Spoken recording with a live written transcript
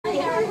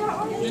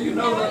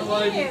know that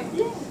lady.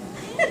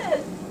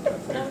 Yes.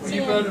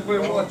 You better be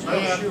watching.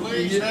 May I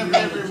please have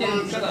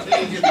everyone's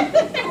attention?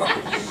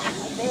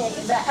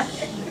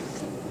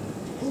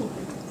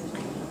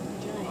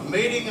 A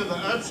meeting of the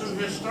Upson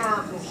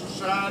Historical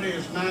Society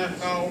is now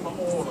called to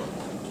order.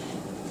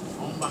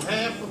 On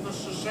behalf of the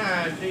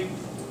society,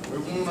 we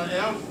want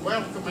to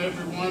welcome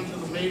everyone to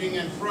the meeting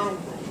and program.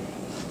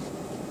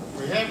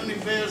 If we have any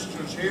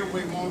visitors here,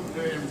 we want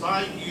to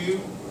invite you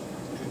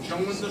to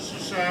join the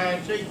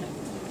society,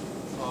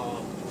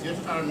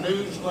 get our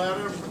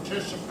newsletter,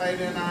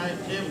 participate in our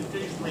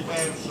activities. We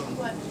have some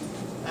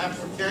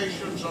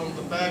applications on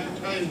the back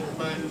table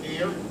back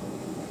here.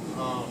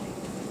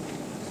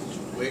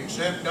 We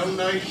accept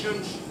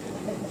donations.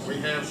 We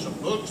have some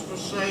books for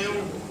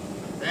sale.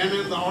 And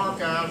in the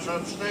archives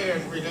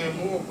upstairs, we have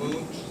more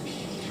books,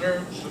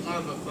 shirts, and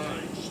other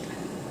things.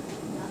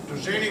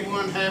 Does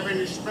anyone have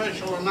any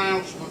special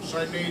announcements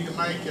they need to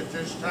make at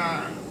this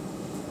time?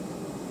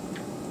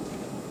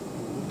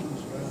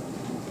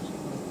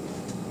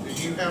 Do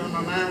you have an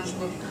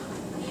announcement?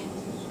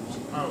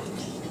 Oh,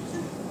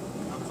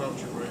 I thought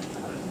you were into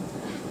that.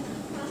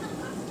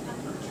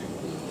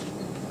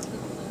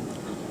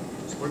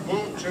 We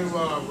want to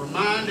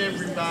remind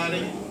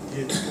everybody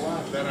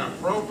that our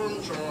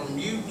programs are on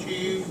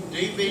YouTube,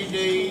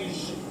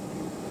 DVDs.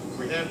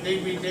 We have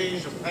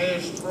DVDs of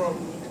past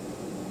programs.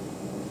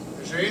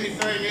 Is there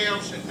anything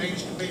else that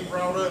needs to be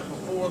brought up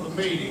before the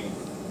meeting?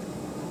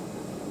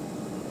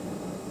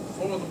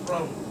 Before the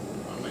program,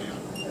 I mean.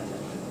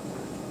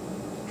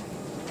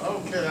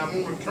 Okay, I'm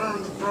going to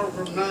turn the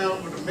program now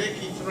over to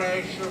Mickey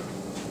Thrasher,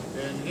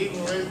 and he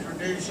will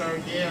introduce our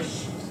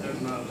guests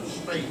and the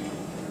speaker.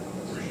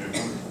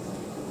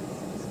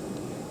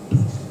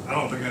 I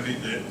don't think I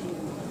need that.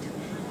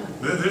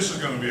 This is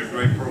going to be a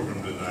great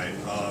program tonight.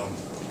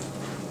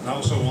 And I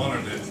also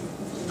honored that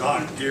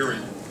Doc Gary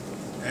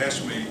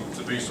asked me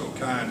to be so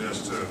kind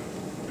as to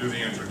do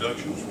the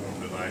introductions for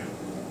him tonight.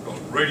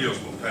 Because radio's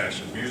my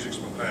passion, music's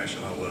my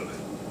passion, I love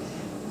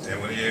it. And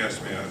when he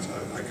asked me,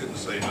 I couldn't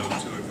say no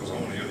to it because I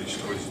want to hear these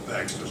stories,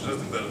 backstories. There's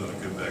nothing better than a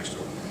good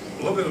backstory.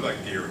 A little bit about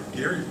Gary.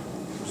 Gary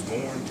was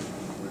born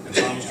in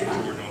Thomaston,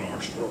 Georgia on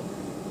our stroke.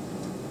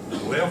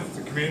 Left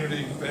the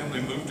community,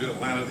 family moved to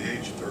Atlanta at the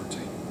age of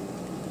 13.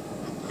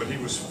 But he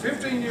was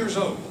 15 years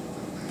old,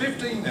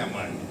 15 now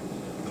mind you.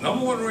 The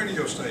 #1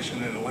 radio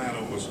station in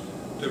Atlanta was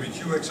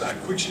WQXI,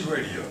 Quixie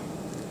Radio.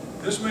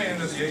 This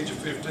man at the age of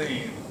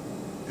 15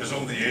 is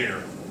on the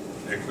air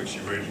at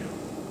Quixie Radio.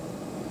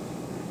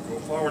 Go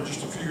forward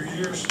just a few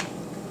years,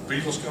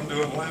 Beatles come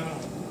to Atlanta,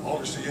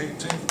 August the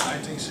 18th,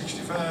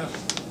 1965.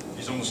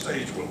 He's on the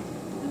stage with them.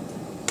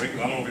 I don't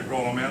know if he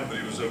brought him out, but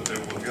he was up there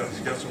with us.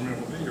 He's got some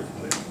memorabilia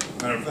from there.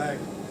 Matter of fact,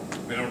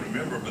 we don't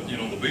remember, but you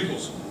know, the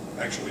Beatles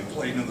actually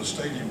played in the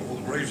stadium before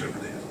the Braves ever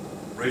did.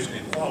 Braves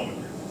did the following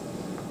year.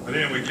 But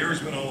anyway, Gary's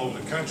been all over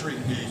the country.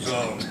 He's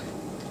worked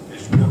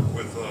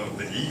with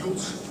the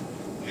Eagles.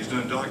 He's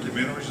done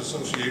documentaries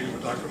associated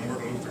with Dr.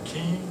 Martin Luther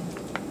King,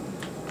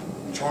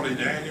 Charlie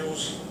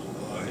Daniels.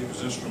 He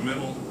was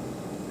instrumental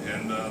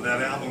in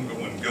that album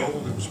Going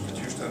Gold. It was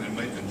produced down in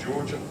Macon,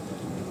 Georgia.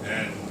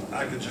 And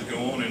I could just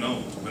go on and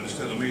on, but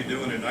instead of me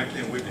doing it, I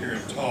can't wait to hear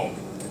him talk.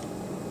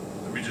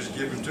 Let me just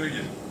give him to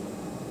you.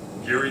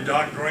 Gary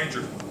Doc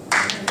Granger.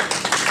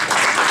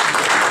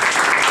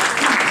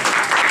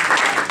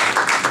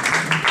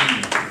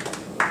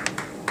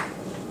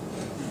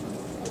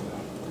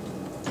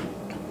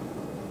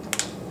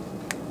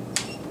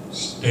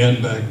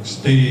 Stand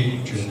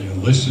backstage and you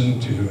listen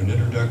to an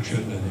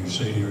introduction and you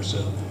say to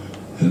yourself,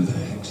 who the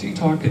heck's he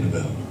talking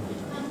about?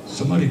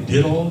 Somebody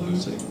did all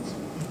those things?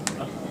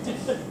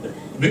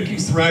 Mickey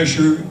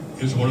Thrasher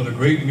is one of the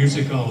great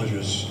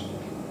musicologists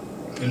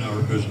in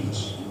our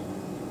business.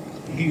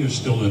 He is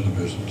still in the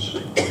business.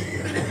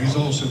 He's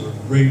also a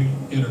great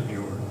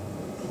interviewer.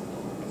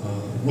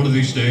 One of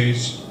these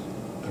days,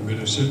 I'm going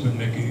to sit with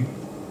Mickey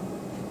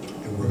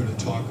and we're going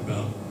to talk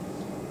about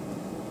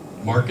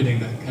marketing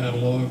that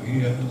catalog he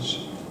has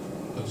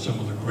of some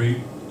of the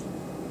great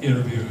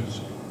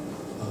interviews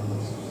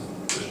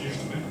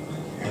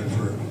I've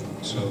heard.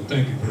 So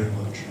thank you very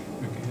much,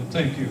 Mickey, and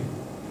thank you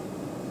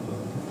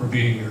for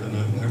being here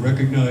tonight. I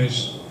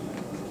recognize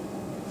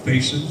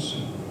faces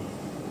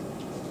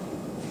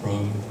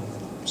from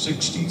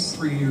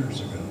 63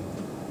 years ago.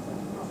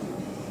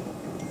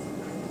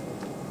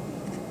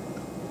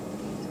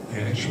 I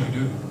actually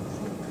do.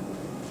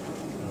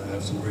 And I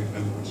have some great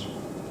memories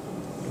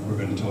that we're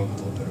going to talk a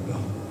little bit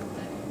about.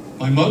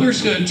 My mother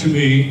said to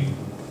me,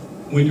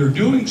 when you're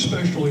doing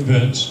special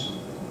events,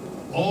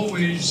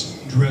 always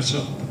dress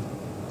up.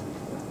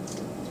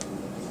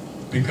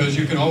 Because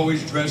you can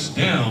always dress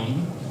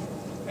down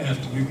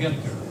after you get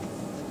there.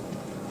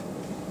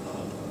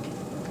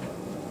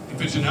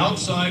 If it's an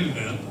outside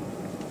event,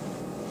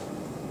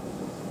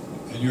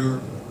 and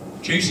you're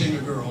chasing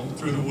a girl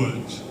through the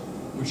woods,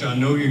 which I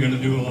know you're going to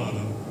do a lot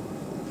of,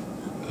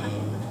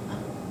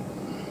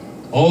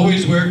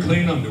 always wear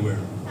clean underwear.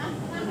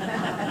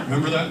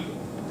 Remember that?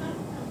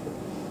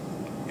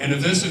 And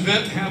if this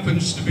event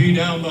happens to be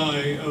down by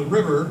a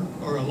river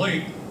or a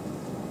lake,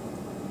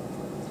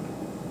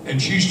 and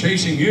she's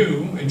chasing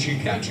you, and she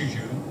catches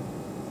you,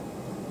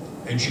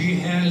 and she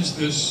has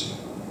this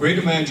great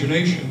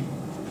imagination,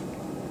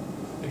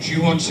 and she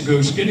wants to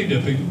go skinny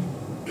dipping,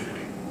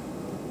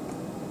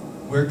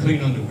 wear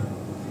clean underwear.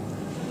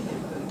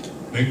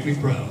 Make me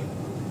proud.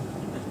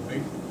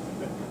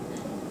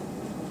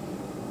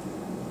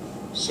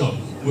 So,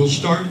 we'll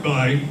start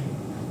by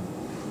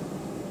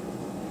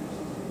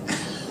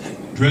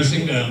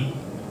dressing down,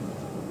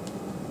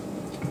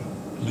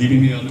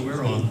 leaving the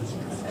underwear on.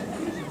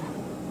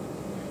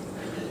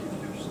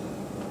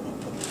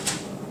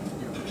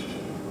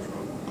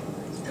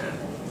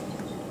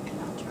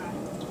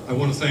 I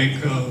want to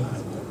thank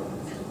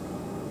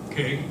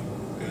Kay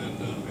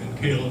and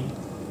Caleb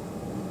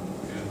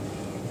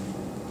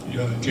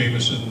and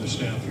Jameson and the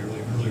staff here.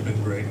 They've really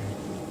been great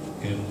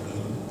in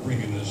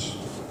bringing this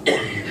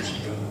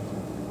together.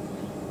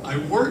 I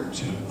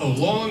worked a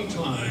long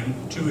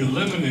time to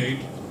eliminate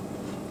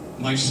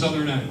my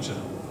southern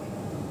accent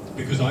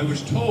because I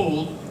was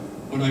told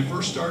when I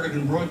first started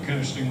in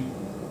broadcasting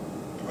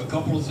a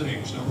couple of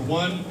things. Number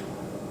one,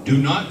 do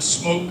not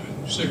smoke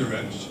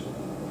cigarettes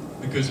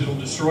because it'll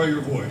destroy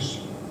your voice.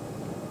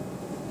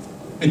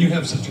 And you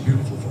have such a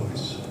beautiful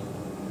voice.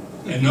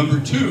 And number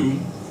two,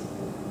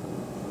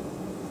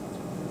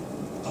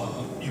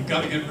 you've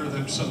got to get rid of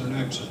that southern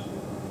accent,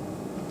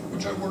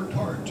 which I worked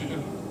hard to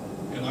do.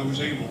 And I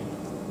was able,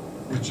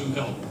 with some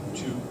help,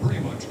 to pretty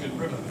much get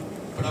rid of it.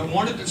 But I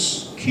wanted to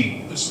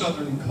keep the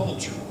southern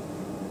culture.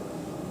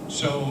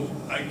 So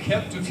I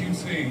kept a few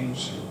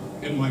things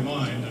in my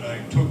mind that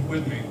I took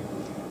with me.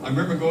 I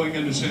remember going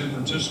into San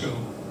Francisco,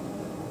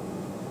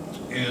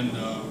 and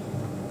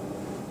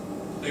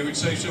they would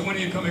say, so when are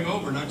you coming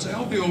over? And I'd say,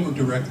 I'll be over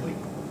directly.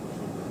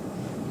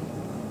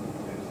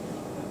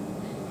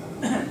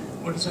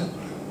 What is that?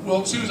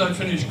 Well, as soon as I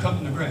finish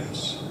cutting the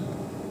grass.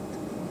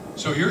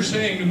 So you're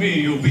saying to me,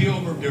 you'll be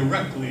over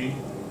directly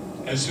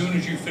as soon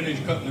as you finish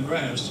cutting the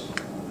grass.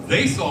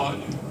 They thought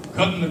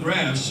cutting the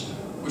grass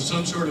was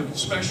some sort of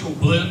special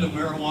blend of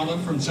marijuana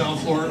from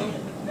South Florida.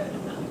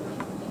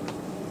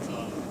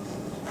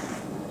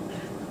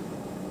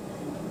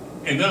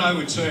 And then I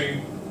would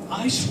say,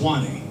 I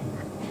Swanee.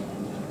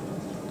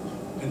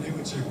 And they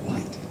would say,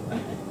 what?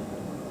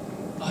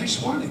 I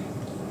Swanee.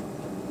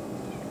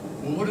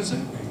 Well, what does that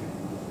mean?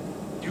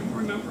 Do you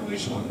remember I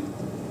Swanee?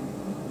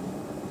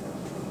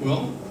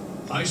 Well,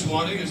 I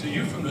Swanee is a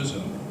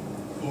euphemism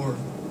for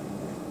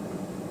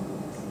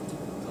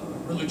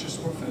religious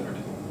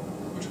profanity,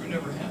 which we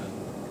never had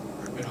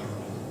in our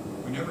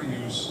home. We never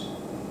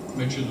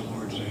mention the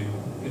Lord's name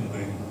in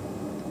vain.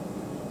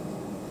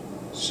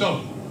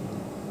 So,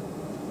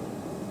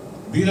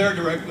 be there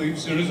directly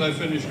as soon as I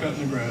finish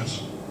cutting the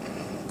grass,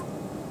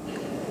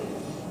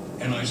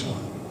 and I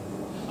Swanee.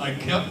 I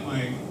kept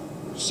my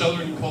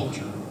Southern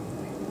culture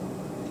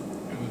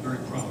and was very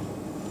proud of it.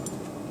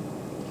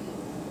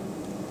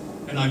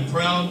 And I'm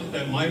proud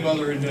that my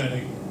mother and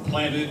daddy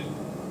planted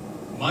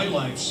my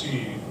life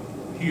seed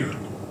here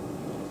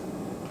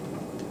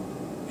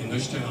in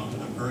this town.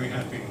 I'm very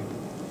happy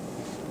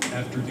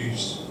after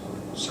these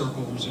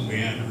circles and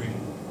meandering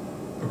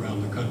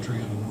around the country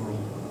and the world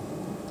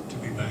to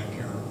be back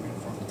here in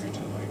front of you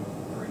tonight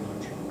very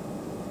much.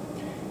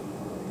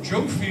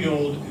 Joe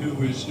Field,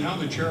 who is now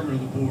the chairman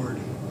of the board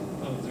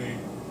of the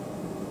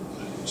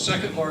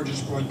second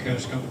largest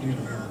broadcast company in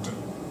America,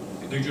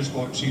 they just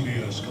bought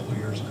CBS a couple of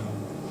years ago.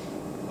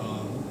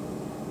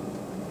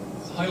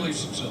 Highly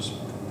successful,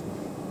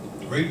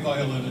 great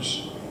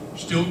violinist,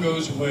 still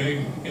goes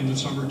away in the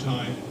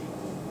summertime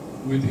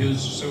with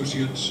his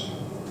associates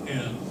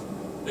and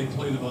they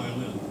play the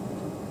violin.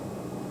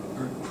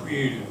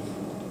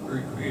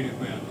 Very creative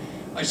man.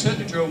 I said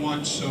to Joe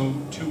once, so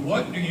to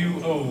what do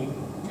you owe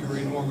your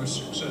enormous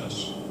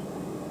success?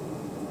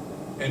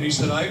 And he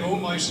said, I owe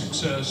my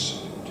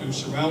success to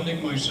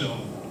surrounding myself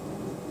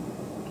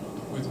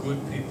with good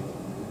people.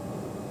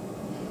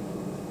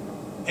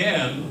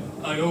 And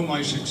I owe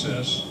my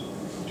success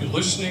to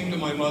listening to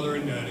my mother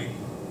and daddy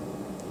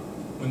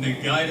when they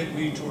guided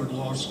me toward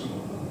law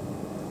school.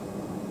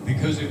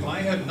 Because if I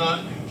had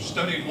not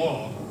studied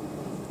law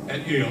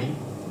at Yale,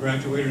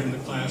 graduated in the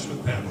class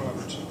with Pat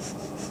Robertson,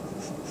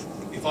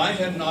 if I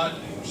had not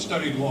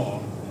studied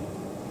law,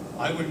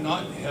 I would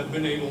not have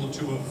been able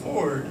to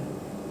afford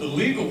the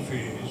legal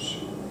fees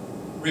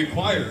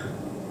required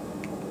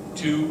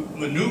to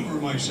maneuver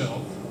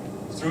myself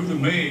through the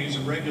maze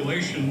of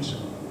regulations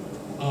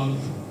of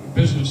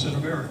business in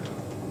America.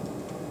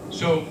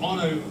 So on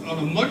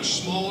a much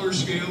smaller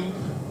scale,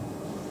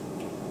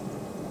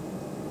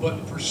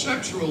 but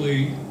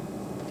perceptually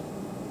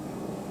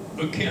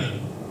akin,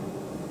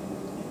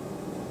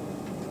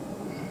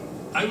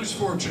 I was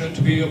fortunate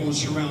to be able to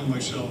surround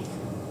myself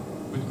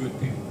with good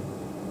people.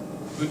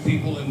 Good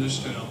people in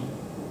this town,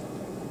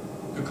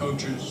 the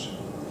coaches,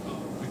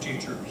 the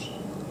teachers.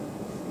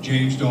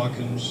 James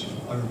Dawkins,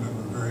 I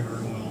remember very,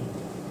 very well.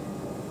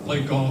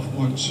 Played golf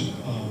once,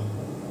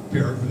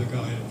 paired with a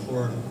guy in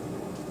Florida.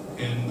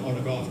 And on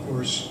a golf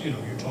course, you know,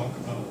 you talk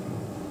about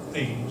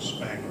things,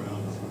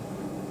 background,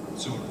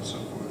 so on and so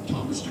forth.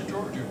 Thomaston,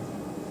 Georgia.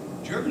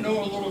 Did you ever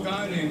know a little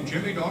guy named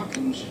Jimmy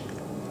Dawkins?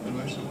 And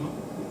I said, well,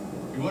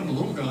 he wasn't a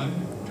little guy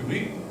to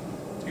me.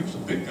 He was a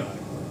big guy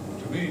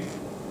to me.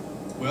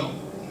 Well,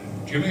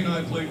 Jimmy and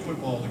I played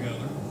football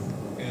together,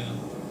 and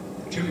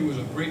Jimmy was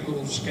a great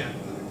little scat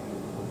back.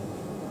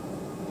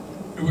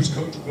 There was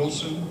Coach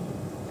Wilson.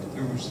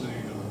 There was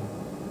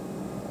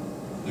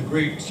the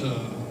great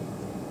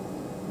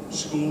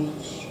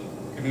schools,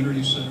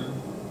 community center,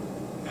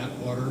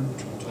 Atwater,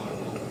 which we'll talk a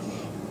little bit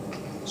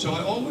about. So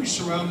I always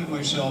surrounded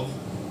myself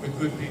with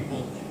good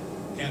people,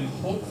 and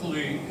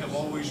hopefully have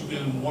always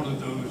been one of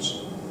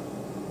those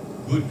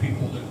good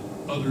people that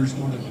others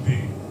wanted to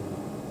be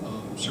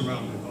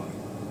surrounded by.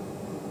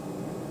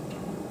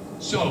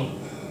 So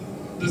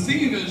the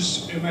theme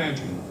is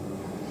imagine,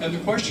 and the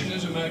question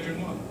is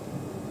imagine what?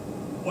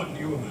 What do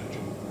you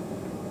imagine?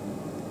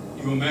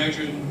 You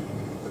imagine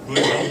good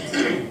health.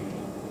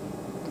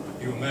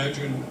 You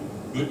imagine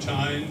good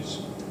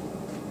times.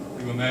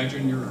 You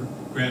imagine your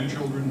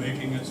grandchildren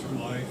making it through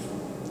life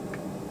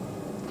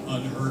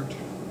unhurt,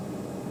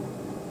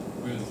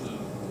 with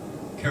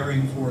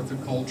carrying forth the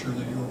culture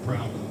that you are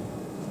proud of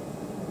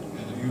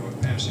and that you are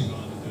passing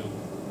on to them.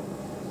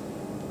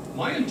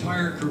 My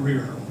entire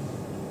career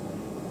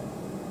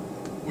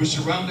was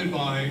surrounded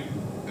by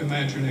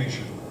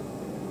imagination.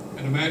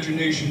 And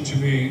imagination to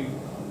me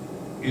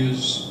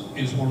is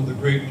one of the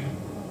great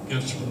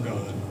gifts from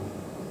God.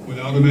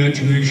 Without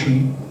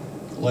imagination,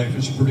 life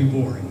is pretty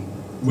boring.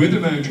 With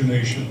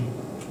imagination,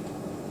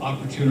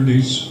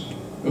 opportunities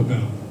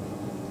abound.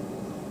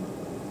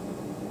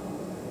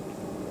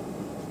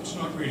 It's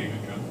not reading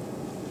it, John.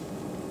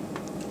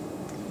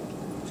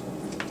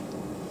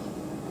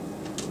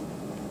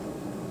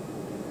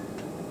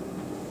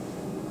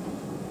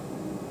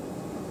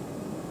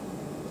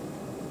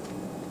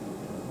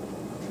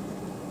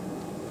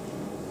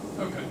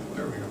 Okay,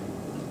 there we go.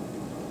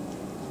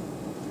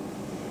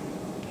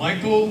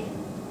 Michael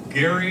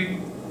Gary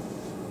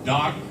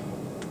Doc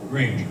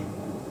Granger.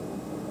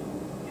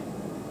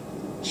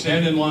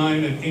 Stand in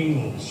line at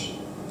Ingalls,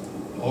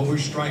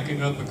 always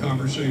striking up a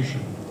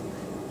conversation.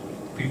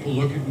 People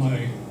look at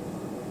my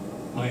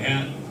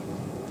hat,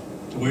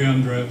 the way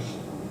I'm dressed,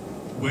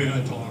 the way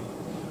I talk.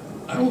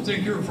 I don't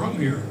think you're from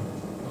here.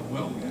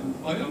 Well, yeah,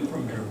 I am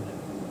from here.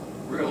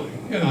 Really?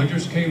 Yeah, I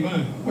just came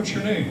by. What's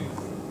your name?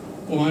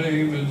 Well, my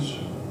name is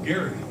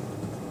Gary.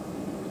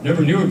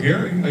 Never knew a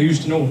Gary. I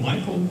used to know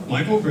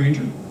Michael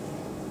Granger.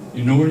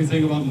 You know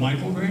anything about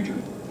Michael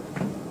Granger?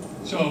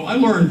 So I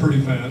learned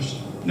pretty fast.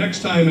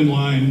 Next time in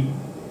line,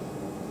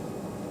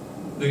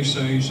 they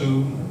say, so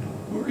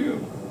who are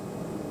you?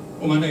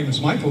 Well, my name is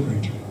Michael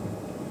Granger.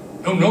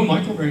 No,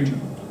 Michael Granger.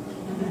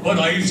 But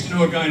I used to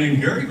know a guy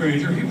named Gary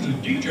Granger. He was a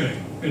DJ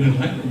in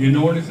Atlanta. You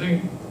know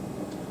anything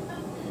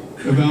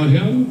about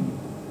him?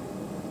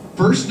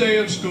 First day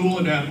of school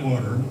at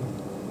Atwater,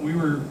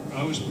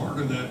 I was part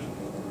of that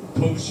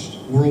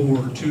post-World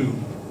War II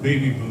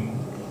baby boom.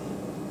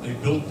 They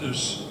built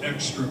this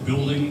extra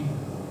building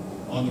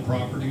on the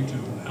property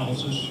to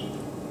houses.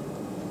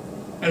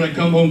 And I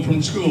come home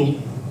from school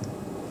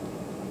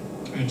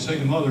and say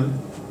to Mother,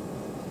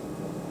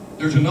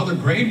 there's another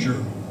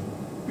Granger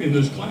in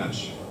this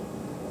class.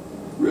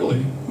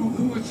 Really?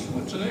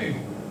 What's the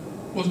name?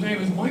 Well, his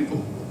name is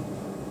Michael.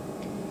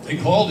 They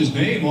called his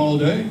name all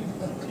day.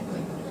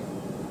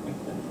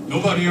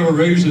 Nobody ever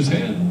raised his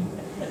hand.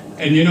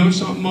 And you know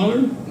something,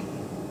 Mother?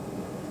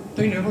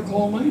 They never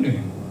called my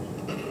name.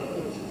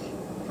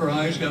 Her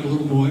eyes got a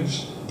little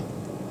moist.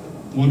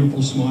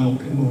 Wonderful smile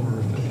came over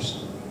her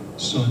face.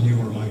 Son, you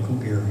are Michael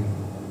Gary.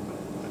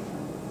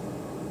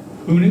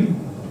 Who knew?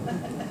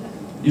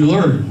 You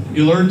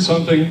learn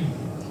something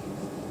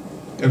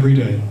every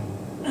day.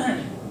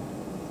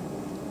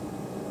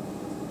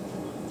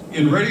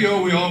 In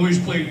radio, we always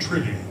played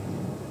trivia.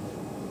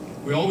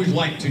 We always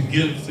liked to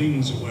give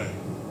things away.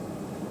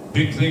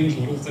 Big things,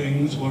 little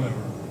things,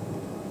 whatever.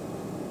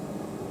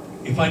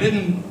 If I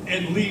didn't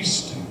at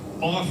least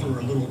offer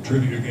a little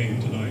trivia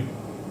game tonight,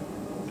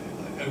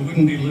 I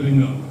wouldn't be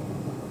living up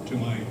to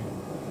my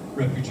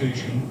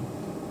reputation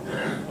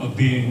of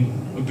being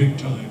a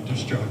big-time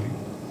disc jockey.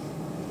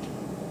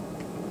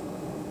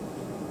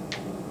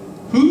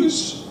 Who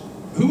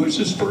is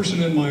this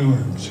person in my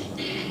arms?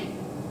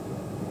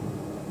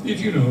 If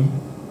you know,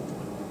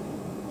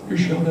 you're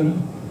shouting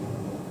out.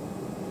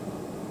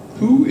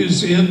 Who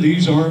is in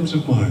these arms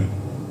of mine?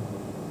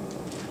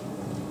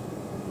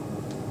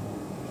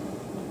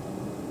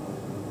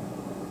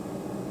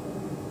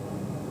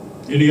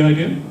 Any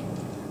idea?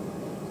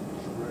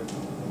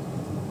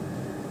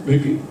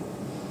 Mickey?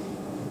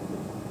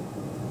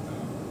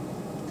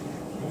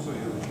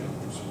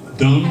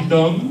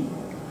 Dum,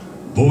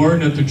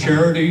 born at the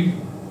charity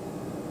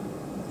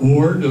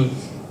ward of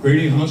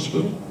Grady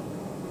Hospital,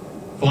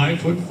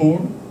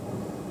 5'4",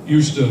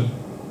 used to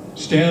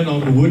stand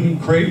on a wooden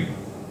crate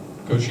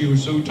because she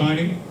was so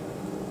tiny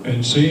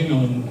and sing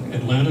on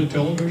Atlanta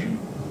television.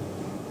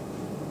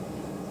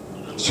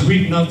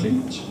 Sweet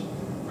Nothings.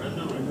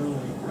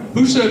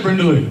 Who said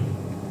Brenda Lee?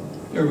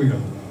 There we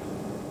go.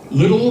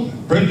 Little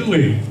Brenda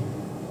Lee.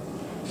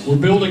 We're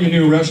building a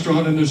new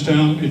restaurant in this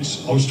town.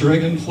 It's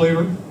Australian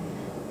flavor,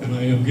 and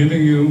I am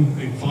giving you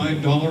a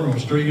 $5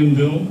 Australian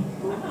bill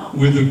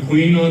with a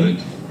queen on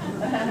it.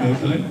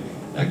 Okay?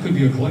 That could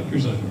be a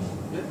collector's item.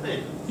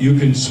 You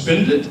can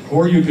spend it,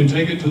 or you can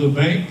take it to the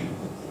bank,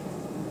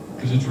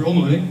 because it's real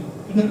money.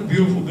 Isn't that a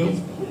beautiful bill?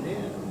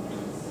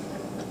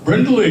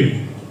 Brenda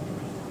Lee.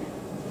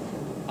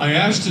 I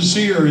asked to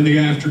see her in the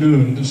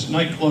afternoon. This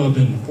nightclub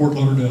in Fort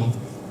Lauderdale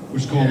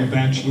was called the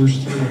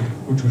Bachelor's Theater,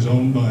 which was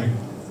owned by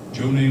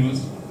Joe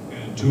Namath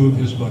and two of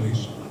his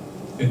buddies.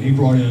 And he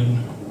brought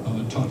in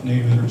Top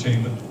Name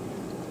Entertainment.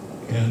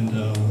 And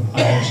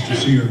I asked to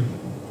see her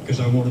because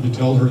I wanted to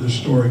tell her the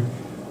story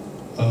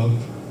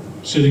of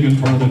sitting in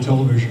front of the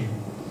television,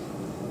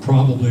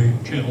 probably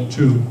Channel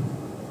 2,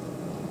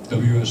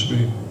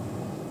 WSB,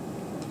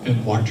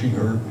 and watching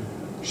her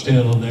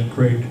stand on that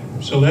crate.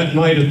 So that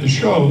night at the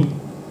show,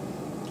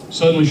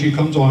 suddenly she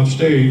comes off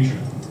stage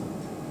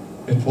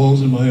and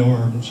falls in my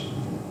arms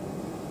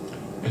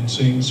and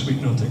sings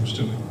Sweet Nothings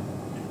to me.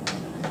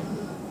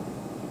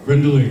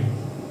 Brenda Lee.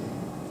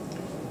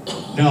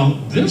 Now,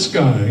 this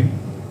guy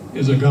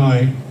is a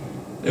guy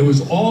that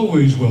was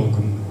always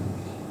welcome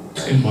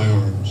in my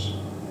arms.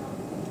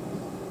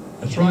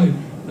 That's right,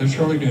 that's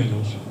Charlie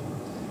Daniels.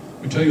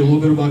 Let me tell you a little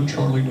bit about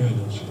Charlie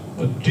Daniels,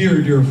 a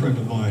dear, dear friend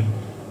of mine,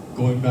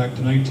 going back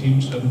to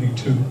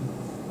 1972.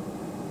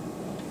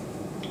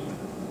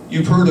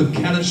 You've heard of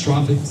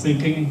catastrophic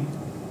thinking,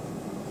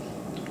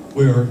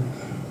 where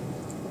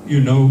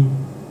you know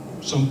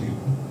some people,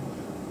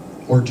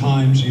 or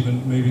times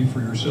even maybe for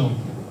yourself,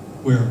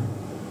 where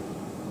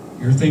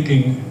you're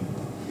thinking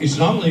it's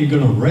not only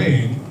going to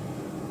rain,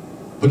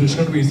 but it's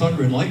going to be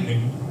thunder and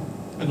lightning,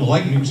 and the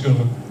lightning's going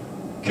to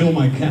kill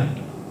my cat.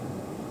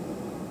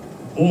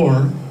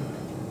 Or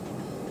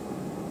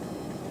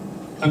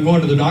I'm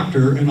going to the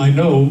doctor and I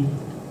know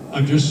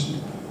I'm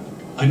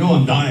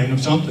dying of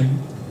something.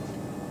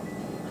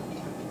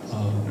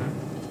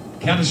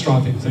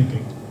 Catastrophic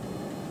thinking.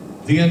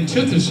 The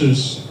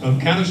antithesis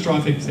of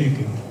catastrophic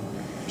thinking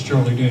is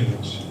Charlie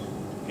Daniels.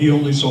 He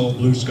only saw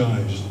blue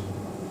skies.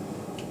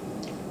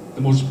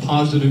 The most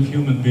positive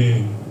human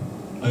being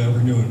I ever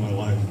knew in my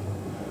life.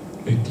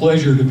 A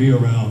pleasure to be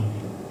around.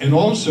 And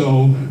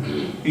also,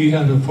 he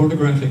had a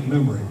photographic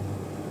memory.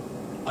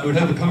 I would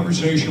have a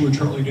conversation with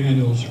Charlie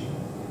Daniels.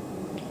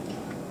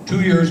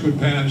 2 years would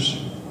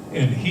pass,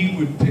 and he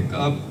would pick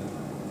up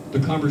the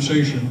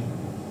conversation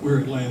where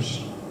it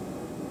last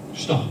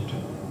stopped.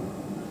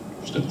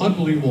 Just an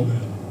unbelievable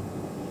man.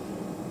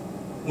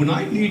 When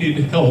I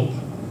needed help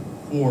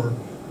for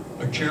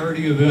a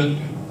charity event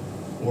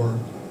or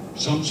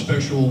some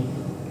special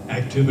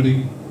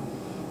activity,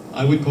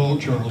 I would call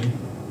Charlie,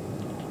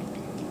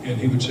 and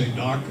he would say,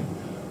 Doc,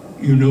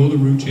 you know the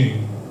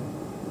routine.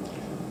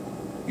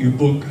 You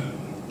book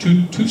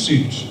two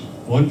seats,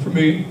 one for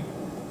me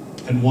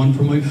and one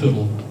for my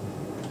fiddle,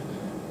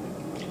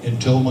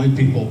 and tell my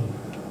people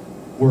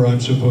where I'm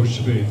supposed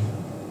to be.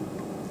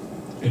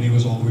 And he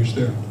was always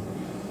there.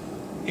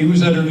 He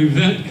was at an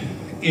event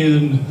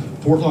in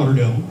Fort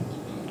Lauderdale,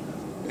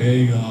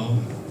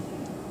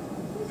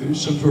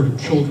 some sort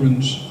of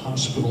children's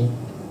hospital.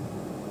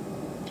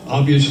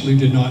 Obviously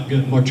did not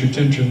get much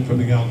attention from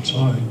the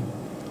outside.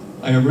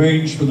 I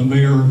arranged for the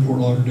mayor of Fort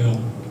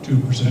Lauderdale to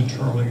present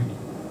Charlie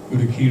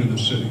with a key to the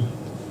city.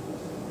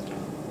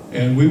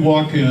 And we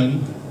walk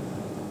in,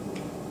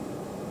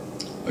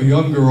 a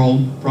young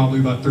girl,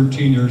 probably about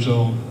 13 years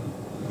old,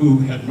 who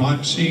had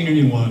not seen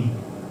anyone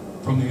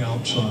from the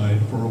outside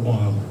for a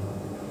while.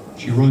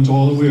 She runs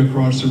all the way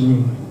across the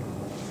room,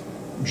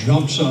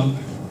 jumps up,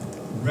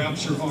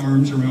 wraps her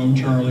arms around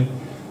Charlie,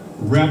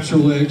 wraps her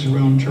legs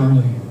around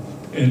Charlie,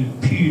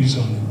 and pees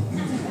on him.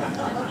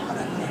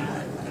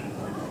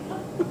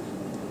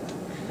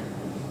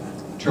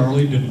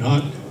 Charlie did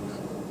not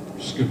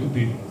skip a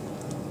beat.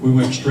 We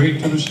went straight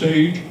to the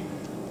stage.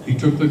 He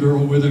took the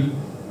girl with him.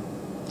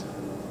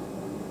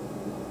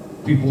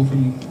 People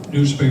from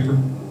newspaper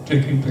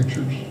taking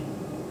pictures.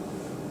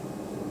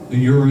 The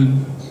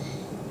urine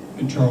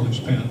in Charlie's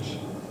pants.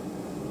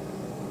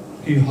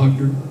 He hugged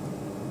her,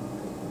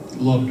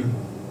 loved her.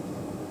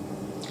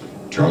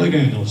 Charlie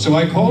Daniels. So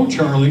I called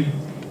Charlie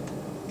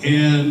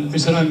and I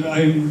said,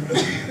 I'm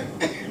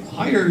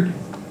hired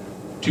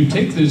to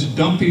take this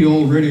dumpy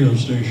old radio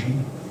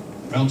station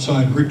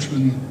outside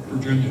Richmond,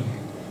 Virginia,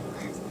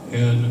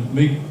 and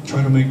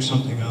try to make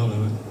something out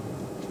of it,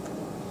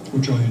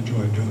 which I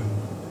enjoy doing.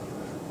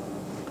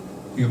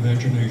 The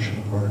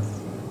imagination part.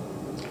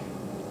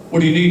 What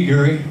do you need,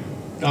 Gary?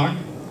 Doc?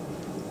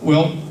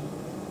 Well,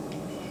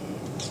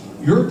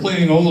 you're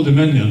playing Old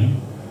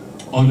Dominion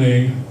on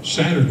a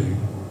Saturday.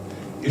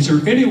 Is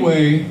there any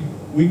way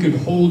we could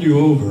hold you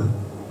over?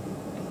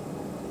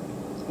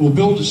 We'll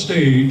build a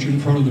stage in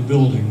front of the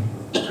building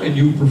and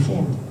you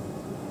perform.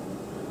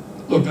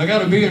 Look, I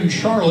gotta be in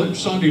Charlotte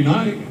Sunday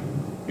night.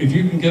 If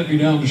you can get me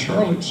down to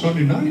Charlotte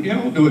Sunday night,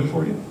 yeah, I'll do it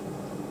for you.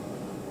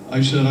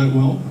 I said,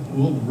 well,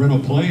 we'll rent a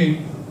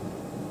plane.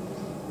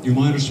 You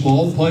mind a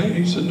small plane?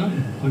 He said, no,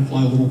 I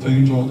fly little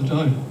planes all the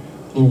time.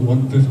 Little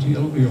 150,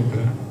 that'll be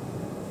okay.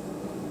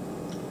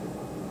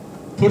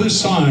 Put a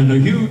sign, a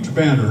huge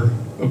banner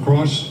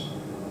across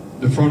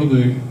the front of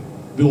the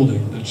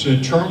building that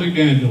said Charlie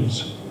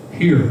Daniels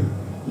here,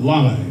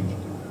 live,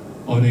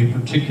 on a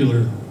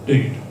particular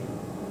date.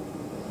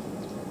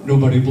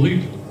 Nobody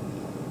believed it.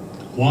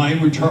 Why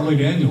would Charlie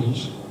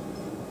Daniels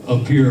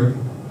appear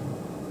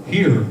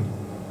here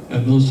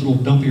at this little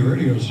dumpy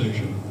radio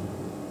station?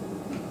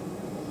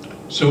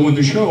 So when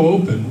the show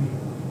opened,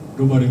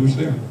 nobody was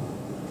there.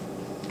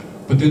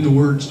 But then the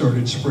word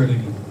started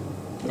spreading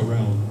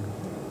around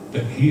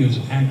that he is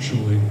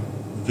actually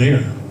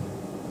there.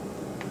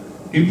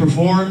 He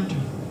performed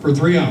for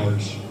 3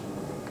 hours.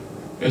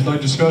 As I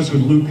discussed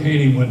with Luke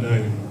Haney one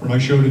day, when I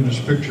showed him this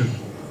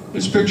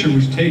picture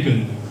was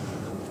taken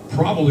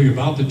probably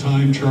about the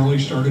time Charlie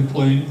started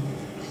playing,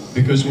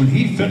 because when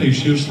he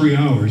finished his 3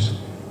 hours,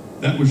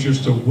 that was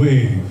just a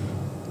wave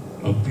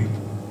of people.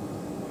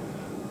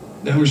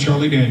 That was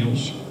Charlie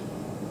Daniels.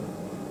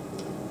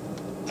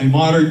 I'm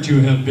honored to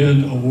have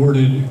been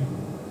awarded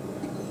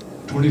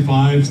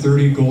 25,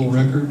 30 gold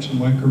records in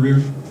my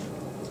career.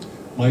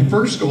 My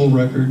first gold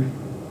record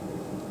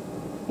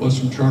was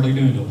from Charlie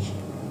Daniels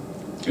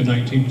in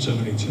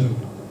 1972.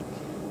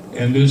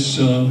 And this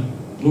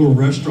little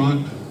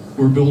restaurant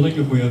we're building,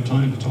 if we have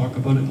time to talk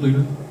about it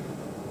later,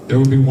 there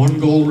will be one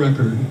gold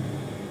record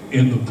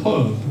in the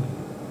pub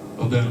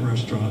of that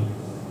restaurant,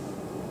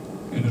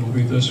 and it'll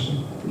be this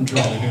one from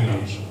Charlie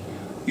Daniels.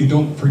 You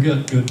don't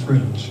forget good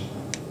friends.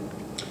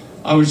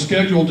 I was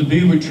scheduled to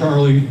be with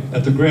Charlie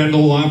at the Grand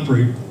Ole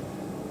Opry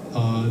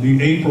the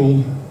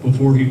April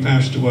before he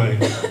passed away.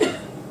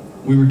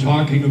 We were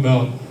talking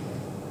about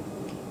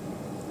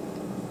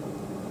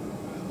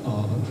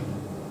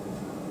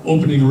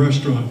opening a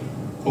restaurant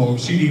called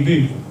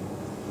CDB,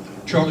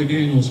 Charlie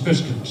Daniels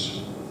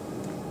Biscuits.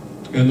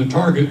 And the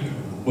target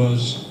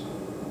was,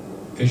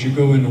 as you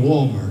go into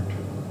Walmart,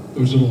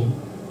 those little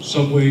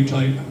Subway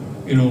type,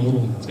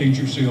 little things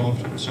you see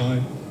off to the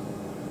side.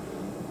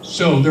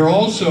 So there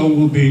also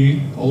will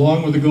be,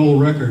 along with the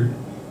gold record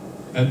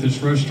at this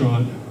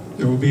restaurant,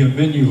 there will be a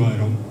menu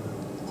item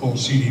called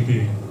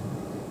CDB,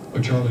 a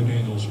Charlie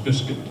Daniels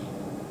biscuit,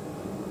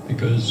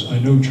 because I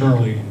know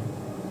Charlie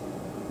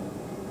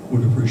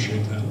would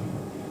appreciate that.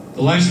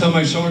 The last time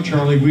I saw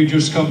Charlie, we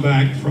just come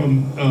back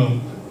from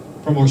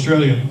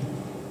Australia,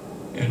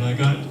 and I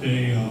got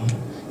an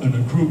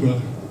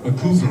Akuba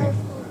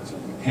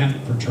hat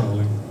for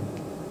Charlie.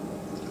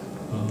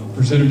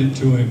 Presented it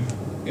to him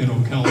in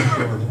Ocala,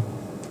 Florida.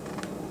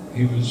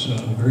 He was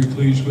very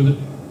pleased with it,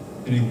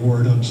 and he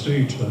wore it on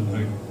stage that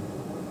night.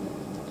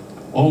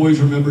 Always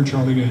remember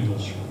Charlie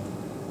Daniels.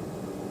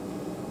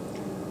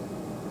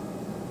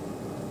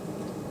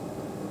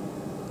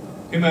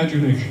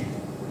 Imagination.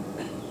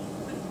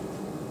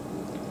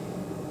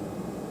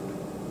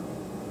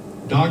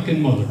 Doc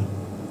and Mother.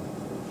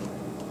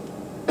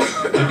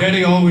 My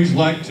daddy always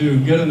liked to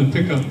get in the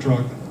pickup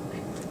truck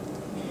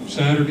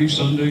Saturday,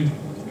 Sunday,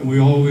 and we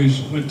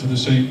always went to the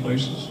same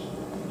places.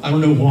 I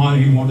don't know why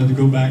he wanted to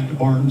go back to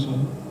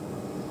Barnesville.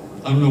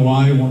 I don't know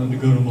why he wanted to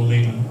go to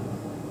Molina.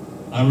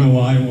 I don't know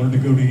why he wanted to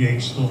go to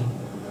Yatesville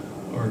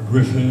or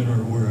Griffin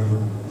or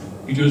wherever.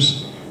 He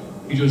just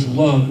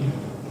loved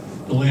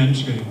the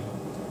landscape,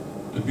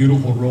 the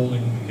beautiful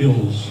rolling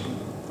hills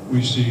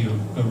we see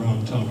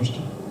around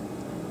Thomaston.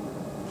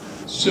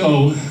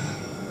 So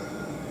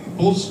he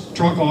pulls the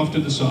truck off to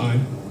the side.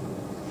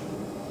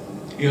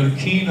 He had a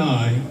keen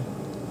eye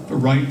for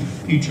ripe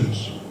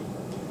peaches.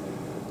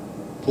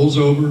 Pulls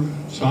over,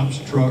 stops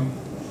the truck,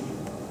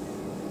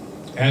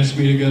 asks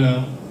me to get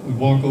out. We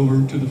walk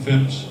over to the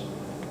fence,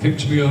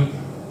 picks me up,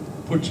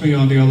 puts me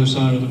on the other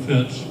side of the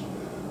fence,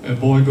 and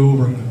boy, go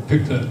over and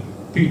pick that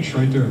peach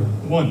right there.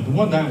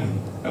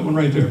 That one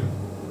right there.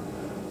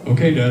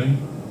 Okay, Daddy.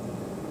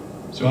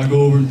 So I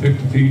go over and pick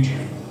the peach.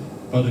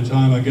 By the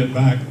time I get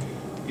back,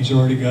 he's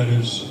already got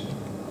his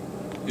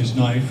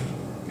knife,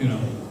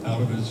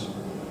 out of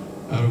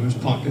his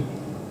pocket,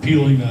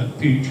 peeling that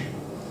peach.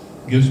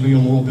 Gives me a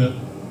little bit.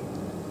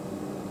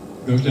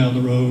 Goes down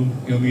the road,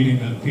 eating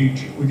that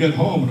peach. We get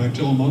home and I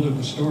tell Mother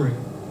the story.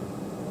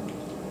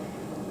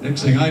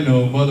 Next thing I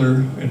know,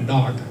 Mother and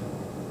Doc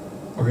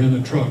are in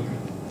the truck,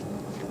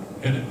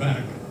 headed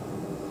back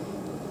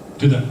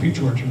to that peach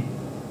orchard.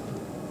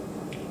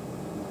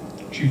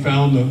 She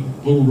found the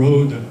little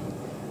road that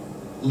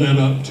led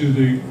up to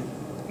the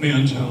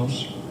man's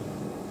house,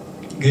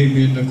 gave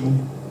me a nickel,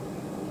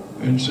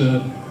 and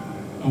said,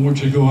 I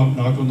want you to go out and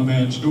knock on the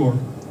man's door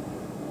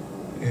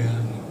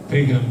and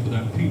pay him for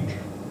that peach.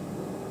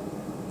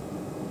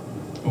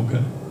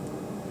 Okay.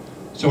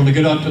 So when I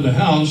get out to the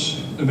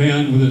house, the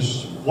man with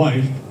his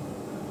wife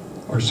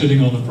are sitting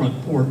on the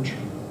front porch.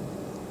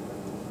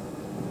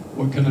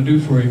 What can I do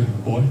for you,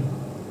 boy?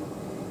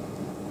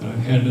 And I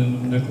handed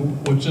him the nickel.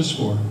 What's this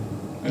for?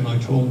 And I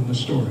told him the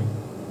story.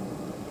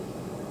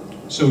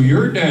 So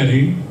your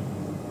daddy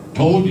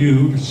told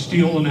you to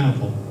steal an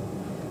apple,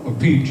 a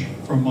peach,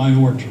 from my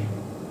orchard.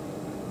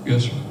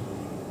 Yes, sir.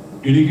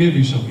 Did he give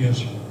you some? Yes,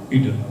 sir. He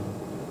did.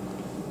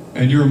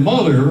 And your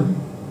mother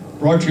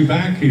brought you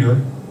back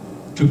here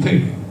to pay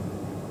me.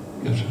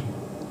 Yes, sir.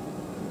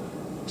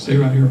 Stay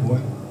right here, boy.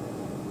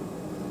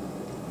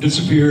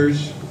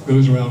 Disappears,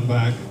 goes around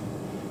back,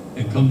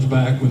 and comes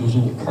back with those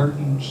little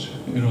cartons.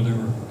 You know, they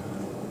were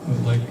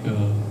like,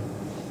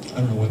 I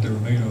don't know what they were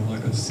made of,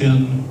 like a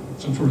thin,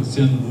 some sort of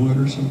thin wood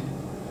or something.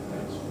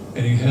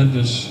 And he had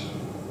this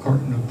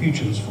carton of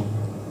peaches for me.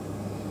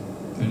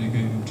 And he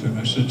gave them to him.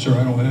 I said, sir,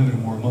 I don't have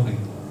any more money.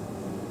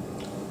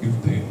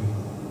 You've paid me.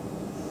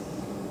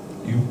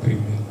 You've paid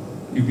me.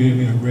 You gave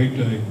me a great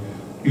day.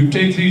 You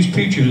take these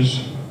peaches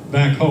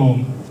back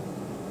home,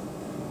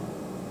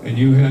 and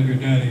you have your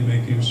daddy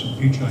make you some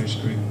peach ice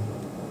cream.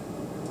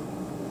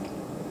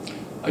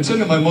 I said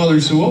to my mother,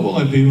 so what will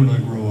I be when I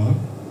grow up?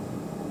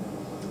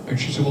 And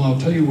she said, well, I'll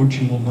tell you what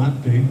you will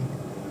not be.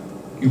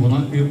 You will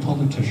not be a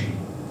politician.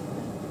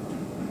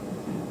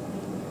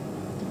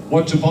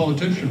 What's a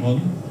politician,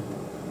 Mother?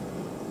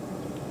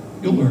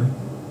 You'll learn,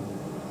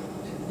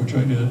 which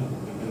I did.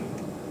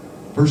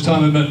 First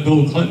time I met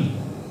Bill Clinton,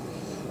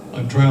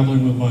 I'm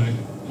traveling with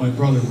my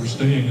brother. We're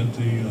staying at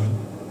the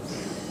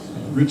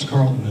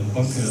Ritz-Carlton in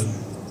Buckhead.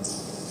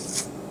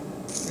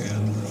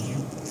 And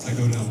I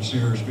go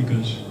downstairs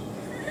because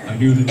I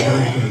knew that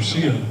Jerry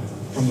Garcia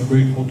from the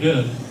Grateful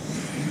Dead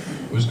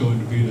was going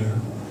to be there.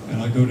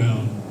 And I go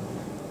down,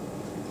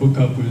 hook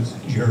up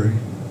with Jerry,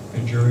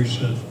 and Jerry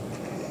said,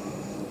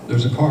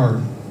 there's a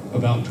car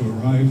about to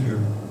arrive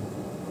here.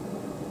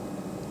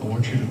 I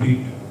want you to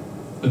meet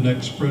the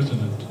next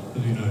president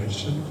of the United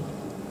States.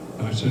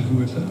 And I said,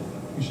 who is that?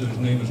 He said, his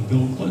name is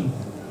Bill Clinton.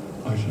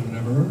 I said, I've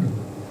never heard of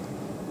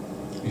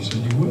him. He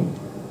said, you will.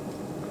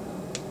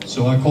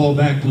 So I called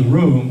back to the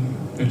room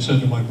and said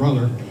to my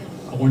brother,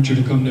 I want you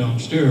to come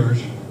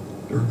downstairs.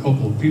 There are a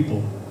couple of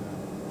people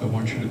I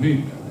want you to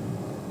meet.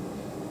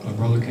 My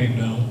brother came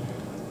down.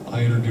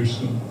 I introduced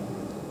him.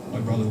 My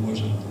brother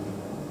wasn't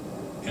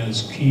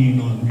as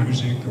keen on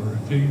music or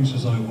things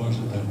as I was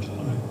at that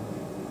time.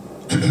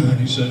 And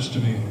he says to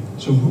me,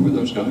 so who are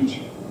those guys?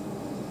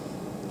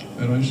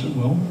 And I said,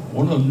 well,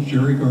 one of them is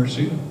Jerry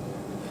Garcia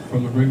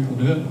from the Grateful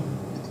Dead.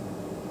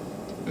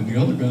 And the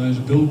other guy is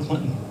Bill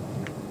Clinton.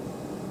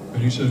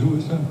 And he said, who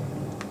is that?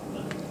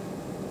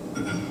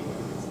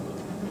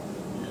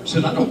 I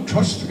said, I don't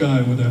trust the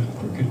guy with that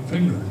crooked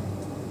finger.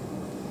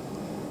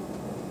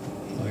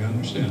 I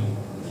understand.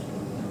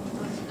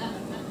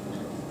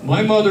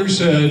 My mother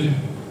said,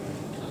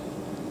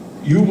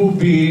 you will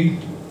be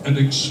an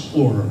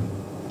explorer.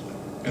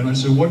 And I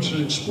said, what's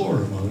an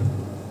explorer, Mother?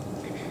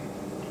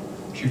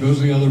 She goes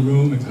in the other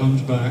room and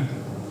comes back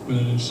with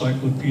an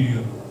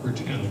Encyclopedia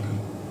Britannica.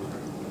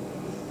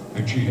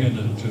 And she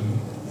handed it to me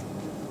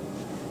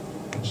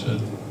and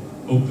said,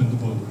 open the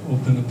book,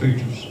 open the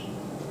pages,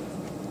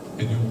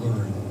 and you'll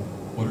learn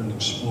what an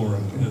explorer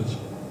is.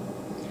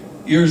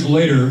 Years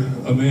later,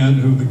 a man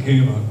who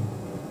became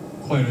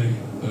quite a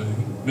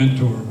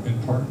mentor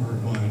and partner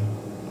of mine,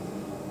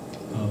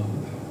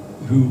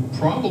 who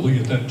probably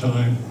at that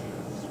time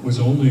was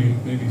only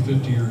maybe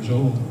 50 years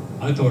old.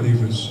 I thought he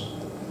was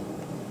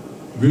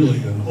really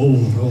an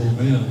old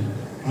man.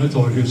 I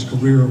thought his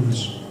career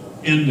was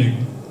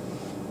ending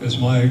as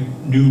my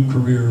new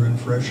career and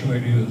fresh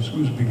ideas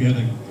was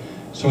beginning.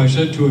 So I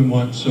said to him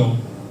once, so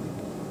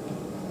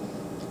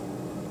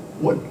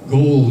what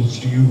goals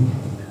do you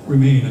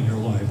remain in your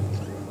life?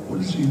 What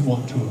does he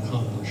want to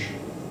accomplish?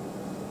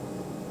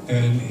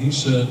 And he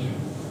said,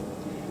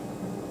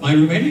 my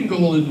remaining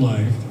goal in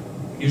life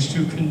is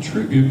to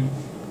contribute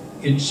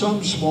in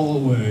some small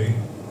way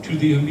to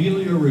the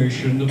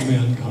amelioration of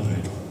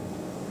mankind.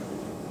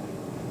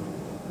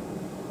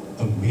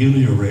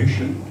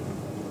 Amelioration?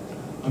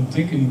 I'm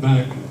thinking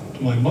back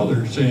to my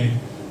mother saying,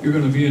 you're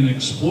going to be an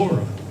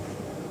explorer.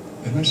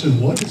 And I said,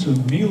 what is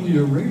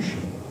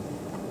amelioration?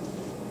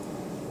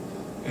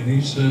 And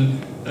he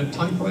said, that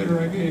typewriter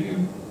I gave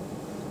you,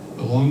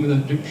 along with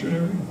that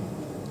dictionary,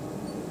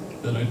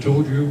 that I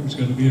told you was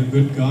going to be a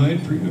good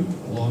guide for you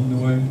along the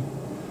way,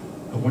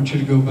 I want you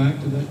to go back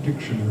to that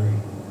dictionary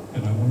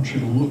and I want you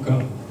to look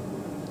up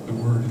the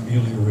word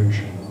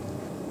amelioration.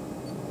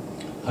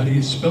 How do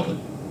you spell it?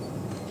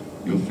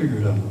 You'll figure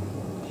it out.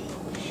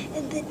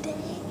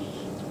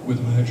 With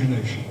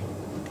imagination.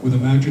 With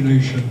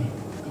imagination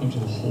comes a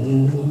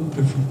whole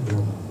different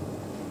world.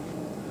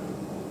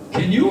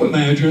 Can you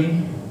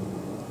imagine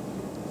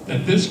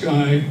that this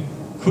guy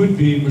could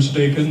be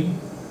mistaken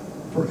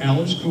for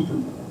Alice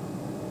Cooper?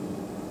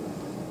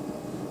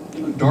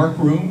 In a dark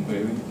room,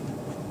 maybe?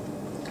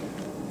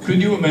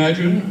 Could you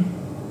imagine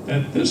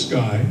that this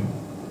guy,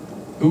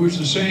 who is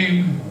the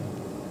same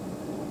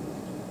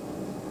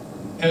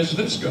as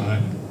this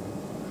guy,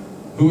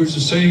 who is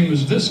the same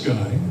as this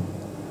guy,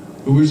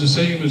 who is the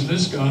same as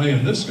this guy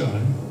and this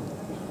guy,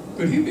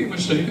 could he be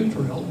mistaken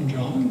for Elton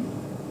John?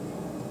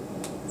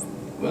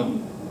 Well,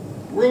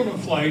 we're on a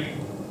flight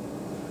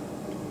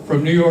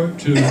from New York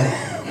to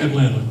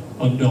Atlanta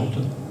on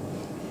Delta.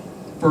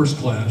 First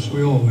class,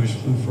 we always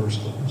flew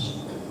first class.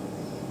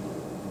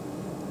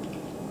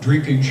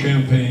 Drinking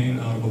champagne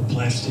out of a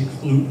plastic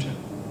flute.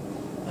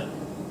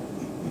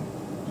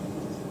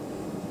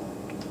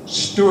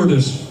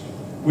 stewardess,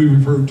 we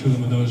referred to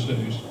them in those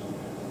days,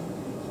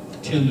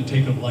 tend to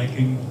take a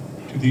liking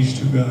to these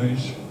two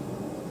guys.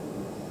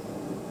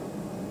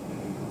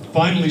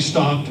 Finally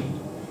stopped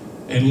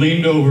and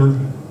leaned over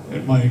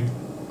at my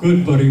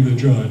good buddy, the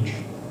judge,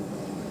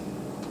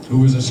 who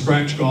was a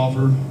scratch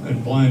golfer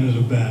and blind as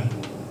a bat,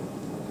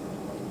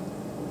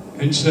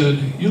 and said,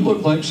 "You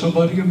look like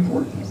somebody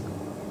important.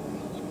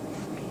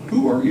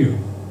 Who are you?"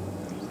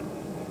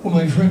 "Well,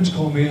 my friends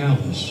call me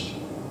Alice."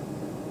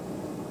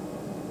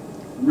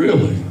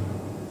 "Really?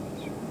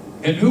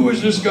 And who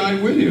is this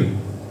guy with you?"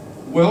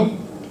 "Well,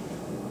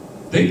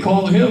 they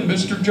call him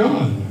Mr.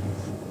 John."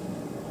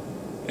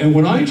 And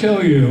when I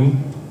tell you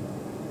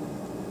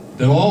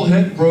that all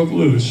heck broke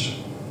loose,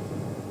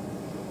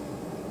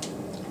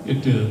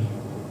 it did.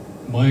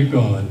 My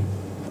God.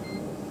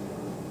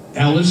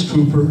 Alice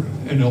Cooper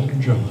and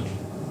Elton John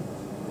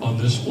on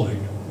this flight.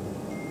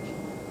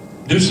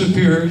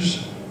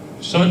 Disappears.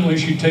 Suddenly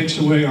she takes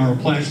away our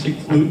plastic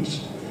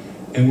flutes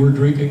and we're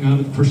drinking out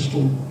of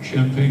crystal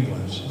champagne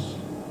glasses.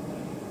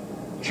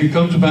 She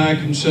comes back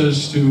and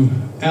says to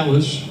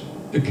Alice,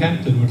 "The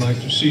captain would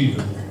like to see you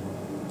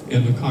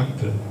in the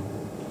cockpit."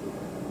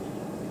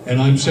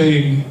 And I'm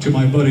saying to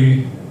my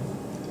buddy,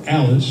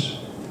 "Alice,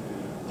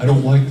 I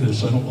don't like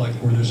this. I don't like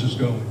where this is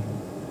going."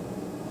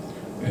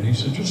 And he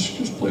said,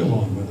 just play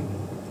along with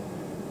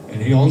it.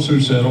 And he also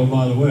said, "Oh,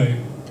 by the way,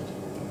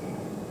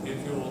 if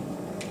you'll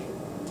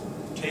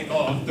take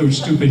off those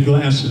stupid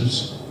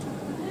glasses,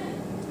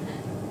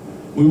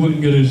 we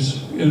wouldn't get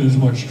in as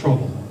much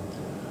trouble."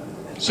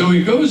 So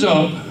he goes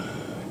up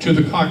to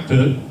the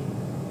cockpit.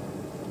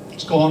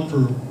 It's gone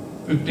for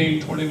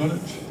 15, 20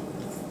 minutes.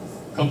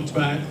 Comes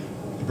back,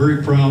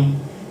 very proud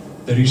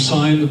that he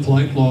signed the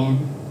flight log.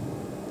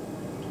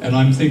 And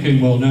I'm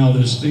thinking, well, now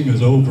this thing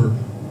is over.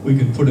 We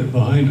can put it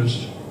behind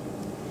us.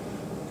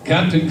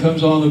 Captain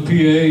comes on the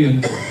PA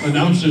and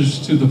announces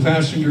to the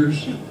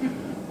passengers,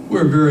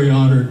 "We're very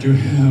honored to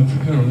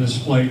have on this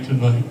flight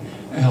tonight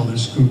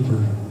Alice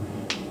Cooper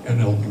and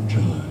Elton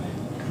John."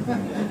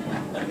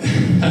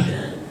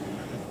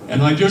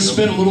 And I just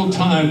spent a little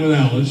time with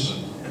Alice,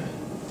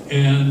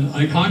 and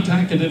I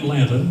contacted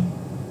Atlanta,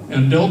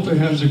 and Delta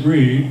has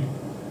agreed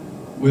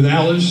with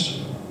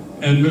Alice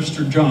and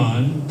Mr.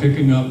 John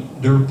picking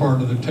up their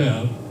part of the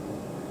tab.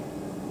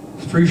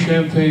 Free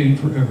champagne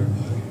for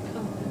everybody.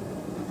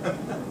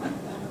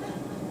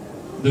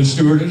 The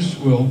stewardess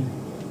will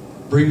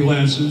bring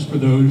glasses for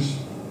those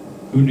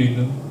who need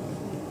them.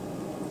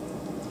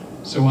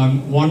 So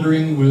I'm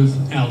wandering with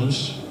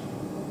Alice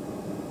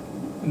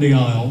in the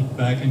aisle,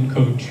 back in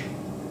coach,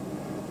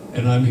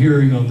 and I'm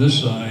hearing on this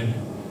side,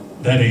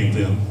 "That ain't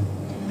them."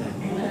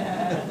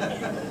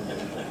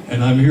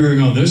 And I'm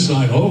hearing on this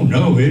side, "Oh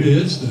no, it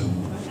is them.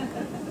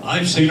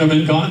 I've seen them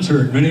in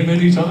concert many,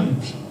 many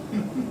times.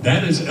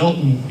 That is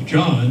Elton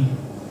John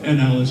and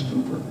Alice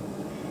Cooper."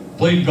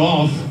 Played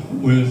golf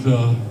with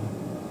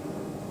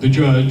the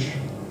judge,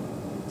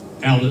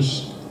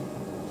 Alice,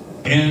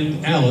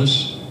 and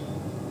Alice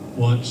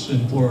once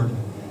in Florida.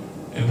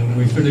 And when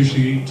we finish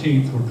the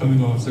 18th, we're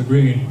coming off the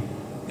green,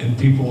 and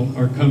people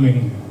are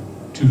coming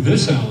to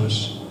this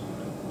Alice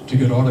to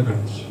get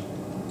autographs.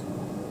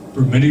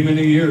 For many,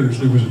 many years,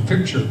 there was a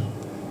picture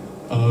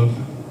of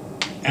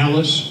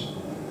Alice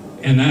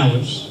and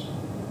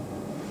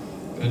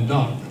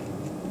Doc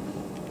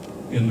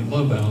in the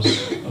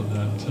clubhouse of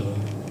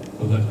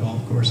that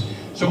golf course.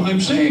 So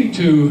I'm saying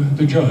to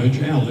the judge,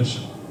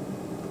 Alice,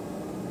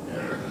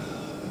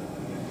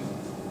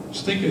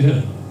 let's think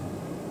ahead.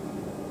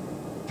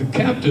 The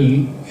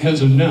captain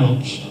has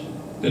announced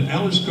that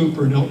Alice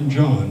Cooper and Elton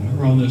John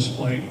are on this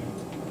flight.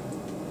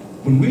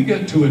 When we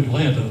get to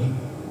Atlanta,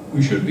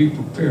 we should be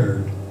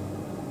prepared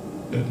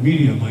that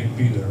media might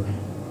be there.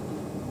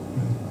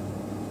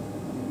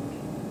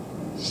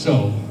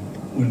 So,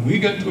 when we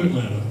get to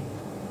Atlanta,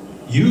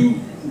 you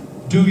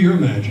do your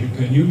magic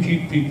and you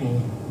keep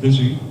people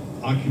busy,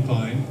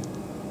 occupied.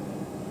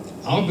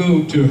 I'll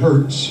go to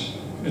Hertz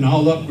and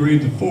I'll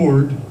upgrade the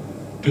Ford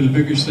to the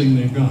biggest thing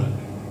they've got,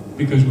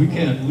 because we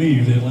can't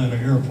leave the Atlanta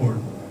airport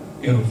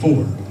in a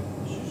Ford.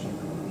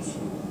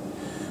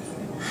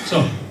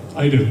 So,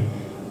 I do.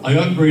 I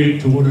upgrade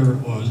it to whatever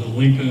it was, a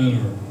Lincoln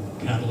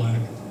or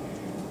Cadillac.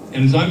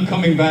 And as I'm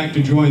coming back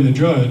to join the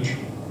judge,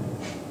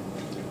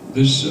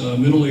 this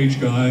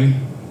middle-aged guy,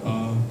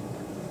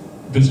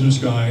 business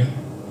guy,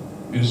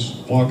 is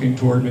walking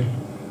toward me.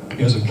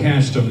 He has a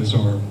cast on his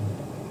arm.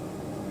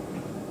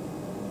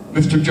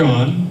 "Mr.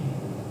 John,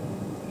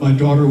 my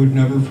daughter would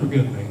never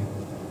forget me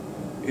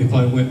if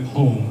I went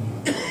home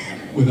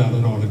without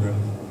an autograph."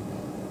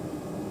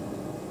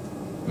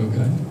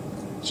 Okay?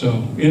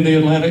 So, in the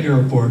Atlanta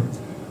airport,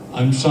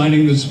 I'm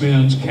signing this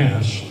man's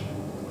cast.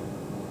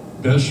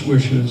 Best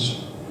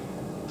wishes.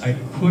 I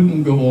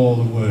couldn't go all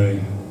the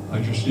way. I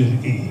just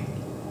did E.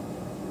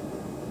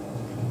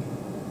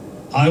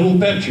 I will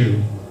bet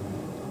you,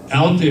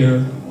 out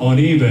there on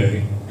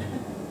eBay,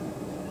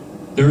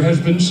 there has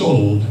been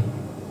sold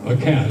a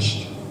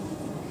cast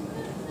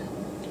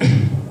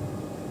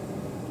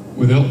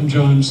with Elton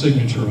John's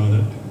signature on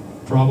it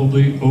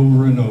probably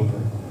over and over.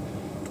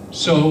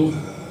 So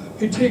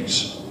it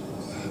takes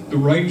the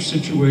right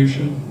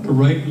situation, the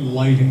right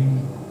lighting,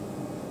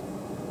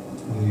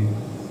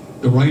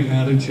 the right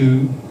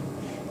attitude,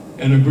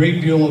 and a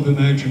great deal of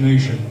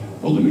imagination.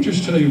 Well, let me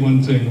just tell you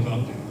one thing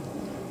about it.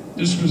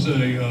 This was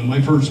my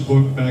first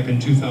book back in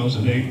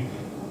 2008.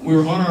 We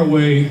were on our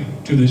way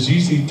to the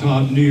ZZ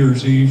Top New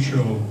Year's Eve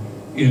show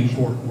in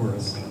Fort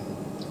Worth.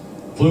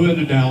 Flew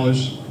into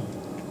Dallas.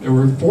 There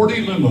were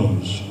 40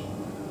 limos.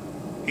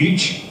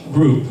 Each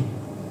group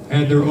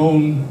had their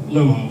own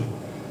limo,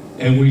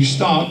 and we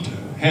stopped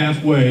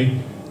halfway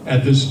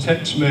at this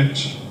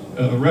Tex-Mex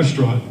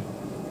restaurant.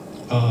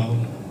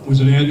 It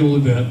was an annual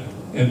event,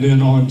 and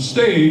then on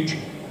stage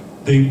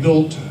they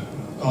built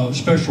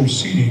special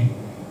seating,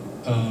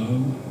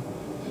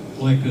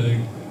 like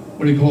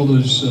what do you call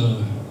those,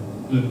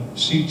 the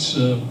seats,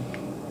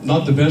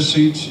 not the best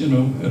seats, you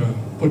know, at a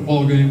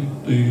football game,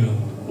 the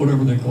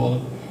whatever they call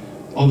it,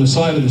 on the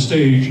side of the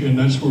stage, and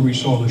that's where we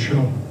saw the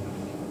show.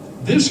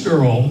 This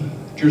girl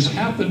just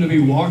happened to be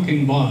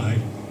walking by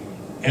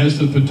as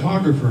the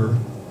photographer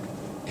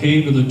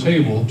came to the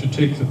table to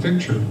take the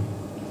picture.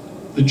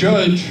 The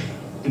judge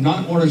did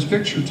not want his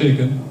picture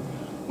taken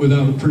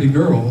without a pretty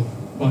girl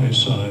by his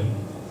side.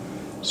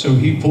 So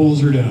he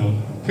pulls her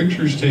down.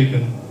 Picture's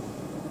taken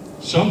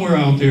somewhere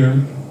out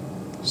there,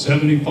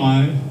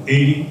 75,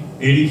 80,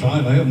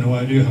 85, I have no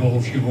idea how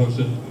old she was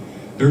then.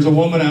 There's a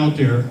woman out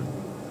there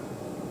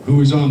who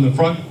was on the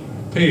front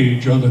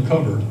page on the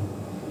cover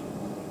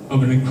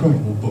of an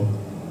incredible book.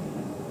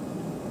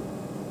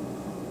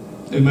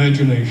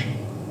 Imagination.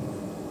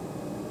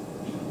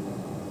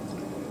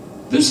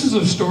 This is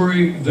a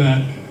story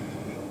that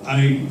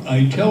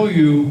I tell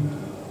you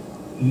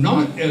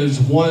not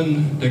as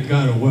one that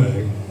got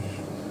away,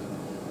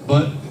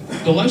 but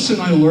the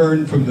lesson I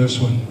learned from this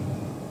one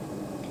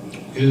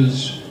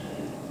is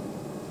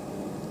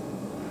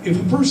if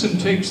a person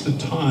takes the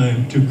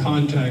time to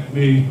contact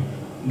me,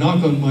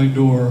 knock on my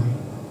door,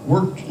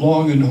 worked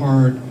long and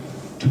hard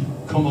to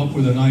come up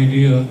with an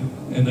idea,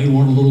 and they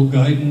want a little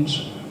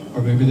guidance,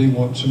 or maybe they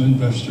want some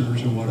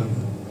investors or whatever,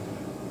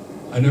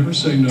 I never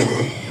say no.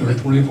 There are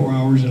 24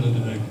 hours in a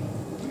day.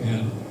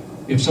 And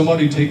if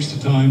somebody takes the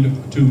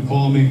time to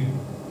call me,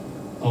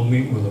 I'll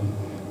meet with them.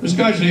 This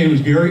guy's name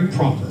is Gary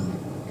Proper.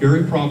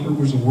 Gary Proper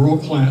was a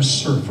world-class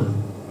surfer.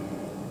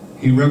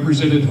 He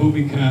represented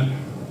Hobie Cat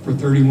for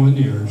 31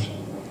 years.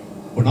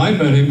 When I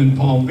met him in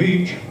Palm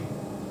Beach,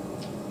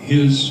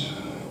 his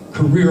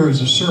career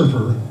as a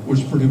surfer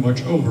was pretty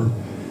much over,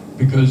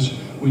 because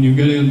when you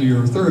get into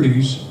your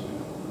 30s,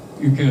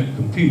 you can't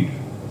compete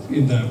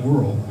in that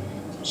world.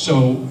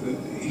 So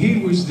he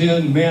was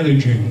then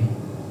managing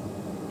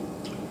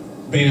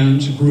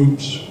bands,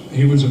 groups.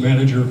 He was a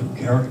manager for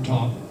Carrot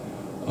Top.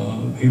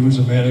 He was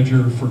a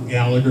manager for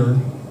Gallagher,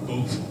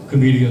 both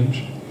comedians.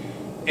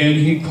 And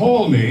he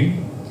called me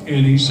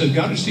and he said,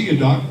 "Got to see you,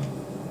 Doc.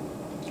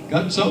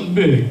 Got something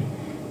big."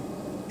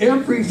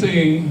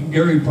 Everything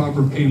Gary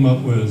Proper came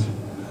up with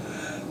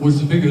was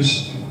the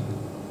biggest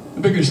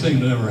thing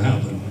that ever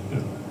happened.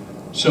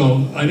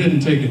 So I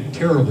didn't take it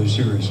terribly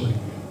seriously,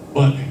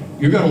 but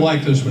you're gonna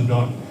like this one,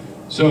 Doc.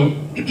 So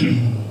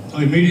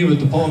I meet him at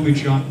the Palm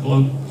Beach Yacht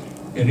Club,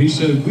 and he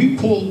said, we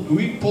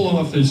pull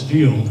off this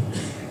deal.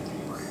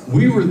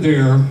 We were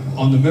there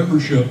on the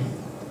membership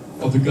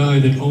of the guy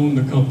that owned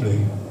the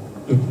company,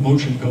 the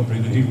promotion company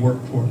that he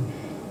worked for.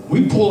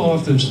 We pull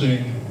off this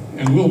thing,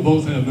 and we'll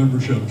both have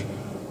memberships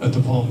at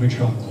the Palm Beach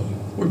Yacht Club.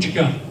 What you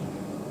got?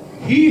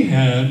 He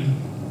had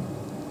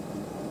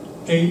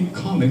a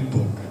comic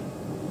book.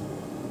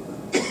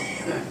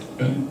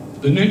 Okay?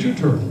 The Ninja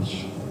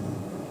Turtles.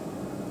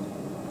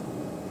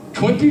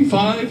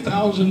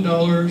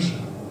 $25,000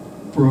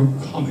 for a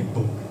comic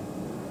book.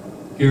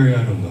 Gary,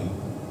 I don't know.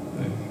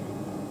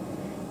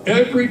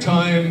 Every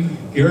time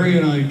Gary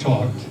and I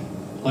talked,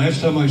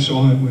 last time I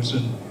saw him was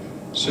in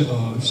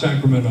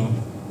Sacramento.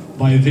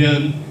 By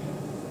then,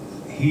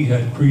 he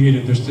had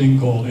created this thing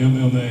called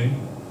MMA,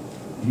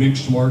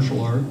 mixed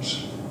martial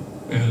arts,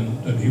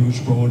 and that he was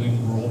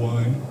promoting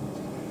worldwide.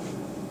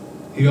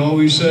 He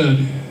always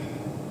said,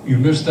 "You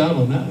missed out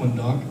on that one,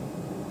 Doc."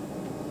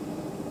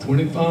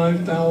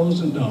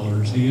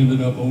 $25,000. He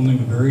ended up owning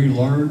a very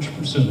large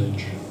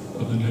percentage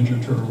of the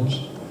Ninja Turtles,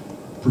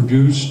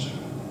 produced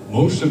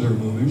most of their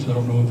movies. I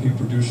don't know if he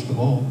produced them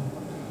all.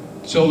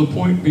 So the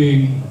point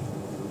being,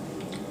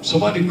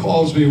 somebody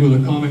calls me with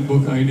a comic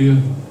book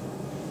idea,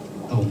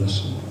 I'll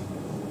listen.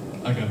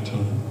 I got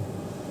time.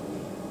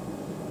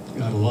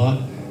 Got a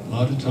lot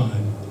of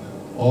time.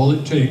 All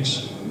it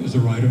takes is the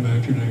right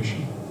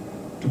imagination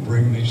to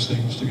bring these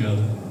things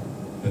together,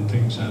 and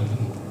things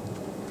happen.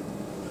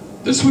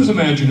 This was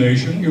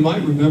imagination. You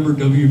might remember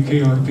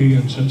WKRP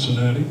in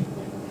Cincinnati.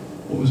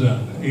 What was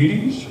that,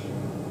 80s?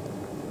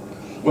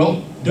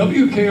 Well,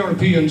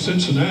 WKRP in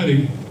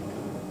Cincinnati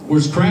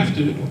was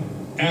crafted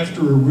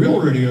after a real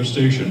radio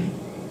station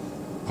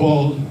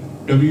called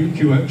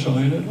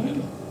WQXI in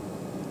Atlanta.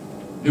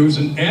 There was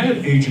an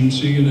ad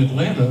agency in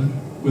Atlanta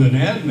with an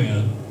ad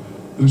man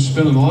who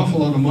spent an awful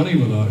lot of money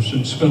with us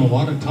and spent a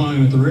lot of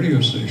time at the radio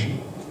station,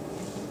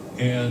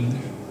 and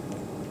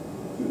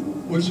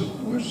was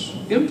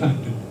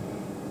impacted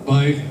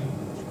by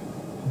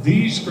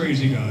these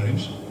crazy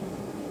guys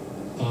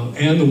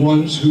and the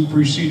ones who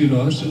preceded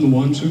us and the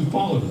ones who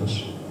followed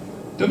us.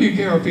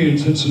 WKRP in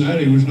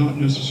Cincinnati was not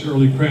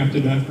necessarily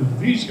crafted after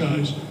these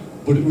guys,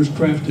 but it was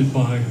crafted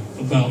by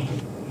about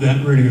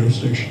that radio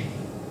station.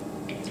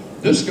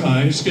 This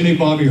guy, Skinny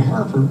Bobby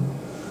Harper,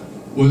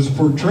 was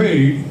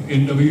portrayed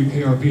in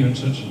WKRP in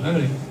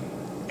Cincinnati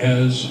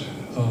as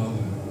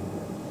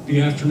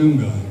the afternoon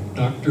guy,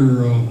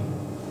 Dr.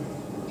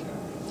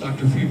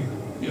 Fever,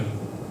 yeah.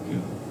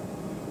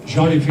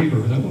 Johnny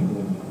Fever, is that what it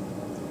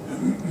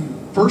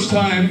was? First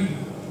time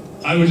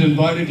I was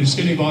invited to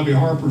Skinny Bobby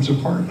Harper's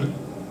apartment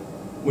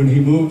when he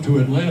moved to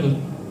Atlanta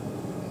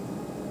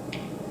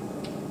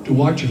to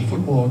watch a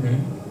football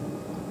game.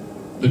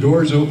 The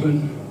doors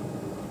open,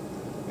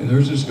 and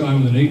there's this guy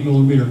with an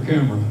 8mm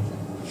camera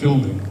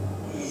filming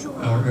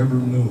our every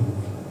move.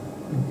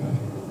 Okay.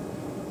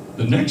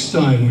 The next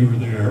time we were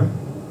there,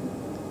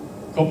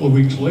 a couple of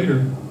weeks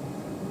later,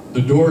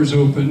 the doors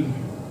open,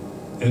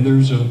 and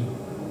there's a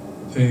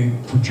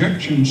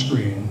projection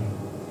screen,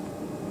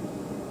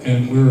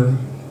 and we're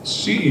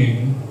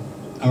seeing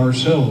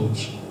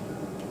ourselves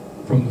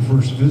from the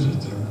first visit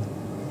there.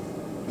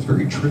 It was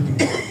very trippy.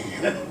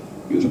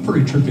 He was a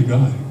pretty trippy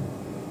guy.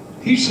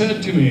 He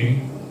said to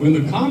me, when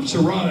the cops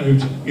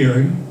arrived,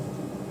 Gary,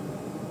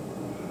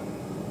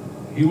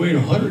 he weighed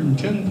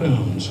 110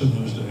 pounds in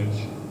those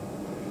days.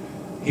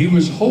 He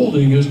was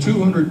holding his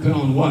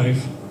 200-pound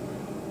wife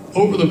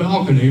over the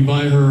balcony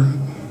by her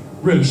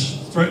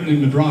wrist,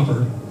 threatening to drop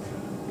her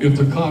if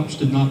the cops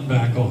did not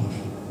back off.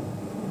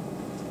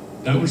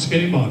 That was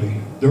Skinny Bobby.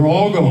 They're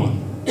all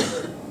gone,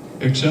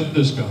 except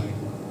this guy.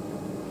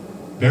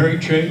 Barry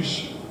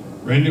Chase,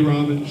 Randy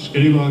Robbins,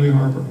 Skinny Bobby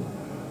Harper,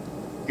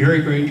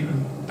 Gary Granger,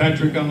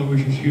 Patrick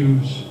Aloysius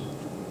Hughes,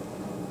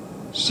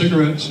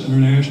 cigarettes in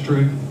an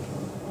ashtray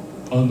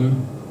on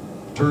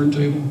the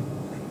turntable.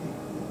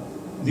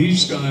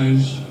 These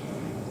guys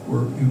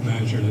were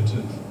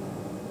imaginative.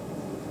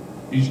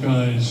 These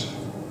guys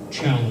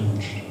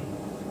challenged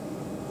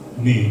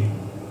me.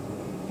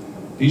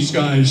 These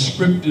guys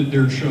scripted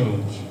their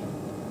shows.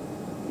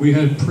 We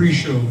had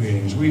pre-show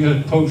meetings. We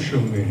had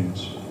post-show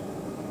meetings.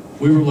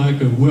 We were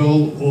like a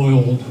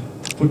well-oiled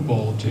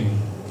football team.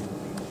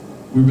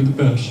 We were the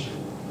best.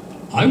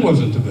 I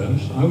wasn't the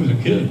best. I was a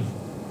kid.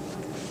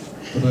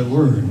 But I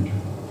learned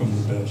from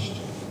the best.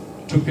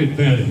 Took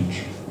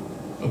advantage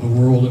of a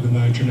world of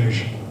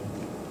imagination.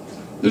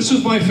 This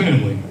is my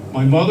family.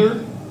 My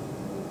mother,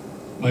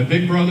 my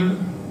big brother,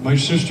 my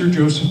sister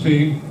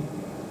Josephine,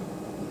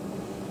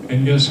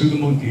 and guess who the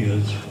monkey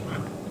is?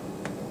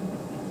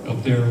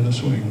 Up there in the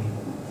swing.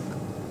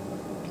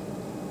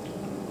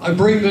 I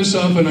bring this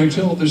up and I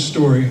tell this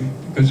story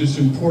because it's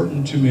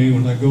important to me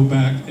when I go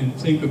back and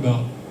think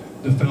about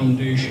the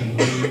foundation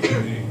laid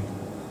to me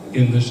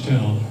in this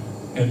town.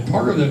 And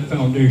part of that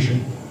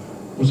foundation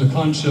was a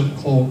concept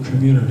called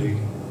community.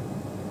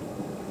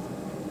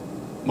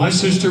 My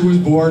sister was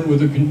born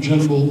with a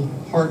congenital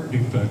heart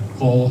defect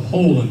called a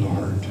hole in the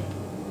heart.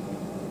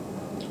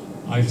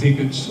 I think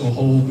it's a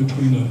hole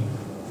between the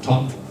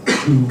top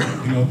two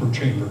the upper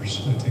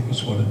chambers. I think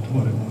is what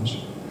it was.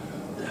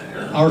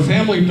 Our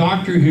family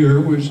doctor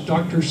here was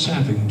Dr.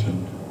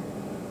 Sappington,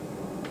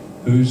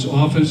 whose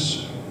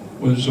office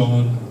was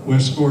on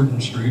West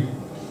Gordon Street,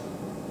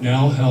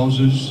 now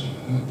houses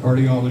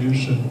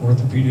cardiologists and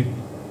orthopedic.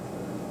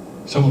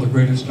 Some of the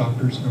greatest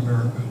doctors in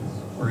America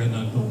are in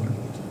that building.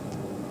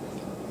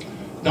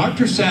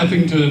 Dr.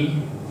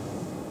 Sappington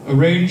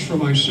arranged for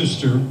my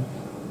sister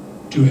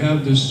to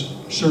have this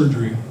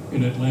surgery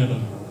in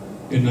Atlanta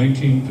in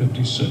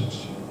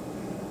 1956.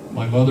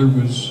 My mother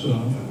was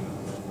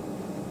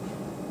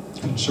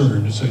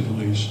concerned, to say the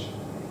least.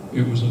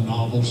 It was a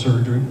novel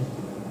surgery.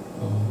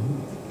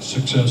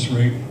 Success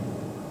rate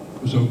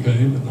was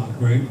okay, but not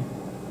great.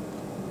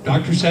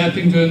 Dr.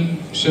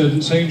 Sappington said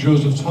that St.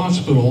 Joseph's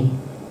Hospital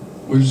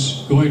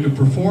was going to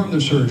perform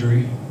the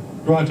surgery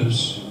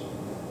gratis,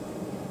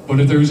 but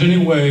if there was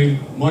any way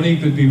money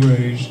could be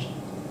raised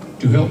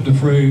to help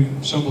defray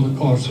some of the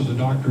costs of the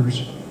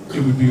doctors,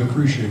 it would be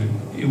appreciated.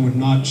 It would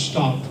not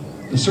stop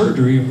the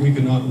surgery if we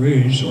could not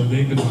raise, or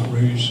they could not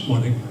raise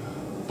money,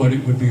 but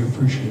it would be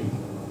appreciated.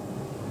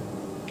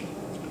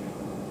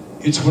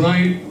 It's when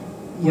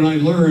I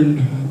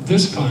learned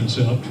this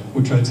concept,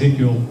 which I think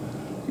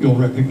you'll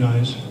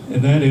recognize,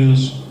 and that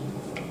is,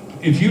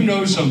 if you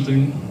know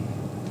something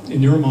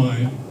in your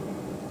mind,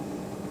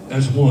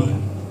 that's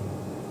one.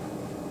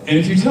 And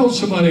if you tell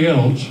somebody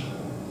else,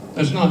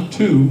 that's not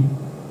two,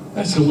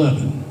 that's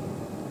 11.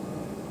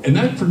 And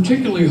that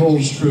particularly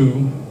holds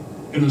true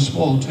in a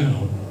small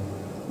town.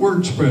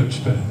 Word spreads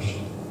fast.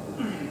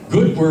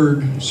 Good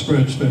word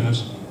spreads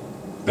fast.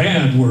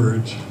 Bad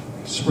words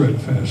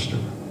spread faster.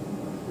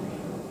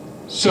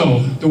 So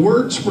the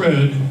word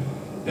spread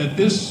that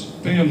this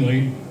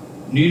family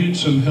needed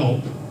some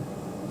help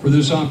for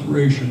this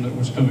operation that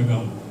was coming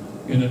up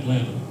in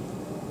Atlanta.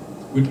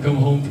 We'd come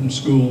home from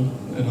school,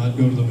 and I'd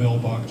go to the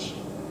mailbox,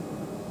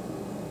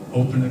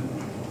 open it,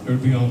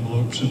 there'd be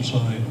envelopes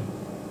inside,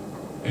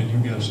 and you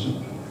guessed it,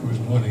 there was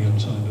money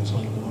inside those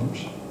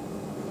envelopes.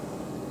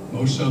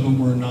 Most of them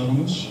were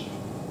anonymous.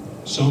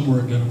 Some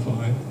were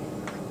identified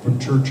from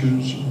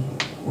churches,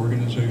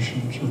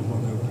 organizations, or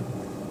whatever.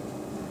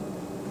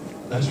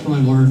 That's when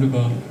I learned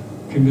about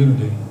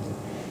community.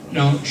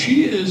 Now,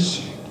 she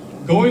is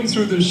going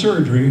through this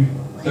surgery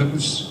that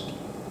was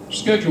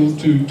scheduled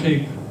to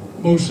take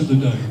most of the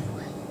day.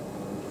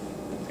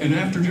 And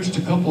after just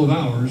a couple of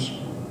hours,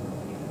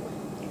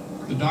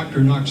 the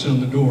doctor knocks on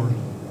the door.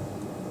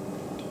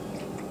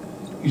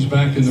 He's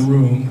back in the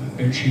room,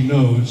 and she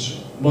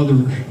knows.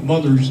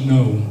 Mothers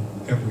know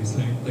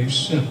everything. They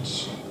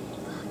sense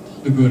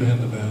the good and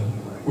the bad.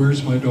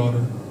 Where's my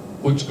daughter?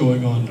 What's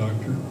going on,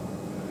 doctor?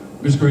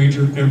 Ms.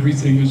 Granger,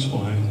 everything is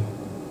fine.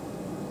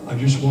 I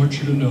just want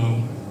you to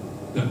know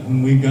that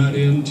when we got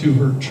into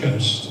her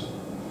chest,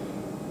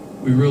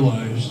 we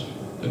realized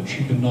that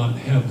she cannot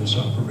have this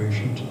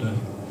operation today.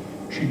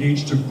 She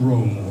needs to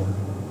grow more.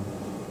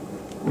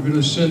 We're going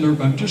to send her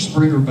back. Just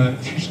bring her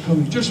back. She's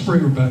coming. Just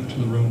bring her back to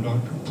the room,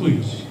 doctor,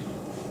 please.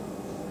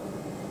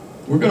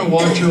 We're going to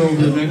watch her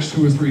over the next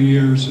 2 or 3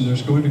 years, and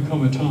there's going to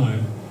come a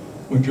time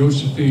when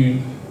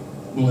Josephine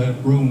will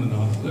have grown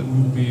enough that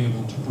we will be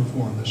able to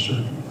perform this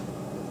surgery.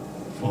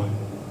 Fine.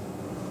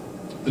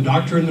 The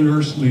doctor and the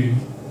nurse leave.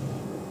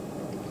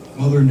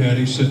 Mother and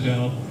Daddy sit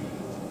down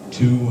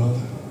to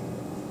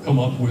come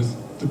up with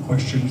the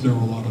questions. There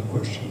were a lot of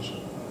questions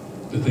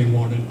that they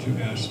wanted to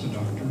ask the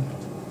doctor.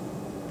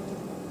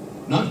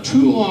 Not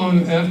too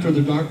long after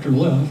the doctor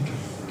left,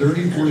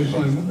 30,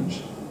 45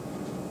 minutes,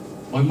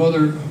 my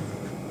mother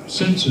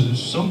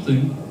senses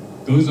something,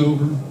 goes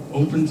over,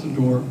 opens the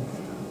door,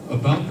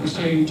 about the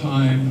same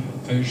time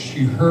as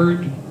she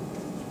heard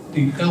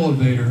the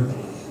elevator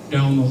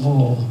down the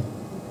hall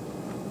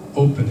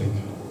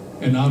opening.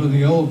 And out of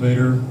the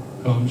elevator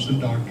comes the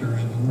doctor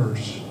and the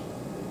nurse.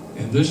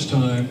 And this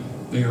time,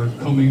 they are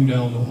coming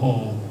down the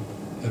hall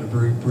at a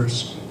very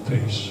brisk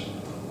pace.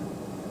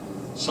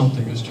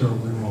 Something is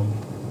terribly wrong.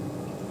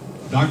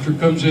 Doctor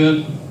comes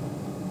in,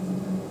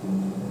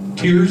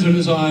 tears in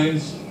his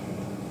eyes.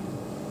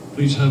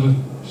 Please have a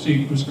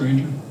seat, Miss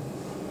Granger.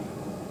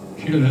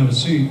 She didn't have a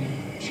seat.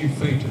 She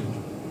fainted.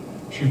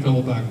 She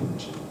fell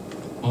backwards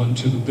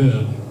onto the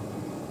bed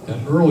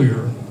that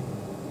earlier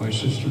my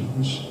sister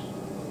was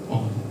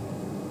on.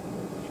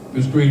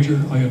 Miss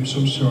Granger, I am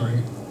so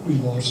sorry. We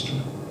lost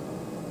her.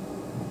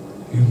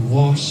 You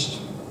lost.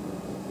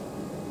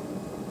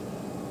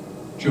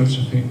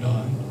 Josephine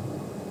died.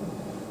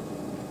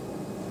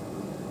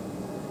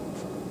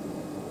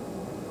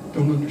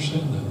 Don't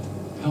understand that.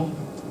 How?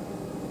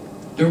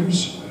 There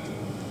was,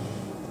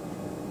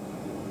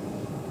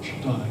 she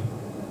died.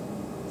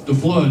 The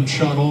blood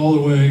shot all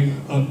the way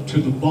up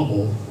to the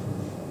bubble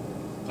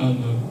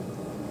on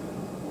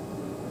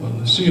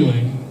the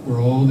ceiling where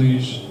all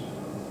these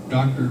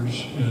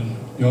doctors and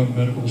young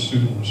medical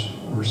students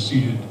were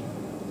seated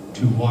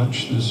to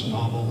watch this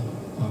novel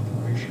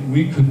operation.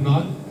 We could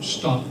not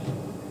stop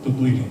the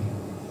bleeding.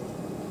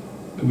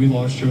 And we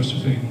lost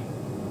Josephine.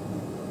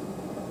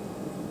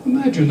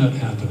 Imagine that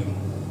happening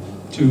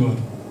to a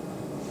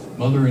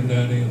mother and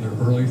daddy in their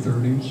early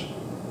 30s.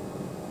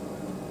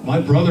 My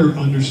brother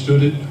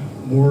understood it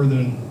more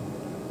than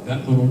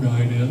that little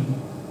guy did.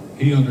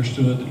 He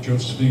understood that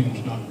Josephine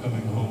was not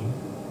coming home.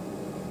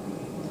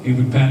 He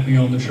would pat me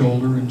on the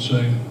shoulder and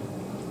say,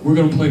 we're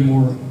going to play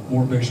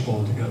more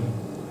baseball together.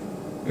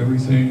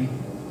 Everything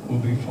will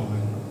be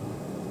fine.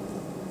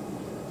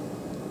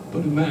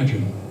 But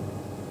imagine,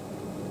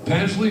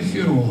 Pasley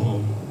Funeral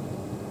Home,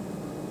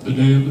 the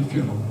day of the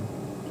funeral.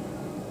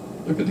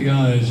 Look at the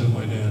eyes of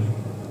my daddy.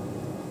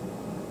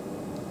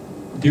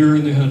 Deer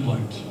in the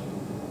headlights.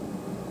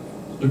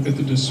 Look at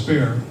the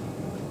despair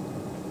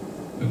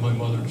in my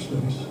mother's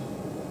face.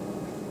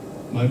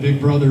 My big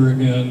brother,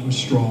 again, was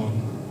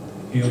strong.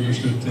 He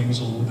understood things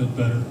a little bit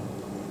better.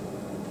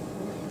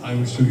 I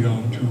was too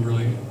young to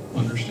really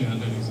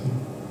understand anything.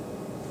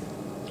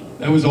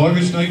 That was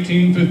August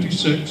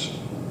 1956.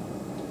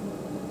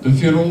 The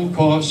funeral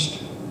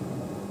cost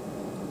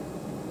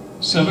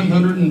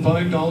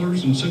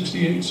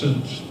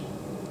 $705.68.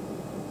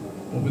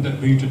 What would that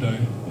be today?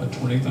 About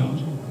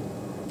 $20,000?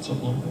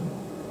 Something like that.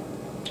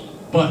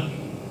 But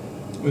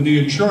when the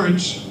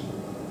insurance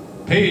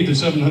paid the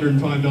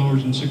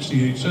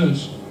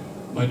 $705.68,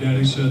 my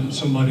daddy said that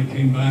somebody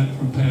came back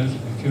from Pasley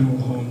Funeral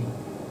Home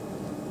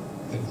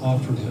and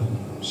offered him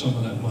some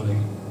of that money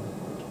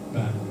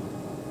back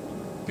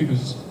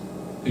because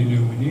they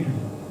knew we needed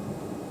it.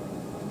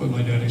 But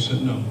my daddy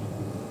said, no,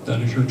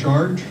 that is your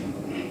charge.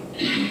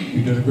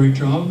 You did a great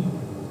job.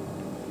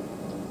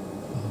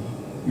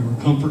 You were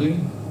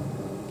comforting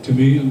to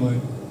me and my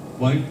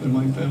wife and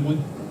my family.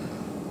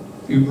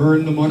 You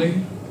earned the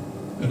money,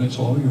 and it's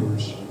all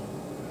yours.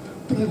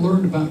 But I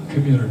learned about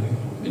community,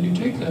 and you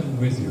take that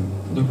with you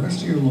for the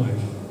rest of your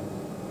life.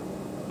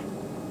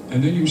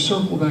 And then you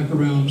circle back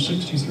around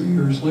 63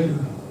 years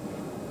later,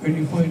 and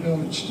you find out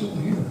it's still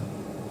here.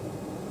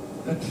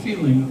 that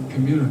feeling of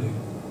community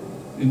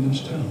in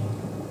this town.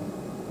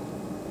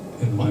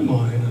 And my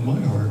mind and my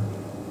heart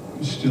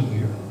is still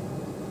here.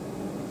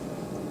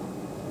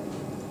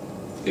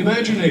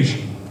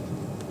 Imagination.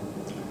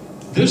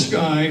 This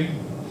guy,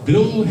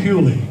 Bill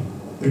Heule,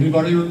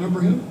 anybody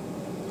remember him?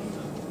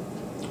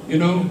 You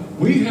know,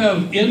 we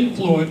have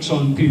influence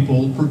on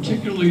people,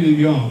 particularly the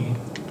young,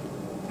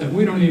 that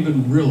we don't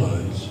even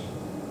realize,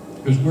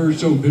 because we're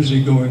so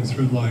busy going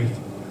through life,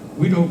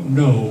 we don't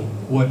know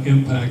what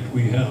impact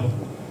we have.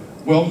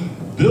 Well,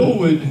 Bill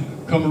would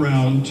come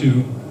around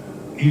to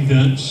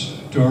events,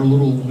 to our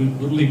little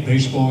league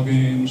baseball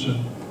games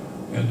and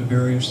the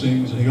various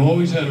things, and he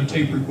always had a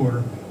tape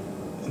recorder.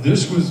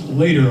 This was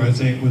later, I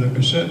think, with a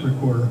cassette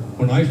recorder.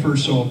 When I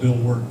first saw Bill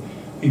work,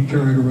 he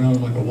carried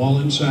around like a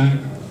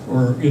Wallensack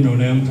or, you know, an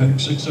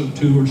Ampex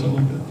 602 or something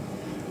like that.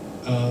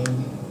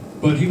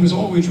 But he was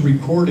always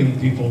recording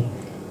people.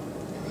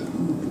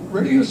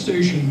 Radio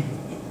station,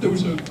 there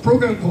was a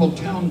program called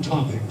Town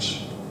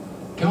Topics.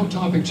 Town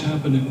Topics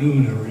happened at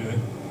noon every day.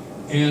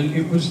 And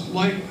it was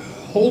like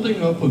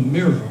holding up a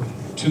mirror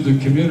to the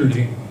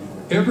community.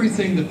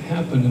 Everything that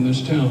happened in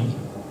this town,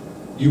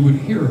 you would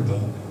hear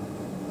about.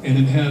 And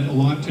it had a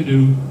lot to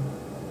do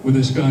with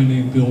this guy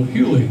named Bill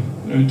Heule.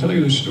 And I tell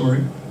you this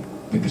story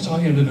because I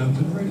ended up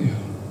in radio.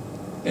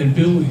 And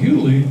Bill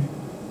Heule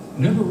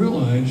never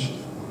realized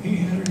he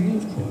had any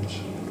influence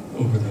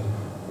over them,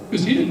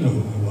 because he didn't know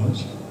who I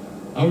was.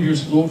 I was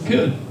just a little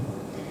kid.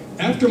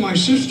 After my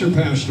sister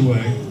passed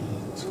away,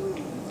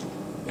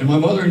 and my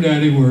mother and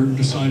daddy were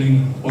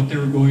deciding what they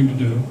were going to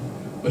do,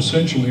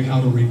 essentially how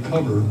to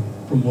recover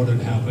from what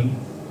had happened,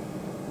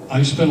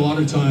 I spent a lot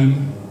of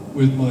time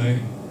with my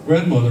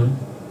grandmother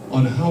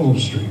on Howell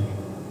Street.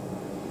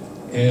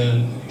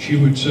 And she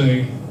would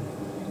say,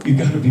 "You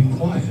got to be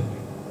quiet,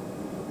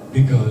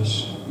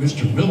 because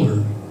Mr.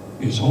 Miller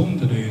is home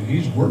today and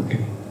he's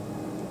working."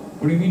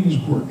 "What do you mean he's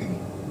working?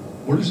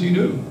 What does he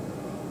do?"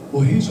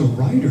 "Well, he's a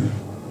writer."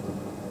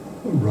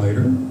 "A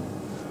writer?"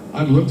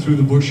 I'd look through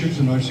the bushes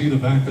and I'd see the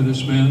back of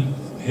this man's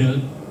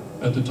head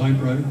at the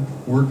typewriter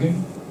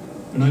working.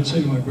 And I'd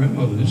say to my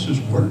grandmother, "This is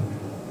work."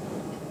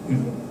 You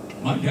know,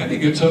 my daddy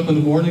gets up in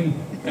the morning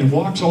and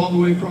walks all the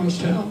way across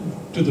town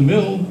to the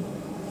mill,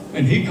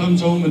 and he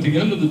comes home at the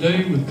end of the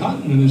day with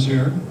cotton in his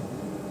hair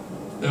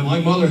that my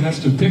mother has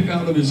to pick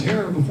out of his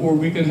hair before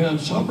we can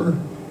have supper.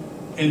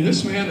 And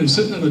this man is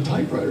sitting at a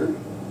typewriter,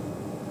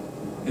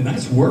 and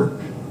that's work.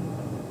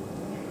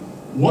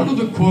 One of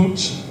the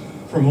quotes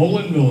from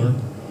Olin Miller,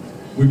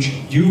 which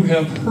you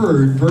have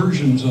heard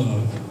versions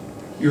of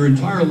your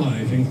entire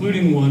life,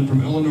 including one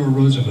from Eleanor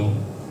Roosevelt,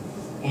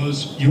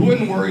 was, "You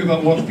wouldn't worry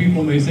about what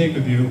people may think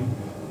of you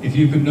if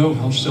you could know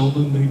how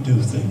seldom they do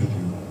think of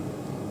you."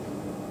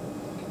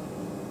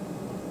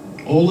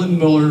 Olin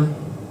Miller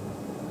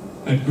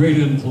had great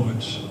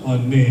influence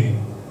on me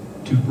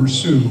to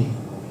pursue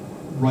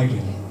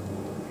writing.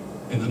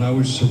 And then I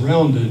was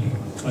surrounded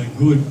by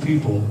good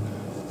people,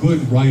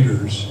 good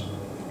writers,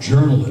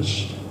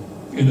 journalists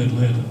in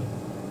Atlanta.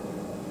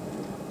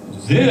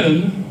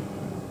 Then,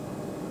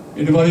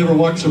 anybody ever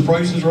watch The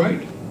Price is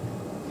Right?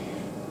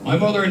 My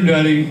mother and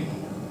daddy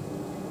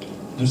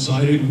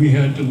decided we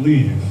had to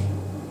leave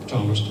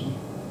Thomaston.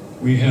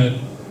 We had,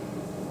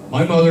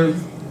 my mother,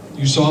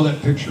 you saw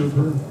that picture of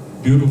her,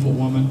 beautiful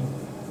woman,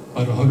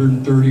 about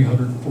 130,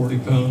 140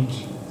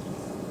 pounds,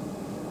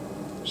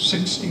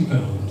 60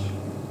 pounds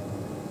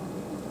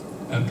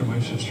after my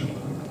sister died.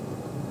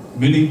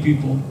 Many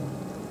people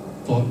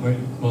thought my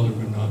mother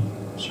would not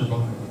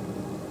survive.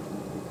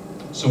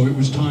 So it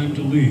was time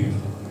to leave.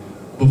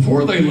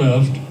 Before they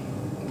left,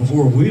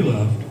 before we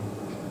left,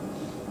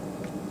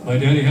 my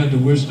daddy had the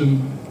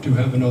wisdom to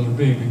have another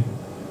baby.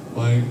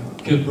 My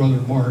kid brother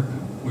Mark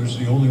was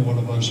the only one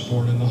of us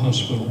born in the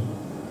hospital.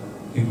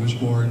 He was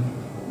born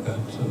at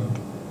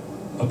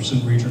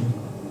Upson Regional.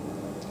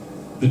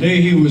 The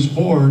day he was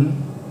born,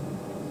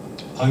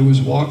 I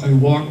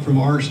walked from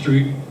our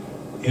street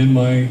in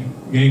my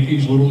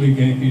Yankees, Little League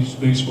Yankees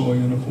baseball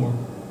uniform,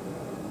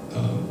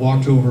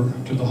 walked over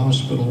to the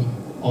hospital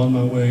on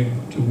my way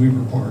to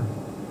Weaver Park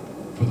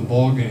for the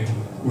ball game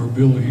where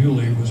Bill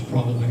Heule was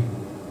probably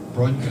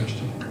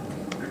broadcasting.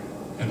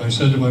 And I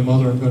said to my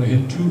mother, "I'm going to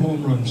hit 2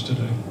 home runs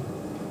today.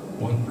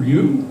 One for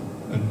you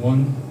and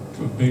one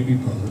for baby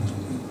brother."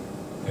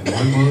 And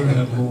my mother had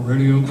a little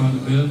radio by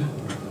the bed,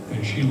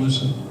 and she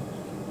listened,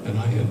 and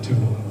I had 2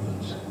 home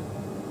runs.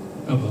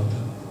 How about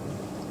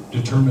that?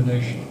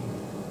 Determination.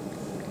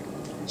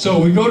 So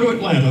we go to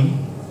Atlanta.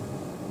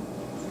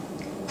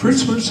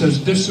 Christmas has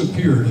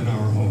disappeared in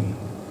our home.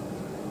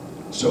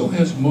 So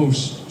has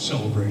most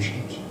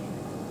celebrations.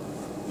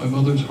 My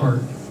mother's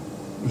heart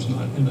was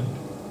not in it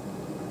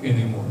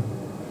anymore.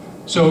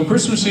 So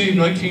Christmas Eve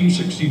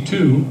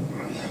 1962,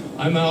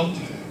 I'm out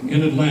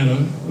in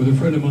Atlanta with a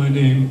friend of mine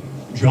named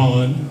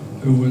John,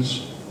 who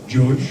was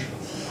Jewish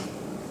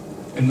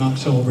and not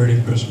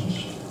celebrating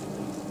Christmas.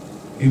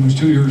 He was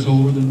 2 years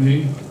older than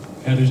me,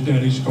 had his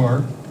daddy's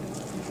car.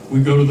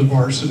 We go to the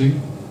Varsity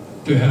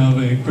to have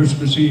a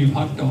Christmas Eve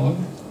hot dog.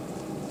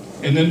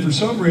 And then for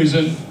some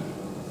reason,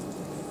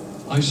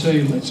 I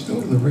say, let's go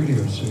to the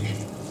radio station.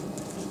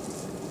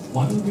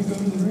 Why would we go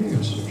to the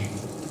radio station?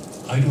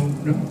 I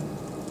don't know,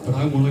 but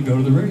I want to go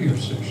to the radio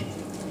station.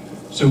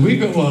 So we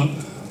go up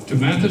to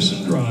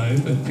Matheson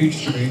Drive at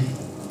Peachtree.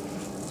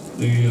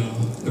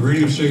 The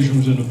radio station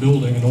was in a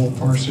building, an old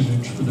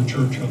parsonage for the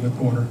church on the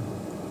corner.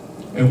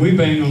 And we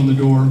bang on the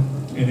door,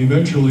 and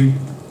eventually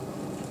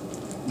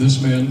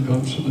this man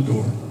comes to the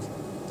door.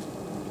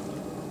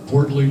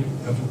 Portly,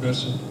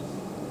 effervescent,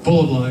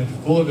 full of life,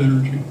 full of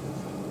energy.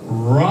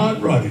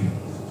 Rod Roddy,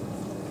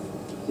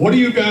 what are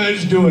you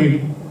guys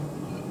doing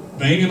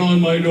banging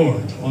on my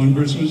door on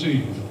Christmas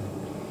Eve?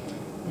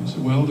 He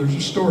said, well, there's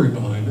a story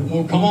behind it.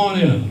 Well, come on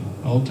in.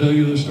 I'll tell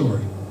you the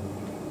story.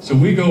 So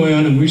we go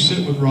in and we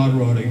sit with Rod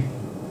Roddy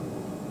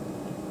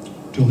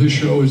till his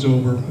show is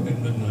over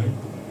at midnight.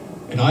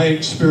 And I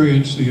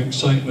experience the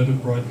excitement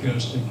of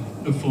broadcasting,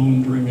 the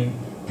phone ringing,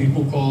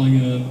 people calling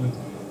in with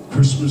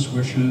Christmas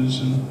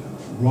wishes, and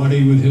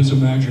Roddy with his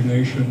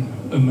imagination,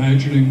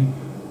 imagining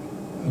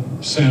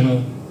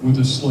Santa with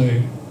a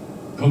sleigh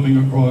coming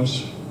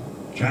across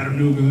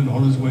Chattanooga and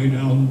on his way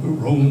down to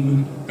Rome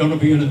and gonna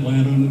be in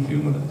Atlanta in a few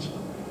minutes.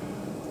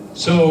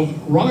 So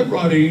Rod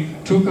Roddy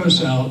took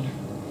us out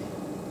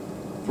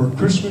for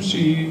Christmas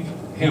Eve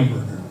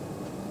hamburger.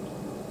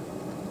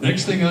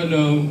 Next thing I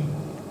know,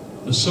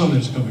 the sun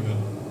is coming up.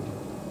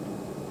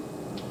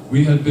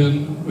 We had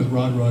been with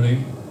Rod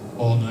Roddy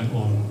all night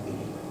long,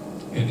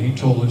 and he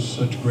told us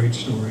such great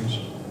stories.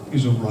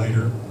 He's a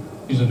writer,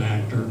 he's an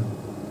actor.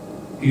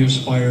 He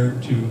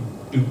aspired to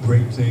do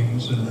great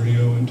things in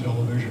radio and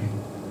television.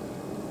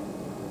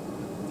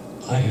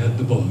 I had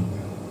the bug.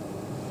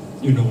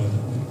 You know what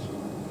that means.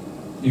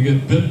 You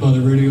get bit by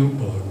the radio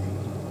bug.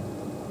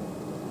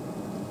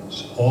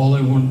 It's all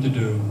I wanted to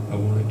do. I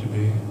wanted to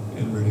be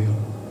in radio.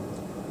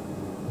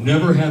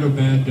 Never had a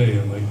bad day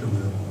in my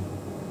career.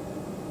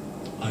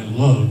 I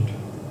loved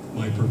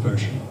my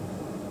profession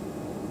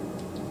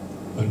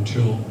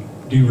until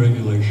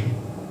deregulation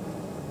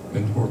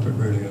in corporate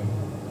radio.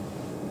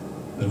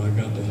 Then I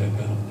got the heck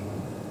out.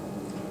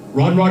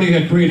 Rod Roddy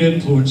had great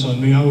influence on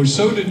me. I was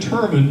so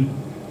determined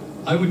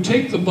I would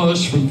take the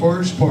bus from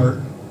Forest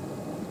Park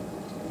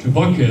to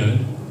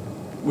Buckhead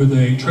with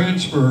a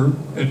transfer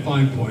at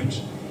 5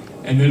 points.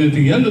 And then at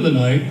the end of the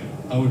night,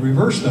 I would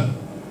reverse that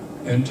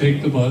and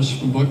take the bus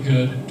from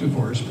Buckhead to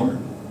Forest Park.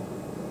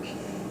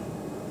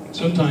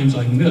 Sometimes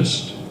I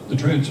missed the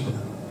transfer.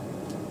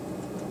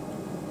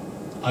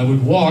 I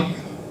would walk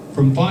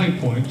from 5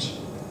 points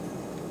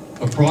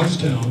across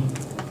town,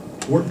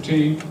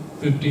 14,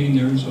 15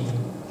 years old,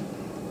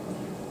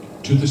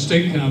 to the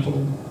state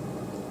capitol,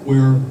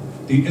 where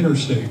the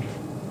interstate,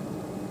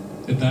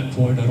 at that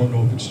point, I don't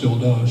know if it still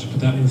does, but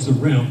that was the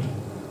ramp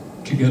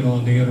to get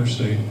on the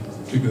interstate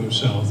to go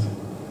south.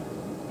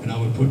 And I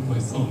would put my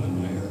thumb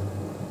in my hair.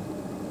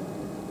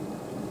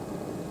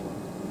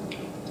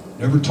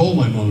 Never told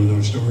my mother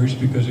those stories,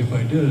 because if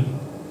I did,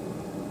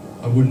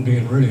 I wouldn't be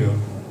in radio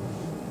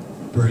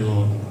very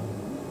long.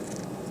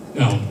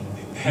 Now,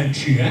 had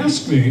she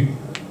asked me,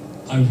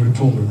 I would have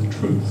told her the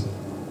truth.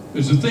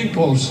 There's a thing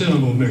called sin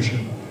of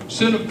omission.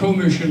 Sin of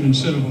commission and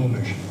sin of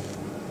omission.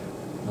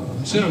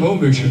 Sin of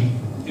omission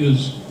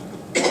is,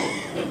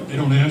 they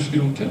don't ask,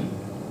 you don't tell.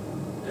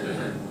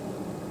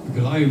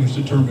 Because I was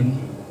determined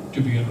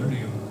to be in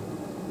radio.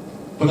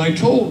 But I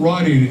told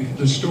Roddy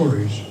the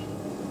stories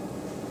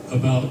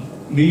about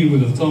me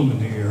with a thumb in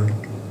the air.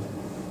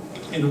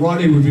 And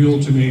Roddy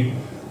revealed to me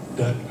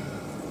that,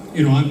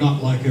 you know, I'm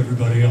not like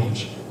everybody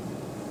else.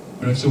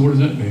 And I said, what does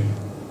that mean?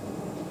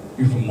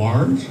 You from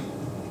Mars?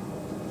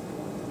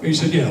 And he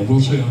said, yeah,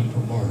 we'll say I'm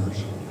from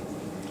Mars.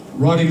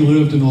 Roddy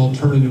lived an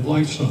alternative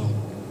lifestyle.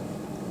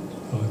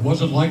 It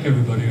wasn't like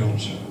everybody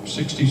else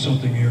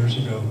 60-something years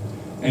ago.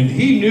 And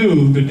he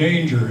knew the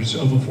dangers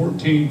of a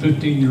 14,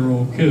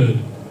 15-year-old kid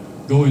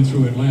going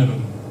through Atlanta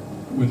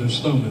with his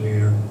thumb in the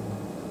air.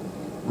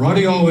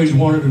 Roddy always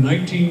wanted a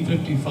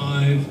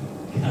 1955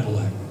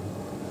 Cadillac.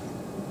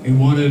 He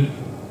wanted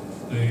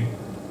the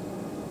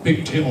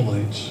big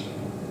taillights,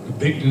 the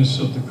bigness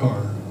of the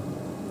car.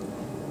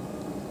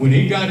 When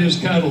he got his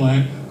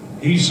Cadillac,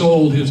 he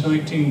sold his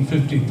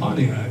 1950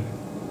 Pontiac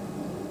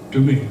to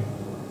me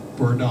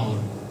for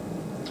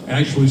 $1.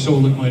 Actually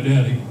sold it to my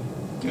daddy,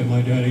 and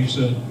my daddy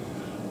said,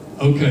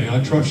 okay,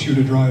 I trust you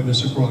to drive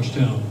this across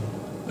town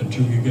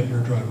until you get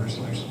your driver's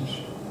license.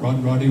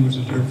 Roddy was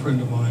a dear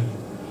friend of mine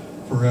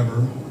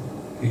forever.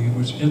 He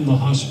was in the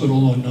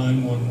hospital on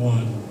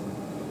 911,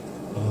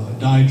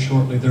 died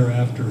shortly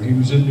thereafter. He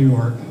was in New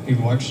York. He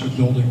watched the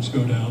buildings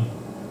go down.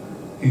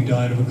 He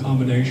died of a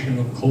combination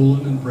of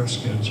colon and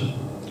breast cancer.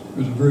 He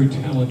was a very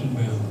talented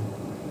man.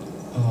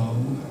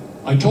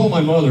 I told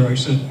my mother, I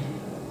said,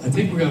 I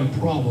think we got a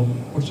problem.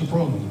 What's the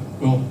problem?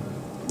 Well,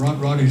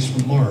 Roddy's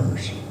from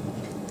Mars.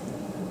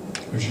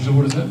 And she said,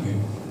 what does that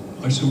mean?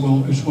 I said,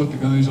 well, it's what the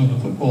guys on the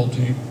football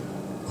team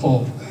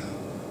call,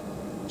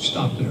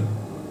 stop there.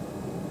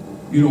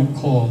 You don't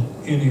call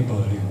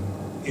anybody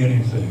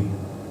anything.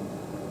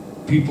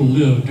 People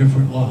live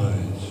different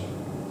lives.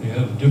 They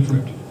have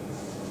different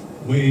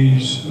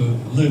ways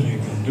of living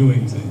and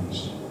doing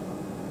things.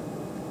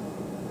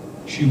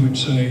 She would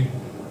say,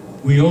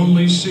 we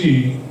only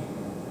see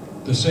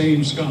the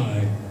same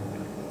sky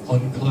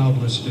on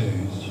cloudless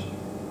days.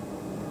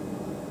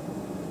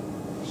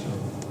 So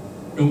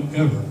don't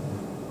ever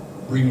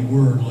bring a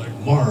word like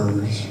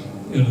Mars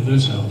into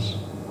this house.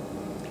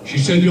 She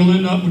said you'll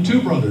end up with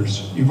two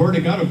brothers. You've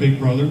already got a big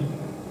brother,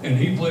 and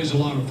he plays a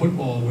lot of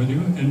football with you,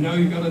 and now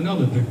you've got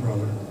another big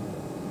brother.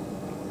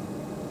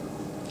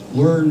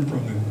 Learn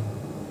from him.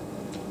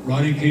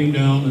 Roddy came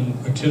down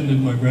and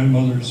attended my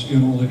grandmother's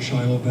funeral at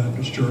Shiloh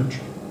Baptist Church,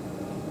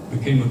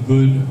 became a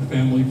good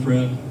family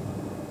friend,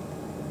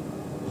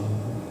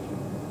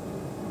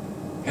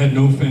 had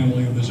no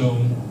family of his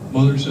own.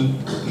 Mother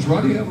said, does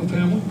Roddy have a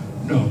family?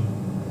 No.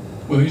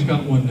 Well, he's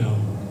got one now.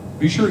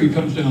 Be sure he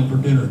comes down for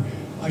dinner.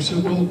 I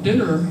said, well,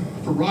 dinner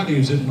for Roddy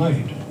is at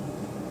night,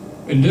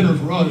 and dinner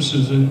for us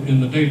is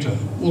in the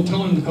daytime. We'll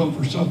tell him to come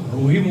for supper.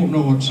 Well, he won't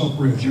know what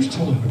supper is. Just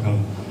tell him to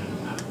come.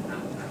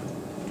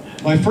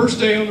 My first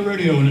day on the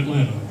radio in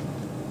Atlanta,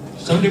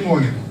 Sunday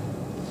morning,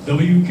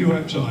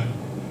 WQXI.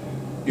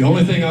 The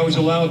only thing I was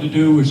allowed to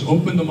do was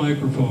open the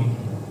microphone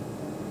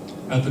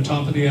at the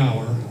top of the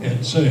hour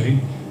and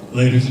say,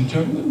 ladies and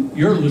gentlemen,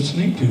 you're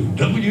listening to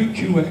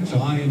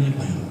WQXI in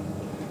Atlanta.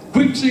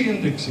 Quincy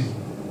and Dixie.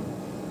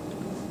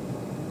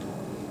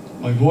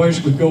 My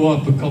voice would go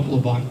up a couple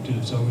of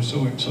octaves. I was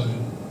so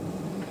excited.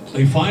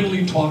 They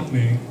finally taught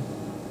me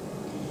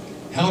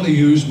how to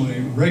use my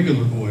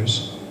regular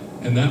voice,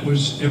 and that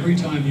was every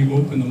time you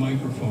open the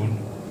microphone,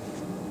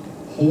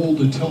 hold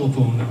the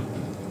telephone up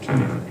to your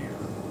ear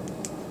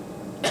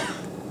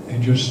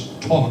and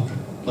just talk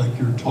like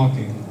you're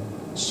talking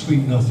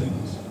sweet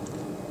nothings,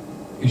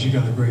 because you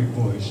got a great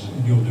voice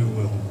and you'll do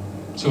well.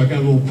 So I got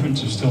a little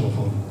Princess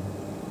telephone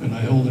and I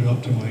held it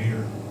up to my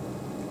ear.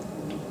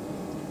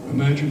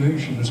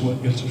 Imagination is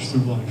what gets us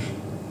through life.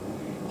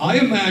 I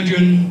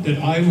imagined that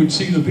I would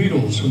see the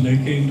Beatles when they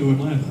came to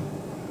Atlanta,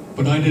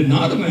 but I did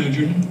not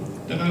imagine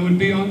that I would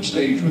be on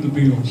stage with the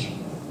Beatles.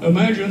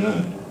 Imagine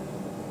that.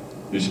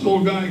 This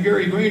little guy,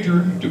 Gary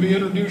Granger, to be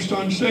introduced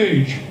on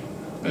stage,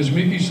 as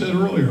Mickey said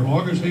earlier,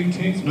 August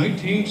 18th,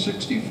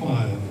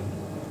 1965.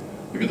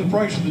 Look at the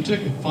price of the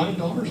ticket,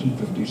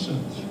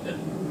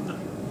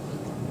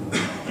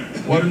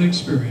 $5.50. What an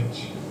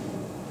experience.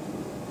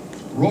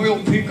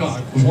 Royal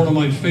Peacock was one of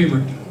my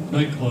favorite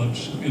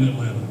nightclubs in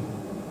Atlanta.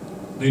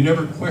 They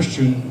never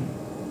questioned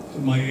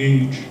my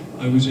age.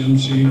 I was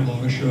emceeing a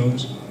lot of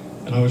shows,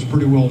 and I was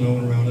pretty well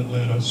known around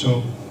Atlanta,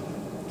 so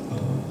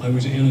I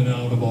was in and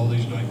out of all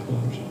these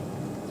nightclubs.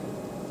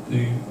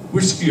 The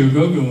Whiskey A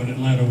Go-Go in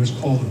Atlanta was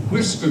called the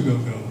Whisk A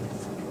Go-Go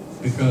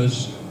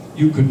because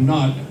you could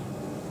not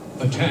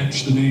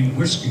attach the name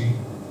whiskey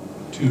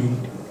to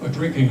a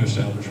drinking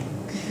establishment.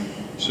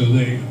 So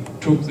they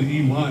took the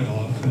EY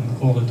off and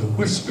called it the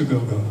Whisk A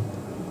Go-Go.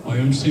 I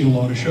emceed a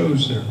lot of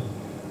shows there.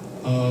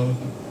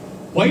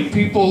 White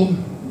people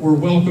were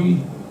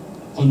welcome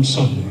on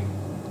Sunday.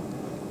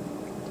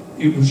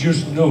 It was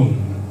just known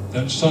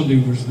that Sunday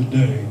was the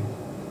day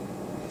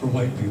for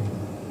white people.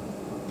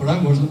 But I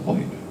wasn't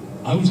white.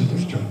 I was a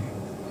disc jockey.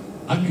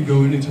 I could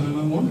go anytime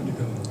I wanted to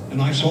go.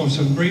 And I saw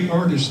some great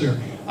artists there.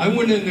 I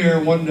went in there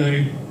one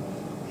day,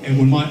 and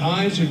when my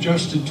eyes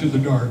adjusted to the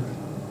dark,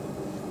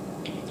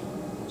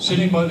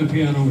 sitting by the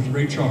piano was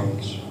Ray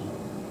Charles.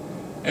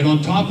 And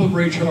on top of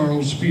Ray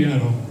Charles'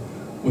 piano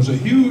was a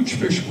huge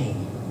fishbowl,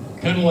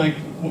 kind of like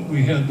what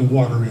we had the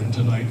water in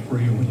tonight for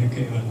you when you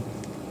came in.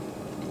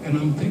 And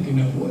I'm thinking,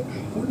 what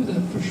did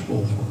that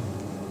fishbowl for?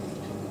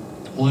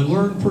 Well, I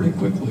learned pretty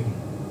quickly.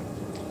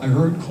 I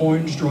heard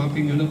coins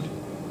dropping in it.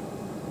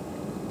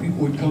 People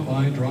would come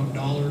by, drop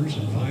dollars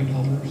and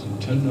 $5 and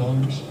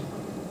 $10.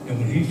 And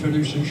when he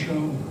finished his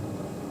show,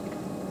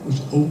 it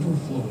was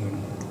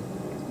overflowing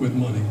with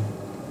money.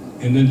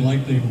 And then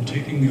like they were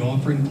taking the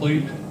offering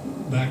plate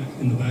back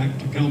in the back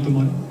to count the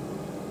money,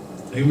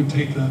 they would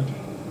take that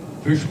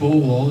fishbowl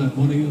with all that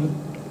money in it,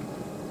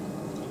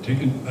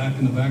 take it back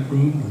in the back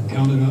room and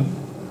count it up.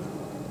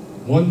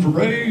 1 for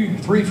Ray,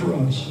 3 for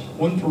us.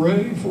 1 for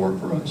Ray, 4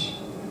 for us.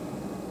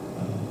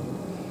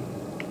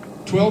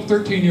 12,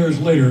 13 years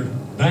later,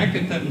 back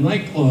at that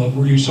nightclub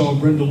where you saw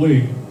Brenda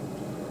Lee,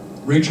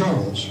 Ray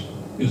Charles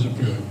is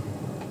appearing.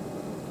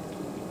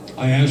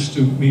 I asked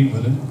to meet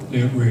with him,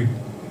 they agreed,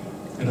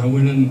 and I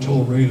went in and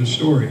told Ray the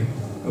story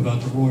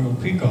about the Royal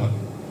Peacock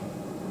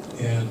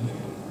and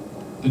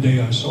the day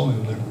I saw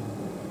him there.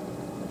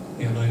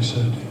 And I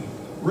said,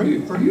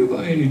 Ray, are you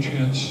by any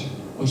chance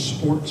a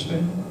sports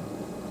fan?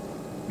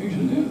 He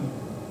said, yeah.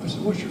 I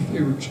said, what's your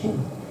favorite sport?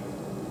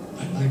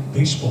 I like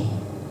baseball.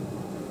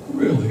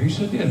 Really? He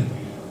said, yeah.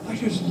 I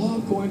just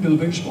love going to the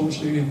baseball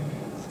stadium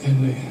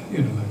and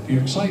the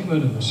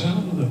excitement and the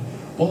sound of the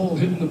ball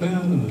hitting the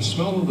bat and the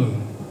smell of the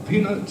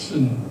peanuts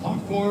and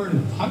popcorn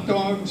and hot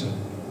dogs. And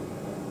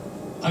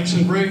I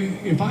said, Ray,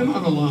 if I'm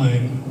out of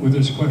line with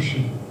this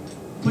question,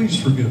 please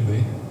forgive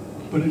me,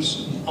 but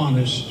it's an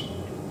honest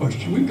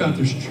question. We've got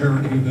this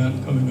charity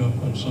event coming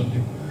up on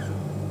Sunday.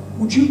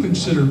 Would you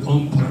consider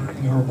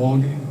umpiring our ball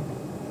game?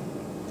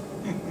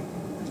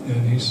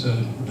 And he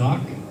said,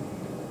 "Doc,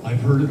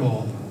 I've heard it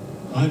all.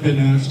 I've been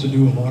asked to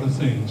do a lot of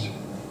things,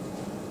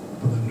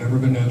 but I've never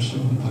been asked to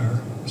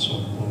umpire a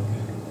softball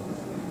game."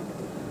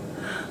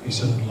 He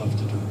said, "I'd love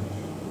to do it."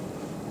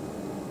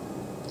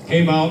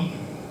 Came out,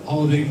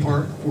 Holiday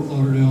Park, Fort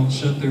Lauderdale,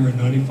 sat there in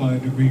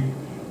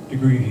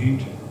 95-degree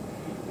heat.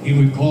 He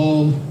would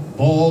call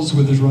balls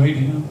with his right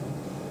hand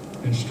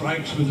and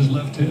strikes with his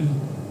left hand.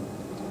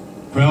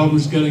 Crowd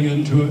was getting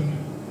into it,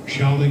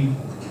 shouting,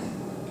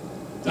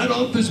 "That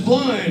ump is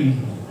blind!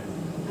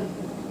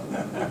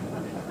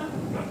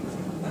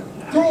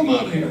 Throw him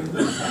out of here!"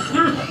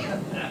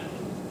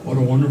 What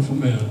a wonderful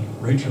man,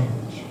 Ray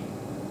Charles.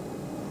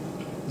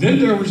 Then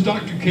there was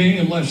Dr. King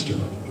and Lester.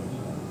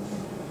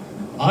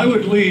 I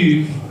would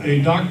leave a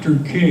Dr.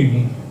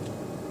 King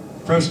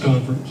press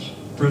conference,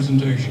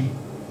 presentation,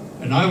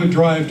 and I would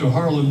drive to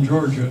Harlem,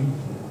 Georgia,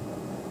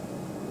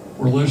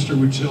 where Lester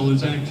would sell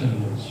his axe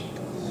handles.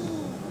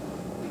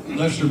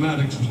 Lester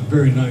Maddox was a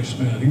very nice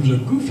man. He was a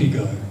goofy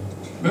guy.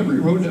 Remember he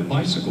rode that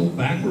bicycle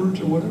backwards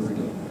or whatever he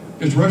did?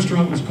 His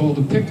restaurant was called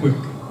the Pickwick,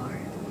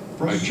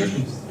 fried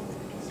chicken.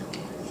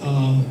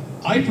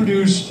 I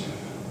produced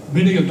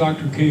many of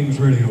Dr. King's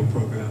radio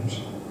programs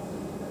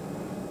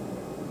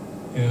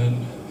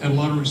and had a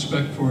lot of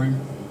respect for him.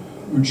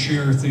 Would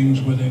share things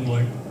with him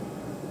like,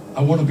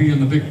 "I want to be in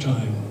the big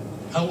time.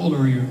 How old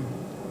are you?"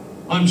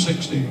 "I'm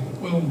 60.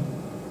 "Well,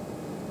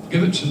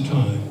 give it some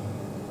time."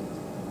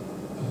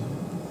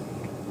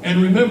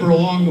 And remember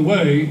along the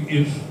way,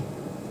 if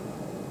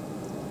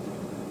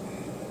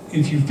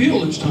you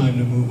feel it's time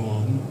to move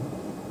on,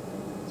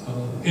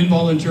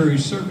 involuntary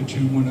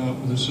servitude went out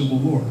with the Civil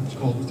War. It's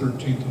called the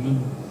 13th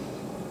Amendment.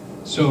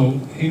 So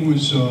he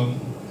was a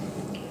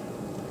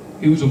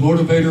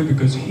motivator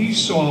because he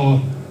saw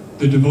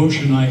the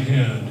devotion I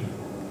had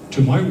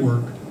to my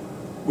work,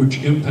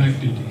 which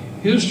impacted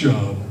his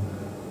job,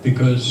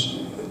 because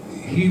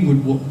he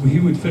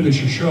would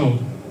finish a show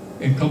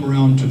and come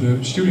around to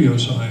the studio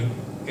side,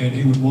 and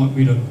he would want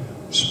me to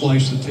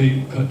splice the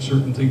tape, cut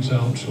certain things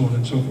out, so on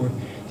and so forth.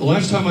 The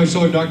last time I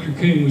saw Dr.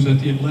 King was at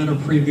the Atlanta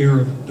premiere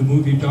of the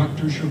movie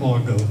Dr.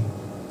 Zhivago.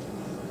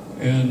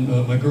 And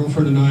my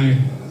girlfriend and I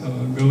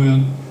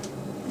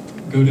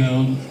go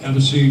down, have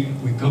a seat,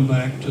 we come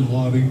back to the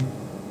lobby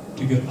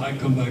I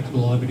come back to the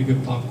lobby to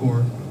get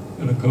popcorn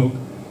and a Coke,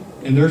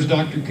 and there's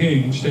Dr.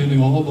 King standing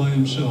all by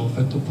himself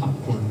at the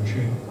popcorn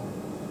machine.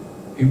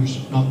 He was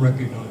not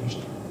recognized.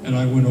 And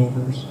I went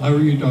over, "How are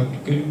you, Dr.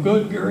 King?"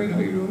 "Good, Gary, how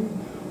you doing?"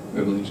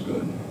 "Everything's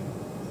good."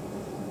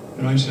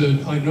 And I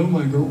said, "I know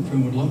my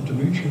girlfriend would love to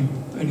meet you."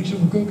 And he said,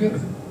 "Well, go get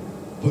her.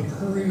 But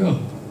hurry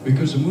up,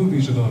 because the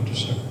movie's about to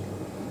start."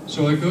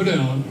 So I go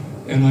down,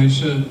 and I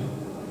said,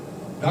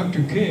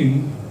 "Dr.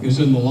 King is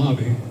in the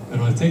lobby,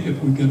 and I think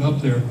if we get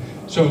up there..."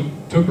 So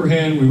took her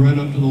hand, we ran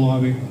up to the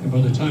lobby, and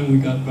by the time we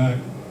got back,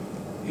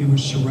 he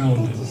was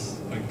surrounded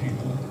by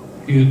people.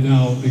 He had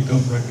now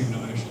become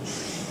recognized.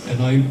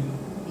 And I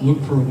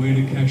look for a way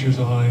to catch his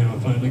eye, and I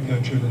finally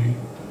catch it, and he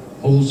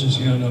holds his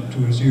hand up to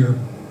his ear,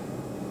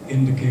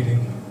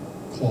 indicating,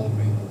 "Call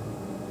me."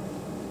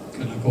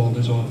 And I called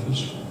his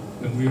office,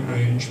 and we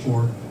arranged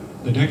for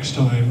the next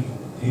time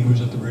he was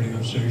at the radio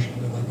station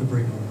that I could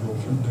bring my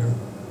girlfriend there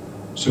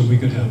so we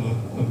could have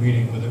a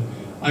meeting with him.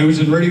 I was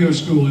in radio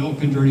school,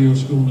 Elkins Radio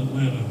School in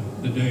Atlanta,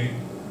 the day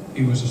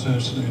he was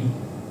assassinated.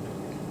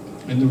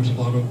 And there was a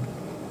lot of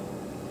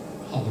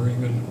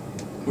hollering and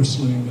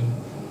whistling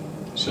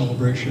and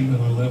celebration,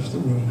 and I left the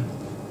room.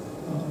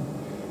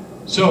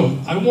 So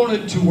I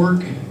wanted to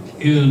work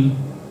in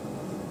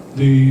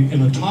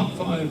a top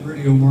 5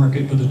 radio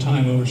market by the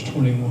time I was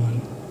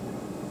 21.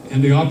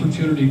 And the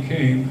opportunity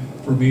came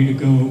for me to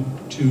go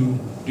to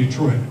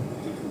Detroit.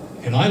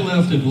 And I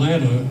left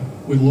Atlanta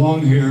with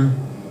long hair,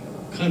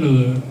 kind of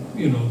the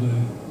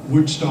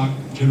Woodstock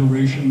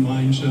generation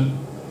mindset,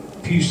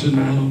 peace and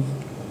love.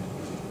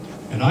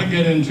 And I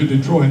get into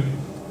Detroit.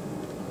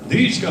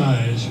 These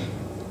guys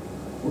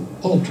were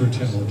ultra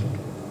talented,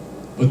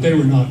 but they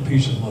were not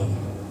peace and love.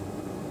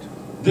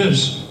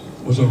 This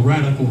was a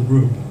radical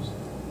group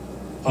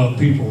of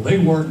people. They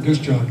weren't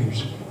disc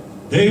jockeys.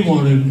 They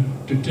wanted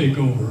to take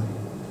over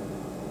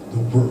the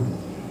world.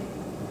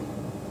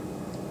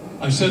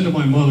 I said to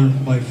my mother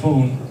by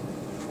phone,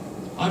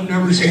 "I've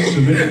never seen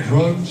so many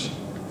drugs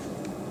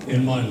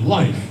in my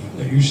life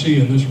that you see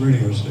in this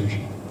radio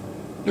station.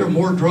 There are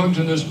more drugs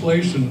in this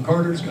place than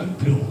Carter's got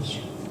pills.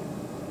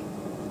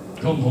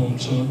 Come home,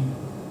 son."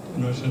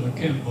 And I said, "I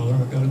can't, Mother,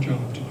 I've got a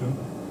job to do."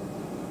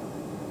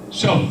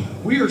 So,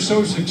 we are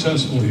so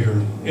successful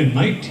here. In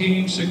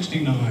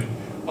 1969,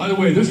 by the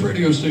way, this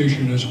radio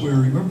station is where,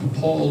 remember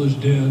Paul is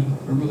Dead?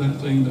 Remember that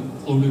thing that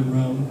floated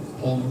around,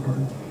 Paul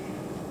McCartney?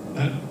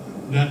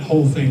 That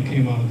whole thing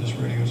came out of this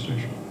radio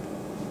station.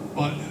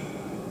 But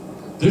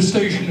this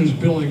station is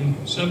billing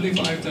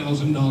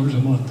 $75,000 a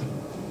month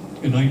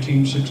in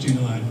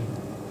 1969,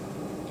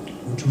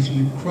 which was an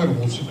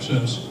incredible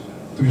success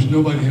because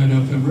nobody had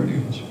FM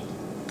radios.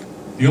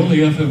 The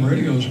only FM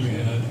radios we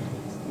had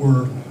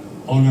were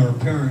on our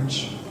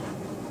parents'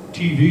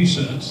 TV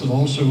sets that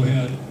also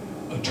had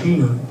a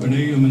tuner, an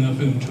AM and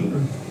FM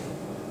tuner,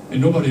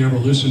 and nobody ever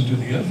listened to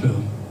the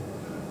FM.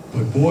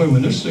 But boy,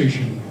 when this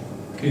station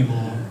came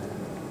along,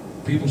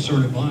 people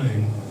started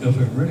buying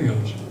FM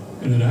radios,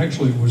 and it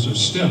actually was a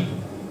step.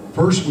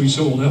 First, we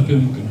sold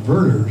FM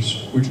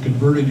converters, which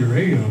converted your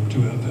AM to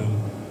FM,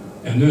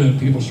 and then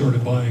people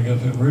started buying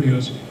FM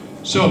radios.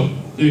 So,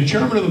 the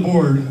chairman of the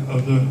board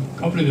of the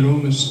company that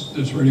owned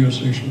this radio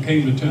station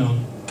came to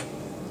town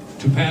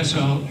to pass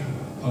out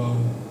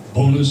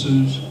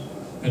bonuses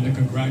and to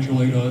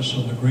congratulate us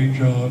on the great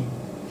job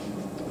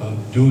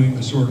of doing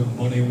the sort of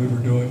money we were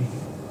doing.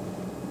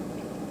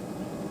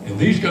 And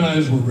these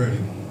guys were ready.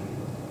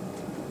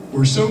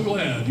 We're so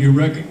glad you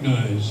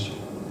recognize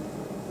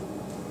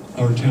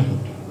our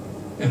talent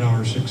and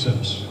our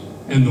success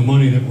and the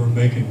money that we're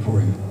making for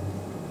you.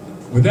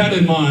 With that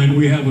in mind,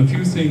 we have a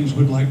few things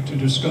we'd like to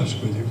discuss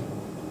with you.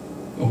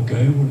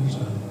 Okay, what is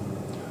that?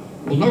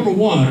 Well, number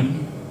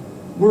one,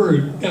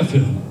 we're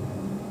FM.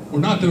 We're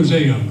not those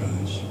AM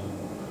guys.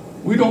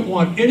 We don't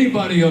want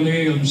anybody on the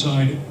AM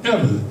side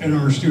ever in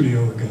our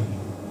studio again.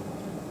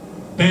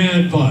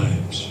 Bad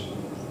vibes.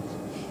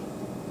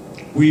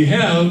 We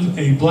have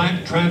a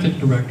black traffic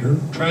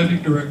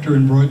director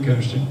in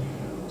broadcasting,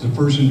 the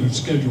person who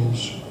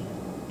schedules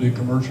the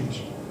commercials.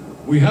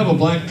 We have a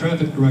black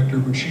traffic director,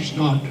 but she's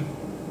not cool.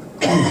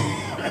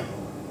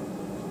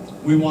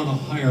 We want to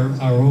hire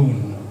our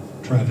own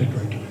traffic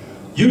director.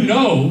 You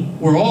know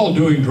we're all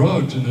doing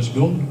drugs in this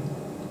building.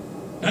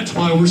 That's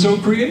why we're so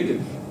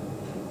creative.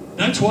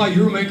 That's why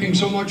you're making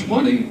so much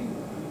money,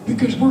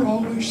 because we're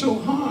always so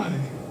high.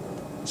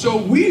 So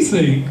we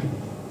think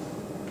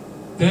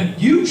that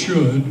you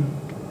should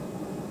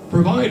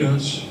provide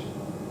us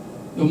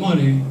the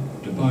money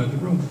to buy the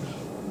drugs.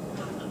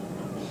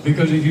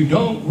 Because if you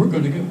don't, we're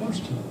going to get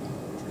busted.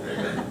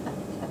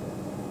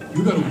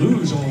 You're going to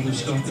lose all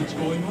this stuff that's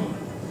going on.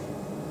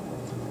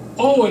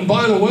 Oh, and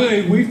by the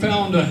way, we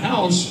found a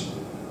house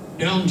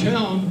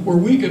downtown where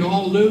we can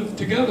all live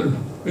together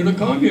in a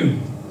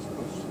commune.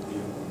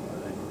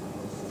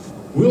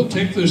 We'll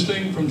take this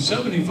thing from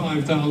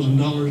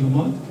 $75,000 a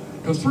month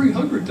to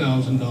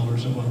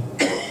 $300,000 a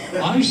month.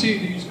 I see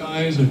these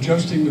guys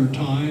adjusting their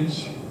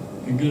ties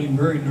and getting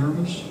very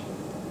nervous.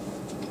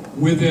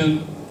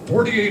 Within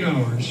 48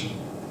 hours,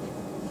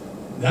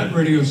 that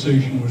radio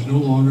station was no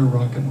longer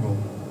rock and roll.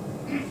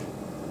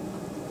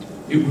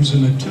 It was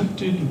an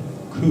attempted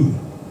coup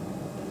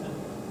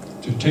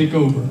to take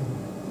over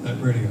that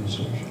radio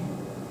station.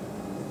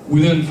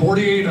 Within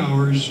 48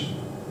 hours,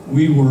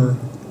 we were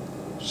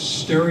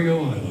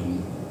Stereo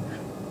Island.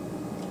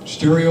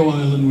 Stereo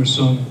Island was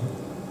some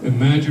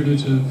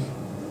imaginative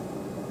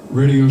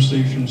radio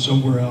station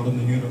somewhere out in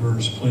the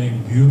universe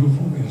playing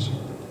beautiful music.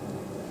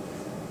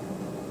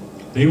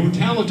 They were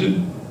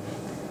talented,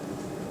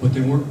 but they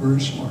weren't very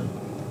smart.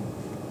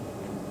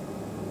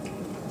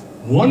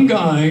 One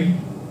guy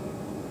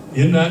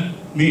in that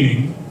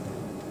meeting,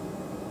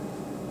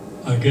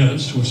 I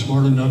guess, was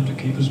smart enough to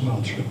keep his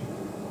mouth shut.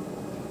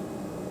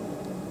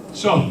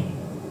 So,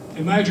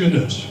 imagine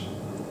this.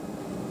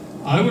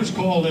 I was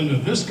called into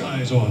this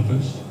guy's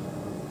office.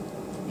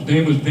 His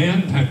name was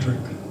Van Patrick.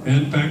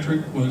 Van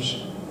Patrick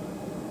was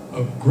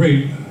a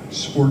great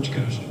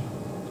sportscaster.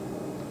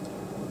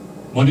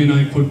 Monday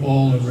Night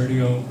Football and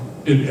radio,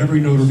 did every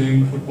Notre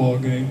Dame football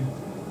game,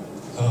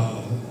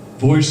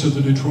 voice of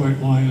the Detroit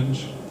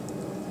Lions.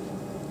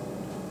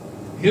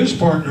 His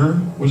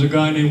partner was a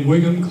guy named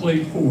William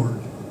Clay Ford.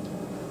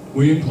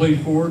 William Clay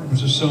Ford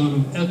was the son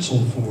of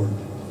Edsel Ford.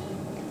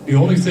 The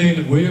only thing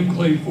that William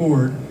Clay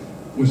Ford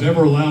was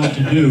ever allowed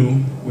to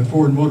do with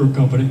Ford Motor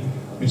Company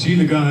is he's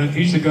the guy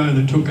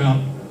that took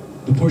out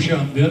the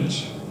push-out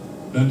vents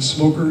that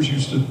smokers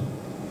used to,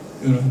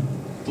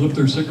 flip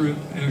their cigarette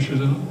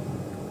ashes out.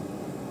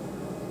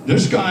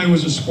 This guy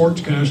was a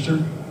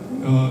sportscaster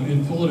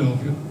in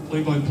Philadelphia,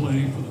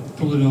 play-by-play for the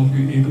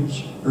Philadelphia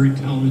Eagles, very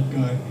talented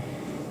guy.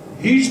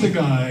 He's the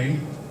guy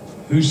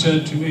who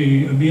said to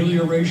me,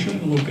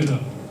 amelioration, look it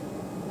up.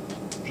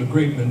 He's a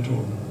great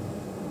mentor.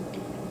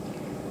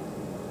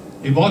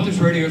 He bought this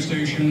radio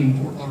station in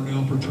Fort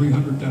Lauderdale for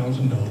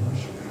 $300,000.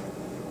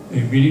 They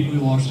immediately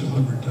lost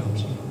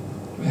 $100,000.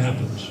 It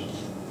happens.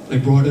 They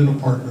brought in a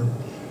partner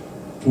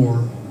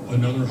for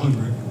another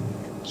 100.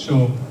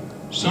 So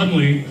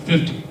suddenly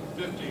 50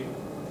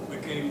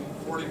 became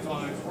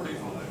 45.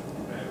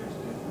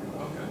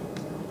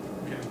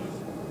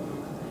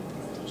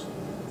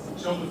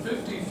 So the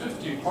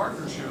 50-50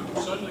 partnership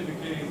suddenly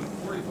became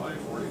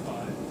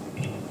 45-45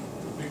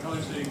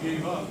 because they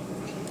gave up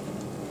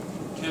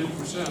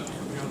 10%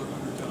 of the other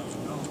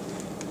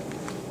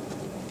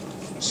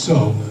 $100,000.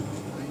 So,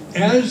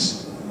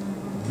 as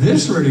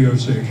this radio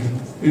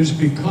station is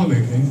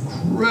becoming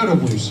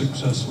incredibly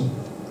successful,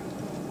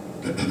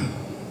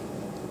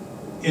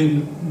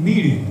 in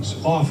meetings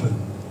often,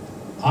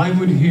 I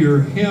would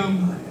hear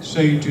him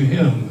say to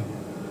him,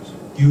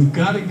 you've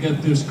got to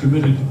get this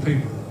committed to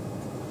paper.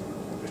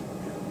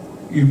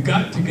 You've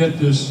got to get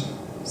this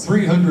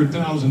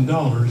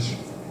 $300,000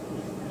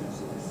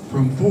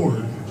 from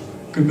Ford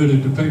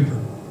committed to paper.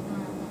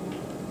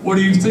 What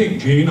do you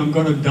think, Gene? I'm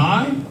going to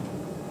die?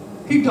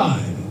 He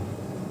died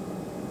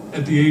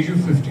at the age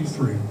of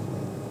 53.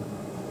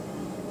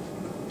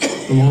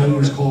 The line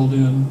was called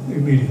in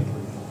immediately.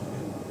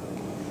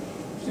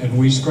 And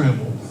we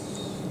scrambled.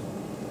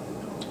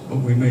 But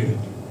we made it.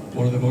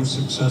 One of the most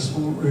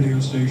successful radio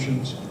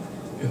stations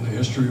in the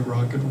history of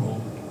rock and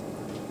roll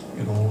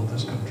in all of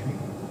this country.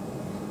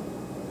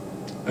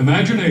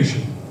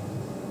 Imagination.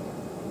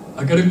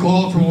 I got a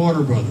call from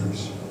Warner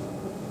Brothers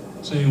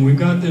saying, we've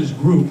got this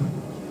group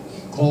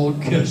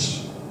called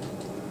KISS.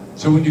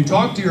 So when you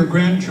talk to your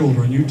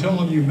grandchildren, you tell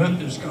them you met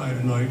this guy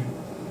tonight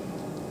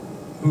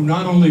who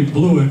not only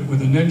blew it with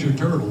the Ninja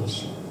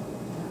Turtles,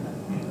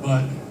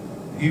 but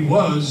he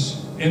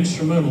was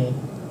instrumental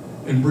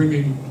in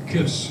bringing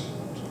KISS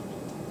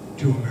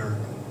to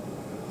America.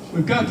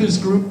 We've got this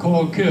group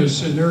called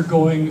KISS, and they're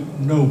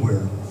going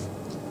nowhere.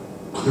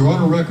 They're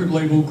on a record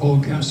label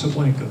called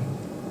Casablanca,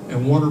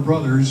 and Warner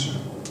Brothers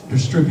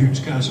distributes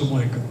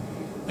Casablanca.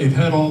 They've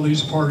had all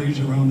these parties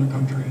around the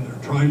country, and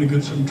they're trying to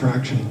get some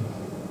traction,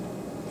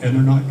 and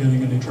they're not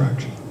getting any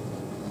traction.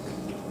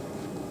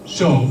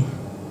 So,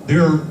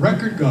 their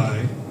record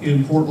guy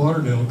in Fort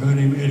Lauderdale, a guy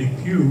named Eddie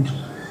Pugh,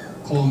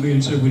 called me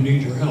and said, we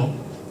need your help.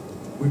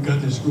 We've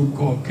got this group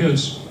called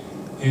KISS,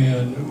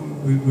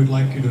 and we would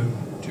like you to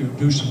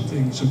do some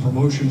things, some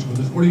promotions with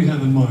us. What do you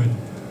have in mind?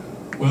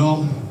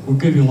 Well, we'll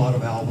give you a lot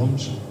of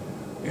albums,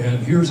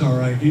 and here's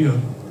our idea.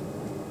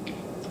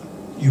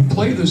 You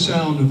play the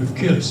sound of the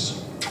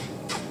KISS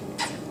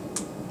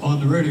on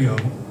the radio,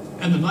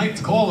 and the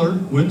ninth caller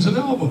wins an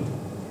album.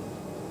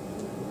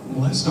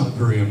 Well, that's not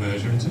very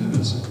imaginative,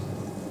 is it?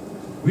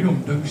 We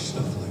don't do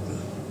stuff like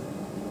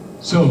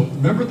that. So,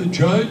 remember the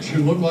judge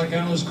who looked like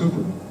Alice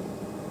Cooper?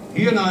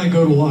 He and I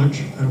go to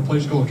lunch at a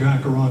place called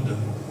Jacaranda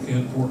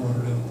in Fort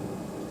Lauderdale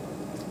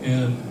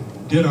and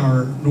did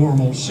our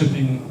normal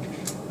sipping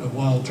of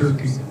wild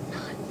turkey.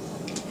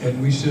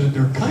 And we said,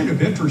 they're kind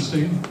of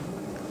interesting.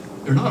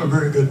 They're not a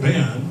very good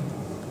band,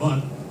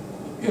 but,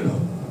 you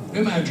know,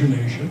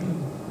 imagination.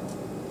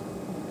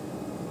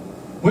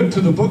 Went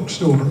to the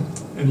bookstore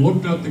and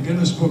looked up the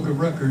Guinness Book of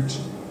Records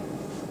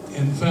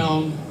and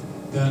found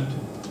that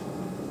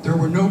there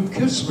were no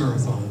KISS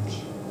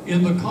marathons.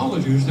 In the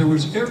colleges, there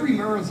was every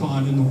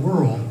marathon in the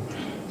world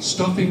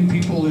stuffing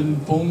people in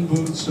phone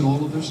booths and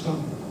all of this stuff.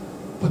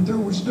 But there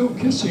was no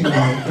kissing,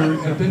 there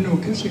had been no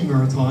kissing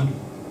marathon.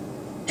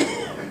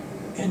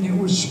 And it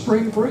was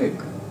spring break.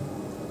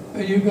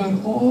 And you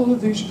got all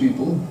of these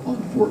people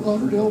on Fort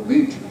Lauderdale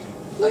Beach.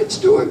 Let's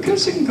do a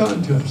kissing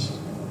contest.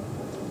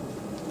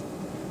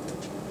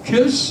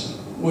 KISS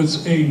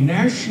was a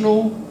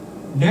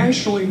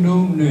nationally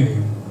known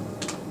name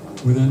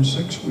within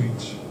 6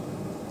 weeks.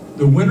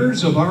 The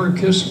winners of our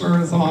KISS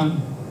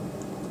marathon,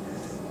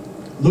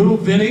 Little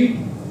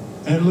Vinny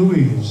and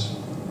Louise.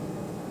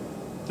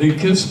 They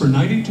kissed for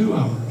 92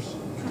 hours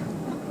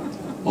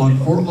on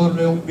Fort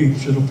Lauderdale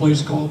Beach at a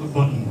place called The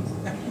Button.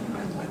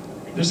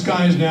 This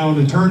guy is now an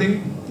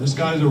attorney. This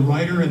guy's a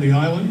writer in the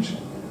islands.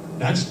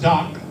 That's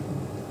Doc.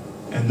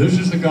 And this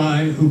is the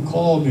guy who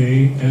called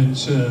me and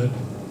said,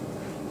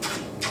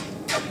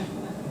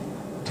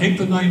 take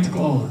the ninth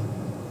caller.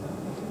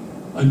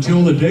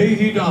 Until the day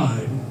he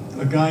died,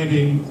 a guy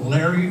named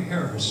Larry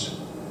Harris,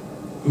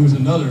 who's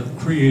another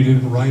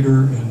creative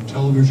writer and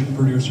television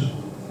producer.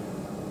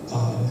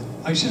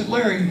 I said,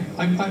 Larry,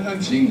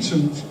 I've seen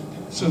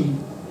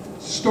some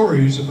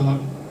stories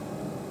about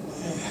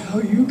how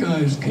you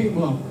guys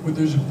came up with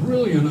this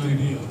brilliant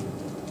idea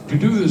to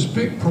do this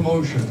big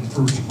promotion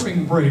for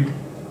spring break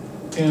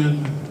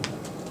and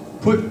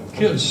put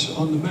KISS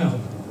on the map.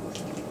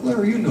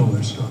 Larry, you know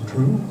that's not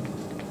true.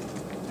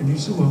 And he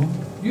said, well,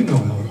 you know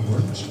how it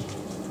works.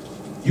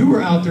 You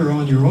were out there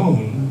on your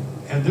own,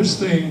 and this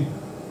thing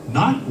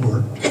not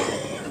worked,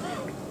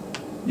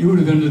 you would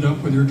have ended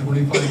up with your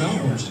 25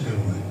 albums to give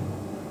away.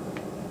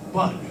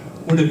 But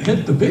when it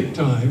hit the big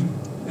time,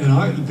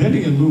 and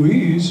Vinny and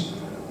Louise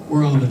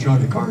were on the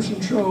Johnny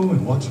Carson show,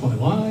 and What's My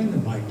Line,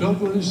 and Mike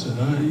Douglas,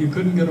 and you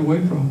couldn't get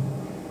away from.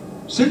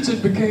 Since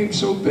it became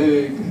so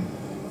big,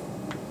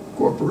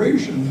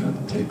 corporation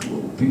had to take a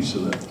little piece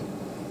of that,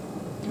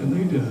 and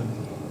they did.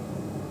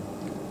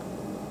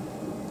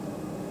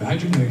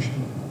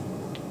 Imagination.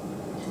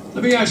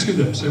 Let me ask you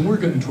this, and we're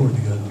getting toward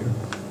the end here.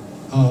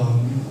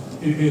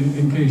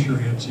 In case you're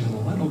antsy at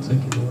all, I don't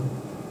think you are.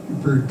 You're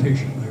very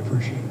patient, and I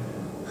appreciate it.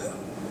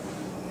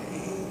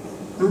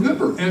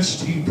 Remember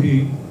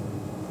STP?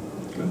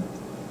 Okay.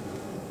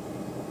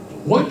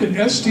 What did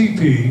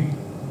STP,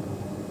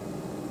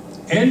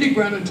 Andy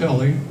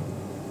Granatelli,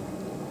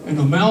 and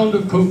a mound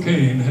of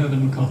cocaine have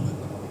in common?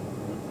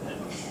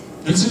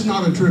 This is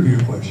not a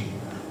trivia question.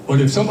 But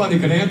if somebody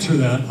can answer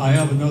that, I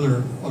have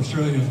another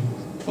Australian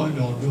 $5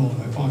 bill in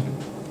my pocket.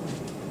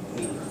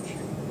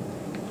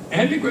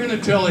 Andy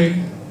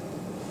Granatelli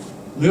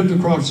lived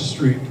across the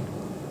street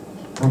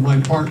from my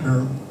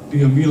partner,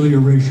 the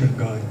amelioration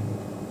guy.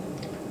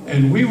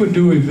 And we would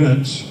do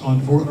events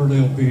on Fort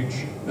Lauderdale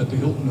Beach at the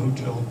Hilton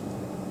Hotel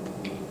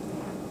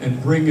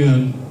and bring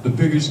in the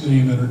biggest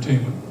name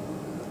entertainment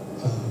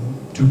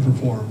to to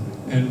perform.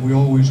 And we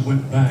always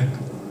went back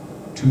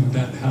to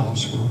that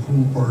house for a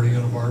pool party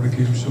and a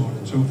barbecue, so on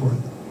and so forth.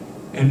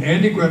 And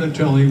Andy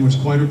Granatelli was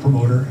quite a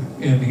promoter,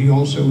 and he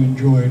also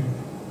enjoyed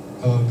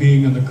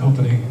being in the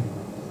company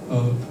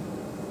of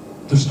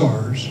the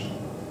stars.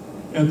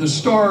 And the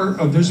star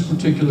of this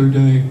particular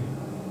day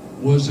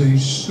was a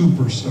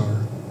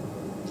superstar.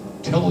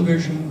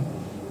 Television,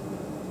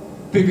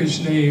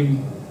 biggest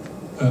name,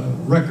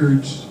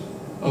 records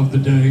of the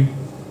day.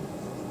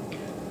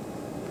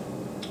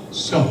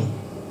 So,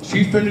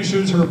 she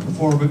finishes her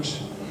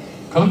performance,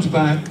 comes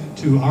back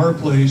to our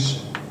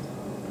place.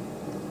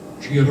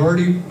 She had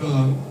already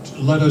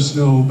let us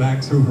know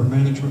back through her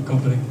management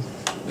company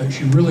that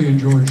she really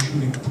enjoyed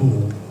shooting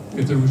pool.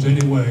 If there was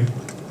any way,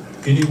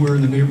 anywhere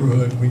in the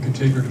neighborhood, we could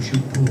take her to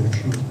shoot pool,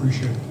 she would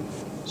appreciate it.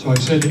 So I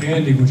said to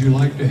Andy, would you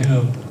like to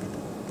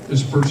have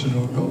this person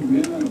over? Oh,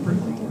 yeah, I'll bring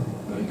her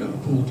over. I got a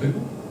pool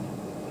table.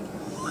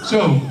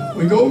 So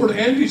we go over to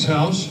Andy's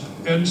house,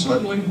 and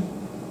suddenly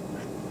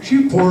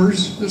she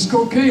pours this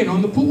cocaine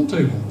on the pool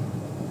table.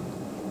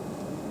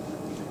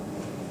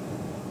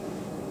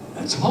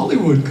 That's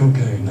Hollywood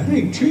cocaine. That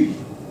ain't cheap.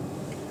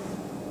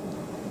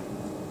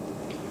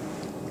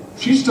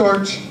 She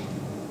starts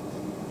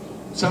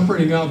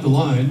separating out the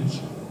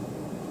lines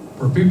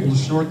for people to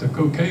snort the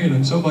cocaine,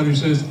 and somebody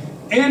says,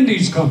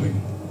 Andy's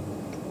coming.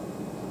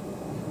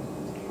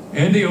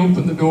 Andy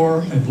opened the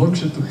door and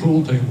looks at the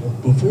pool table.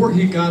 Before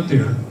he got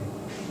there,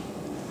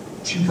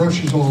 she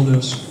brushes all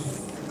this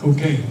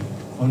cocaine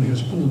on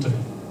his pool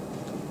table,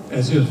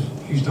 as if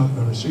he's not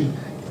going to see it.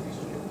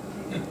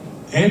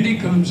 Andy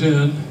comes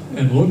in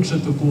and looks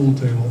at the pool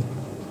table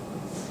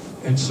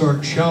and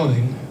starts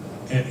shouting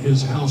at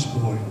his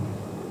houseboy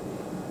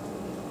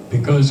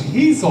because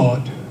he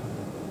thought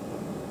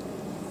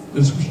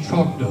this was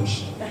chalk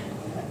dust.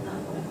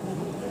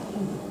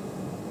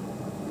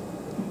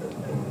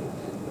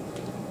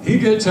 He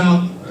gets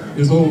out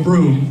his little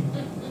broom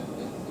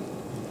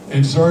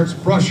and starts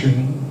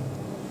brushing.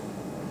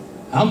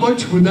 How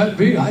much would that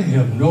be? I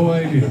have no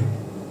idea.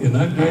 In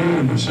that day,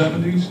 in the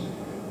 70s,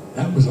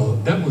 that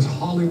was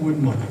Hollywood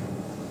money.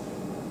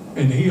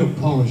 And he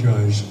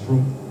apologized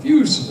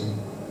profusely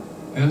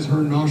as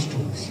her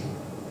nostrils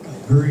got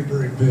very,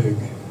 very big,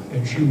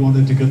 and she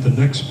wanted to get the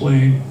next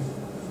plane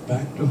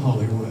back to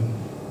Hollywood.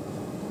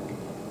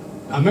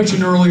 I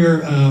mentioned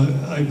earlier,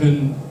 I've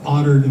been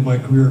honored in my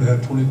career to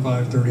have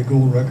 25, 30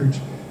 gold records.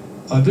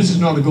 This is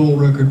not a gold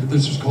record, but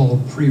this is called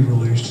a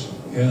pre-release.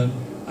 And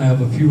I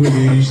have a few of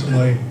these,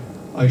 and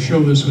I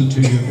show this one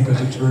to you because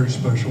it's very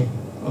special.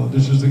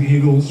 This is the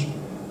Eagles.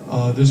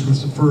 This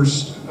was the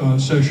first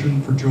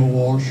session for Joe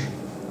Walsh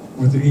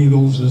with the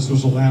Eagles. This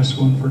was the last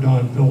one for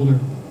Don Felder.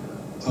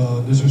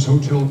 This was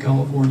Hotel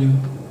California.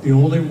 The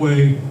only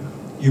way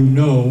you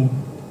know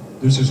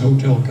this is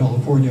Hotel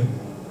California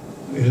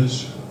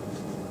is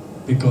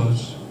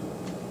because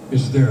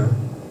it's there,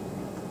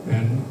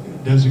 and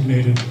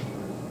designated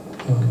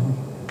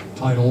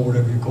title,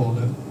 whatever you call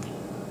that.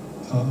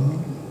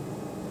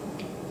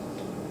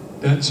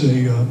 That's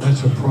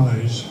a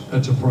prize.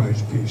 That's a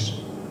prize piece.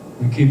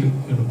 We keep it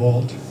in a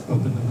vault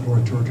up in the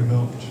North Georgia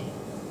mountains.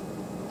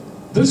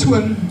 This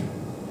one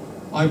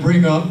I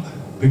bring up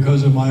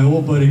because of my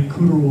old buddy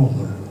Cooter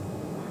Waller.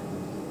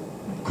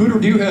 Cooter,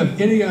 do you have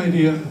any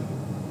idea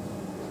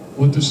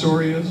what the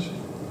story is?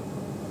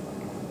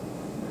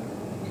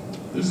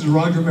 This is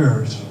Roger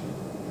Maris,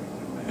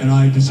 and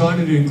I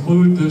decided to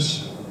include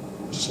this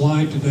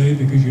slide today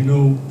because you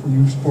know, for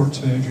you sports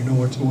fans, you know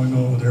what's going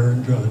on with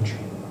Aaron Judge,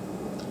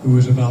 who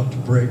is about to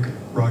break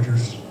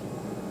Roger's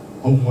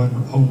home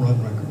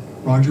run record.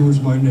 Roger was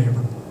my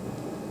neighbor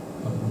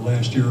the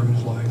last year of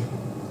his life.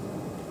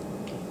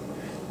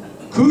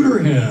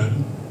 Cooter had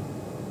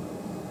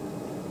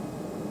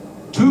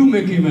 2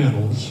 Mickey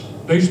Mantles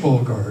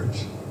baseball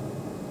cards.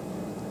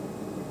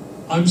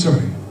 I'm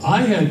sorry,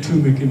 I had 2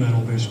 Mickey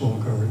Mantle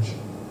baseball cards.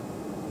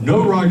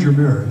 No Roger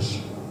Maris.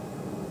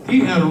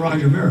 He had a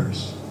Roger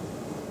Maris.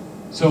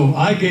 So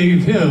I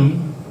gave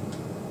him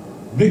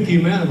Mickey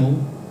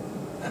Mantle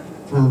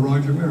for a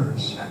Roger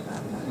Maris.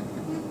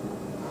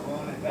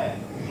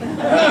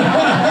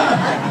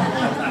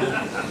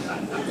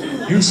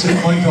 You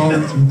sent my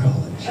daughter through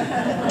college.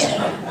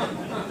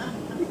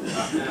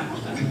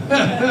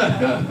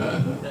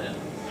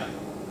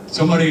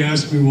 Somebody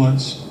asked me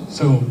once,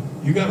 so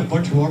you got a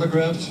bunch of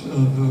autographs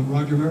of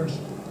Roger Maris?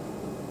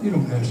 You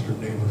don't ask your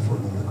neighbor for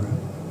an autograph.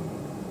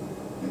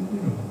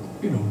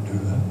 You don't do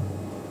that.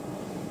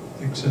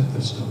 Except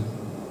this time.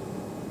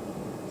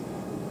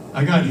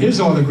 I got his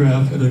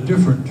autograph at a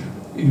different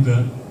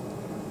event,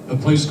 a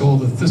place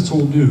called the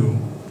Thistle Dew.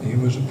 He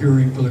was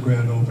appearing for the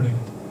grand opening.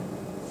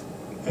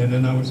 And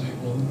then I was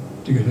able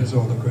to get his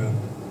autograph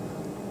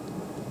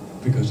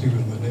because he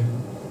was my neighbor.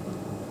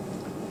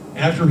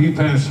 After he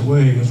passed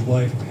away, his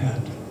wife,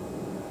 Pat,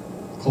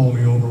 called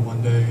me over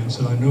one day and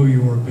said, I know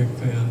you were a big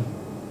fan,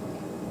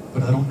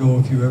 but I don't know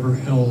if you ever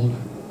held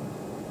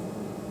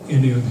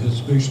any of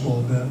his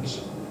baseball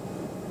bats.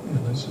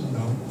 And I said,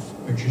 no.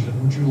 And she said,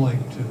 would you like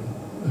to?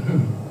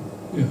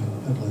 Yeah,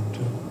 I'd like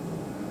to.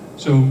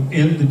 So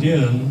in the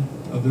den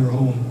of their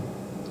home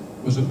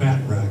was a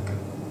bat rack.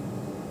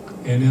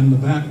 And in the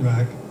bat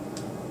rack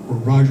were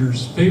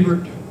Roger's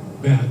favorite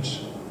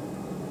bats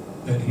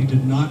that he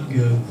did not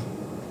give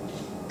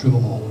to the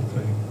Hall of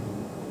Fame.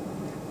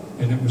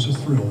 And it was a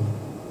thrill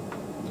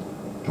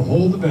to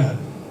hold the bat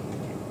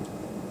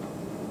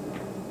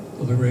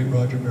of the great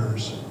Roger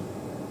Maris.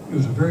 He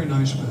was a very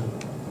nice man.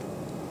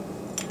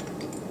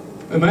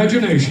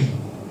 Imagination.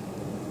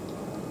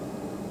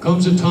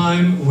 Comes a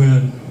time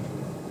when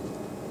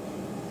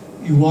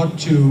you want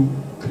to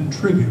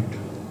contribute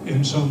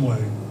in some way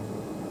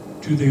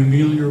to the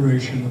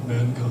amelioration of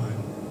mankind.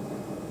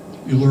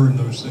 You learn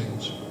those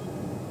things.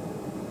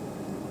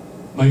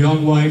 My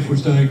young wife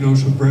was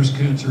diagnosed with breast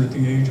cancer at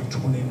the age of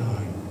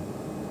 29.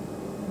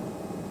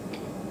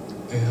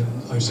 And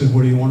I said,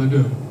 what do you want to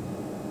do?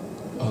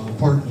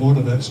 Part one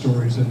of that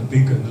story is in the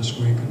Beacon this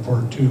week, and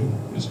part two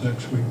is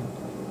next week.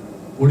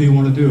 What do you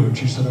want to do? And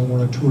she said, I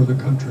want to tour the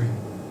country,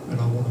 and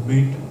I want to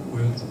meet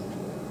with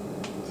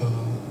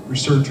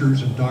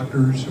researchers and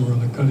doctors who are on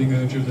the cutting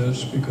edge of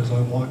this, because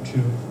I want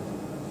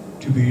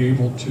to be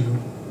able to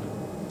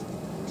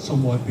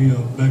somewhat be a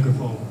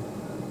megaphone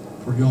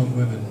for young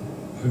women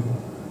who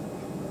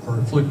are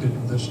afflicted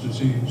with this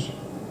disease,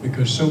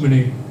 because so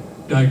many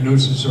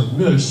diagnoses are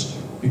missed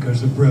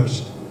because the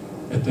breast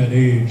at that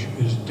age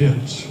is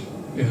dense,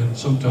 and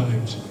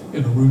sometimes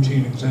in a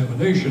routine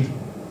examination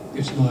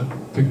it's not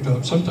picked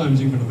up.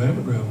 Sometimes even a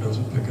mammogram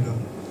doesn't pick it up.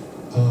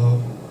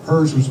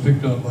 Hers was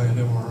picked up by an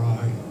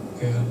MRI,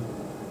 and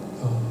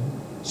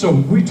so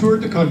we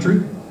toured the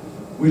country.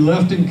 We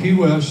left in Key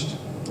West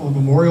on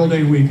Memorial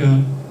Day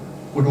weekend,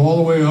 went all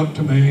the way up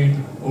to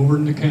Maine, over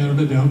into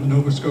Canada, down to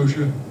Nova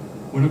Scotia,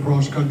 went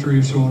across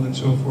country, so on and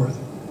so forth.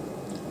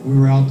 We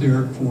were out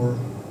there for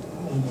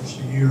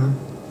almost a year,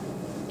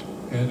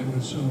 and it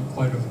was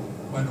quite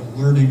a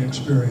learning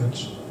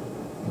experience.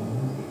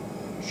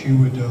 She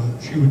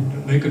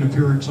would make an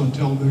appearance on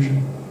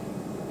television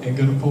and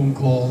get a phone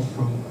call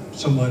from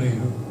somebody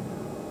who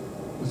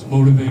was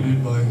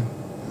motivated by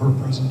her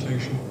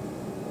presentation,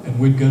 and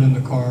we'd get in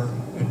the car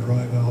and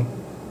drive out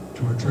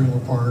to a trailer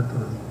park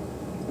or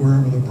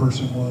wherever the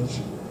person was.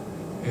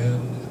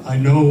 And I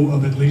know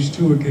of at least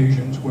 2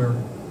 occasions where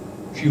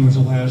she was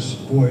the last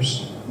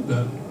voice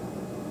that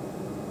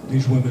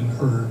these women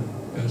heard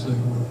as they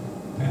were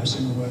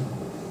passing away.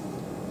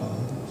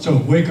 So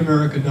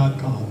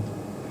wakeamerica.com.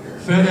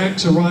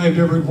 FedEx arrived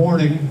every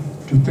morning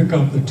to pick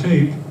up the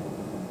tape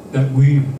that we